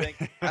times I think,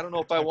 I don't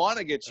know if I want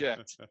to get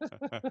checked.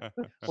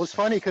 well, it's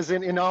funny because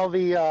in all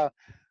the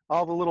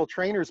little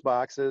trainers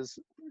boxes,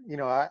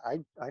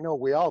 I know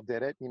we all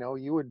did it.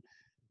 You would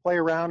play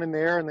around in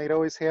there, and they'd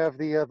always have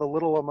the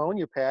little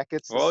ammonia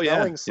packets, the Oh yeah.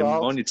 smelling The salts,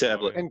 ammonia Oh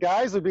tablet. yeah. and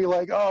guys would be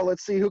like, "Oh,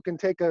 let's see who can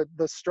take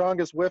the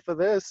strongest whiff of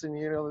this,"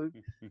 and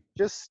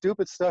just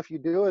stupid stuff you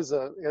do as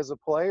a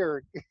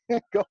player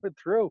going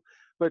through.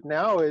 But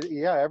now,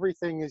 yeah,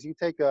 everything is you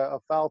take a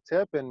foul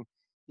tip and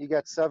you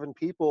got 7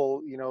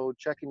 people,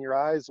 checking your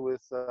eyes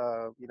with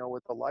the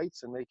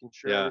lights and making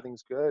sure Yeah.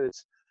 everything's good.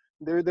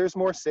 There's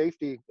more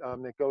safety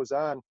that goes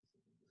on.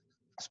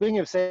 Speaking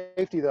of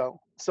safety, though,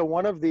 so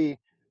one of the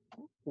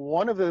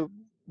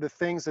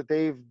things that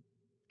they've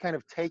kind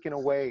of taken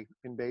away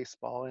in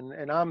baseball,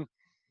 and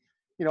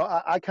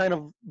I kind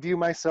of view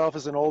myself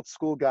as an old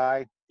school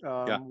guy.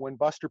 Yeah. When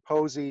Buster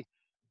Posey,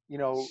 you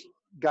know,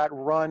 got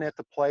run at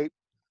the plate,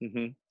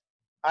 Hmm.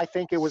 I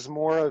think it was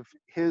more of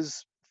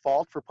his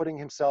fault for putting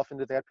himself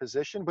into that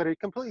position, but it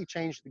completely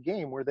changed the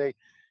game where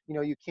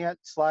you can't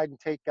slide and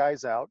take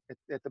guys out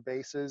at the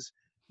bases.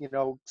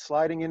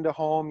 Sliding into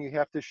home, you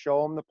have to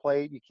show them the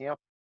plate. You can't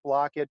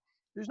block it.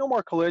 There's no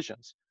more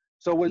collisions.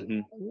 So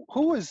Hmm.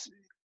 who was,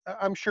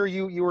 I'm sure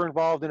you were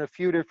involved in a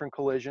few different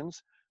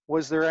collisions.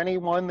 Was there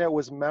anyone that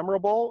was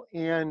memorable?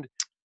 And,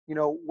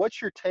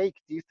 what's your take?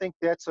 Do you think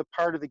that's a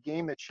part of the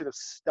game that should have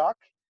stuck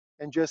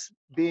and just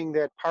being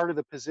that part of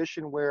the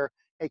position where,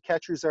 hey,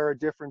 catchers are a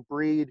different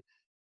breed.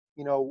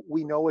 We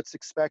know what's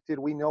expected.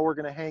 We know we're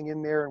going to hang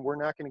in there and we're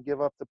not going to give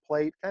up the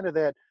plate. Kind of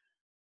that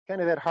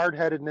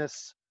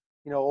hard-headedness,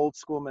 old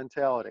school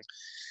mentality.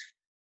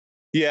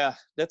 Yeah,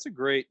 that's a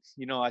great,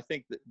 I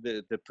think that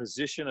the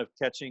position of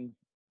catching,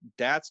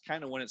 that's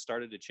kind of when it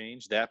started to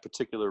change. That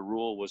particular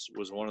rule was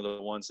one of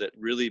the ones that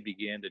really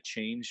began to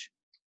change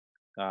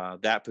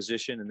that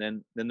position. And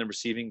then the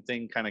receiving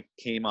thing kind of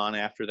came on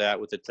after that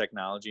with the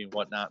technology and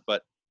whatnot.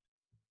 But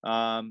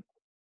um,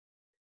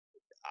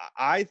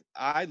 I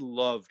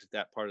loved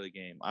that part of the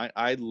game.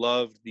 I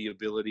loved the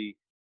ability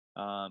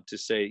to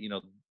say,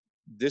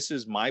 this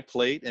is my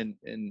plate and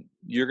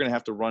you're going to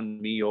have to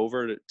run me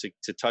over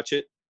to touch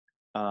it.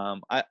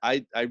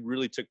 I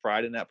really took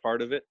pride in that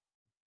part of it.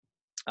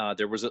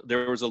 There was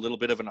a little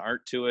bit of an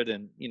art to it,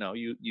 and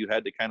you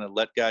had to kind of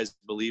let guys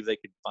believe they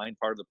could find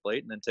part of the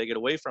plate and then take it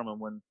away from them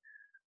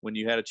when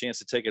you had a chance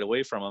to take it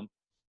away from them.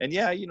 And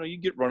yeah, you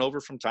get run over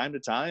from time to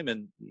time,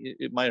 and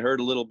it might hurt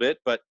a little bit,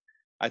 but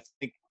I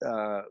think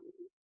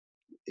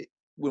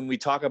when we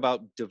talk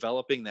about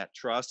developing that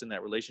trust and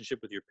that relationship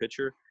with your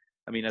pitcher,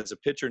 I mean, as a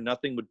pitcher,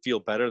 nothing would feel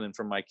better than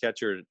for my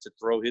catcher to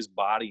throw his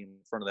body in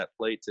front of that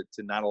plate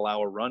to not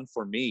allow a run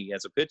for me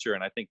as a pitcher.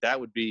 And I think that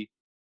would be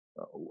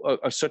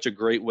such a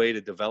great way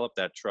to develop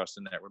that trust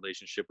and that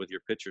relationship with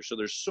your pitcher. So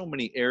there's so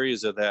many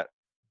areas of that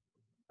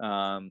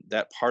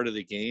part of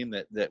the game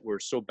that were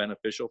so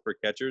beneficial for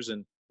catchers.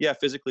 And yeah,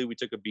 physically we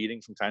took a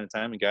beating from time to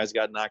time and guys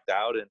got knocked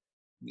out, and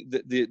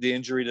the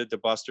injury to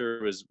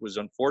Buster was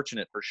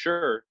unfortunate for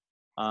sure.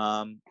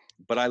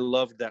 But I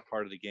loved that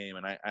part of the game.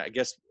 And I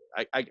guess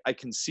I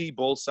can see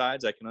both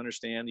sides. I can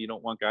understand you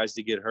don't want guys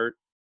to get hurt.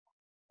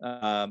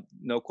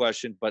 No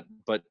question, but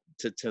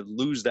to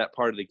lose that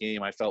part of the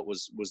game, I felt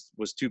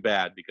was too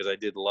bad, because I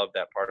did love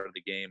that part of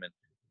the game. And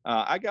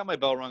I got my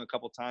bell rung a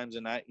couple times,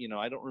 and I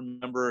don't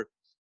remember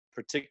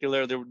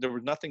particular. There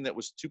was nothing that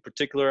was too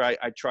particular. I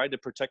tried to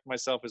protect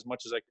myself as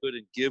much as I could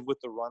and give with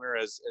the runner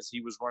as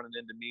he was running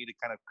into me to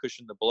kind of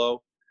cushion the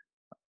blow.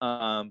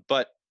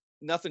 But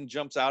nothing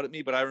jumps out at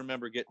me. But I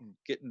remember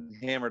getting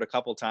hammered a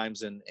couple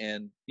times, and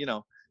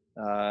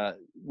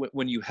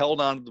when you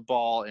held onto the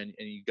ball and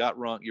you got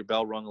your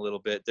bell rung a little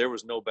bit, there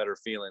was no better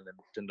feeling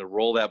than to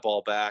roll that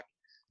ball back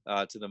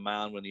to the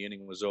mound when the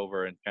inning was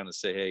over and kind of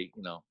say, hey,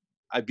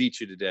 I beat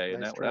you today.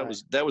 And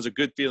Nice that was a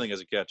good feeling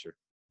as a catcher.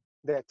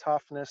 That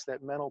toughness,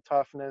 that mental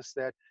toughness,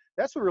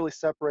 that's what really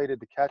separated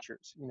the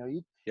catchers.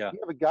 You Yeah.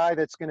 have a guy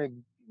that's going to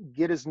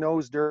get his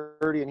nose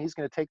dirty and he's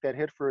going to take that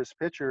hit for his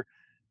pitcher.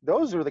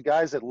 Those are the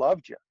guys that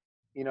loved you,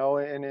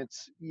 and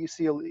you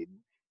see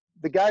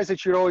the guys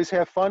that you'd always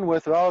have fun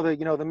with.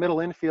 The middle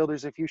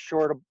infielders, if you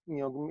short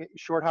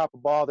hop a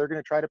ball, they're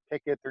going to try to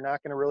pick it. They're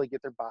not going to really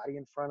get their body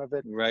in front of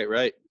it.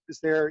 Right. Because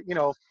they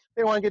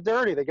don't want to get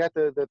dirty. They got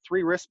the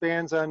 3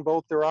 wristbands on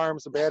both their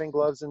arms, the batting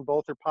gloves in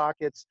both their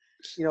pockets,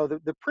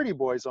 the pretty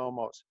boys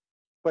almost.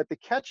 But the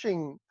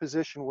catching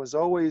position was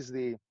always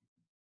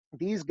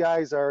these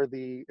guys are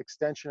the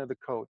extension of the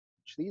coach.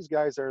 These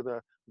guys are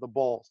the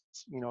bulls.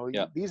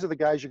 Yeah. These are the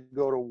guys you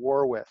go to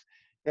war with.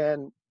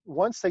 And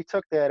once they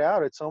took that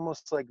out, it's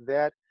almost like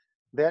that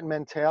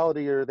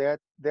mentality or that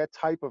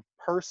type of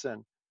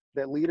person,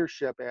 that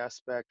leadership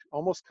aspect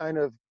almost kind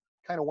of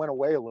went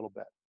away a little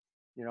bit.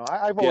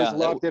 I've always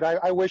loved it.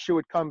 I wish it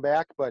would come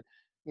back, but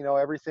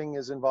everything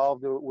is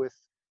involved with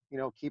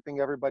keeping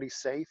everybody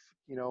safe,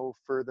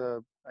 for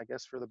the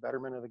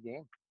betterment of the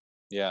game.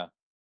 Yeah.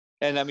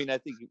 And I mean, I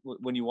think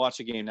when you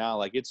watch a game now,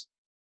 like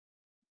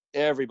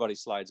everybody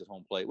slides at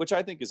home plate, which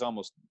I think is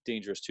almost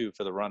dangerous too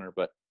for the runner,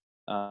 but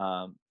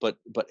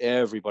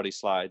everybody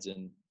slides,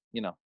 and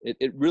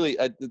it really,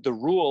 the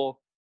rule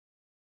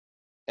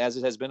as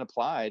it has been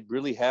applied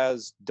really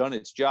has done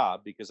its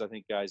job, because I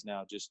think guys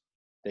now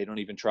they don't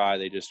even try.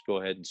 They just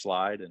go ahead and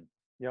slide and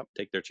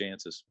take their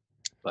chances.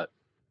 But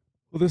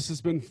well, this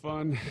has been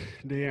fun,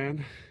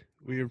 Dan.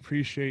 We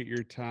appreciate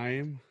your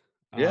time.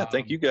 Yeah,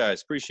 thank you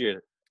guys. Appreciate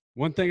it.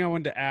 One thing I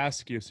wanted to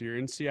ask you, so you're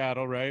in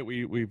Seattle, right?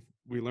 We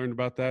learned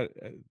about that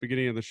at the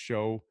beginning of the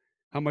show.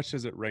 How much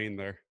does it rain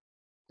there?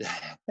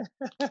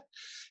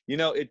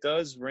 It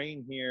does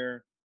rain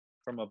here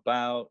from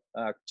about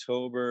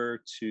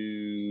October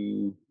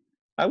to,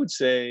 I would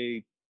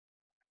say,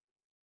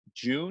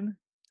 June.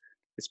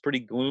 It's pretty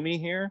gloomy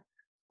here.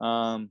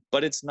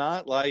 But it's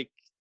not like,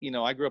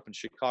 I grew up in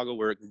Chicago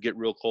where it could get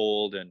real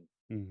cold and,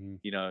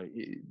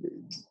 it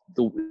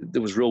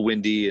was real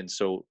windy. And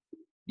so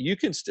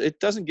it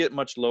doesn't get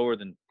much lower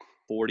than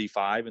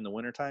 45 in the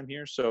wintertime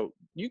here. So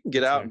you can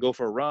get out and go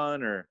for a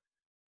run, or,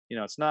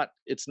 it's not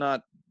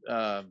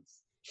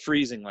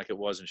freezing like it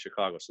was in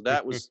Chicago. So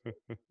that was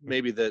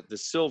maybe the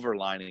silver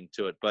lining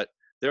to it. But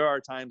there are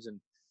times, and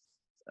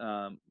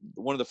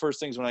one of the first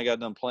things when I got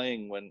done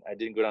playing, when I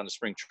didn't go down to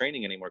spring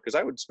training anymore, because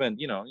I would spend,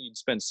 you'd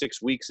spend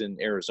 6 weeks in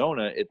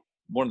Arizona.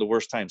 One of the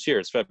worst times here,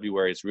 it's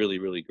February. It's really,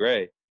 really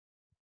gray.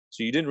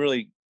 So you didn't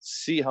really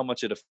see how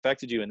much it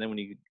affected you. And then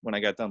when I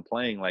got done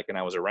playing, and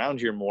I was around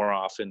here more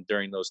often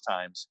during those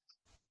times,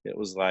 it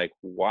was like,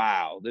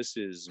 wow, this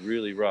is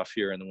really rough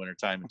here in the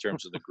wintertime in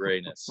terms of the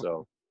grayness.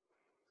 So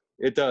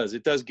it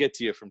does get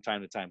to you from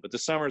time to time, but the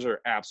summers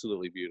are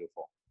absolutely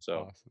beautiful.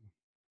 So awesome.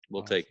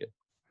 We'll take it.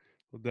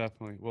 Well,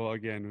 definitely. Well,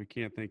 again, we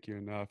can't thank you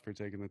enough for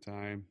taking the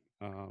time.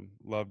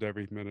 Loved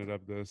every minute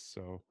of this.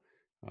 So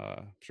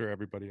I'm sure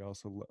everybody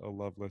else will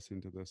love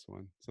listening to this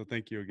one. So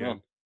thank you again.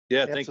 Well,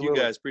 yeah, thank you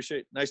guys. Appreciate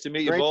it. Nice to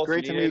meet you both.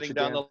 Great to meet you,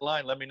 down Dan. the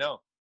line, let me know.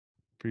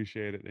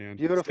 Appreciate it, Dan.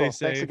 Beautiful. Stay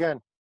safe. Thanks again.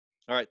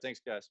 All right.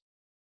 Thanks, guys.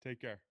 Take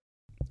care.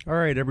 All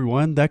right,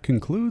 everyone. That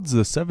concludes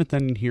the 7th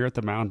inning here at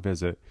the Mound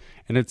Visit.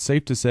 And it's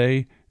safe to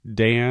say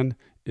Dan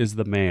is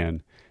the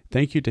man.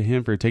 Thank you to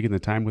him for taking the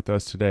time with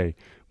us today.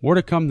 More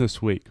to come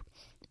this week.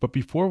 But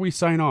before we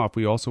sign off,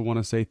 we also want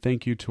to say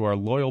thank you to our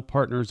loyal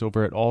partners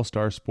over at All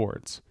Star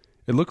Sports.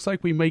 It looks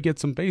like we may get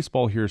some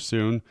baseball here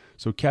soon,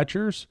 so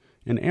catchers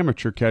and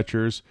amateur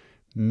catchers,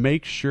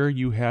 make sure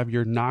you have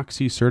your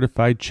Noxie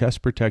certified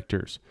chest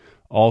protectors.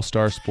 All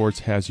Star Sports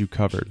has you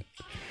covered.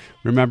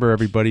 Remember,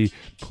 everybody,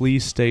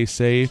 please stay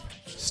safe,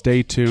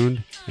 stay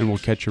tuned, and we'll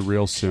catch you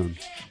real soon.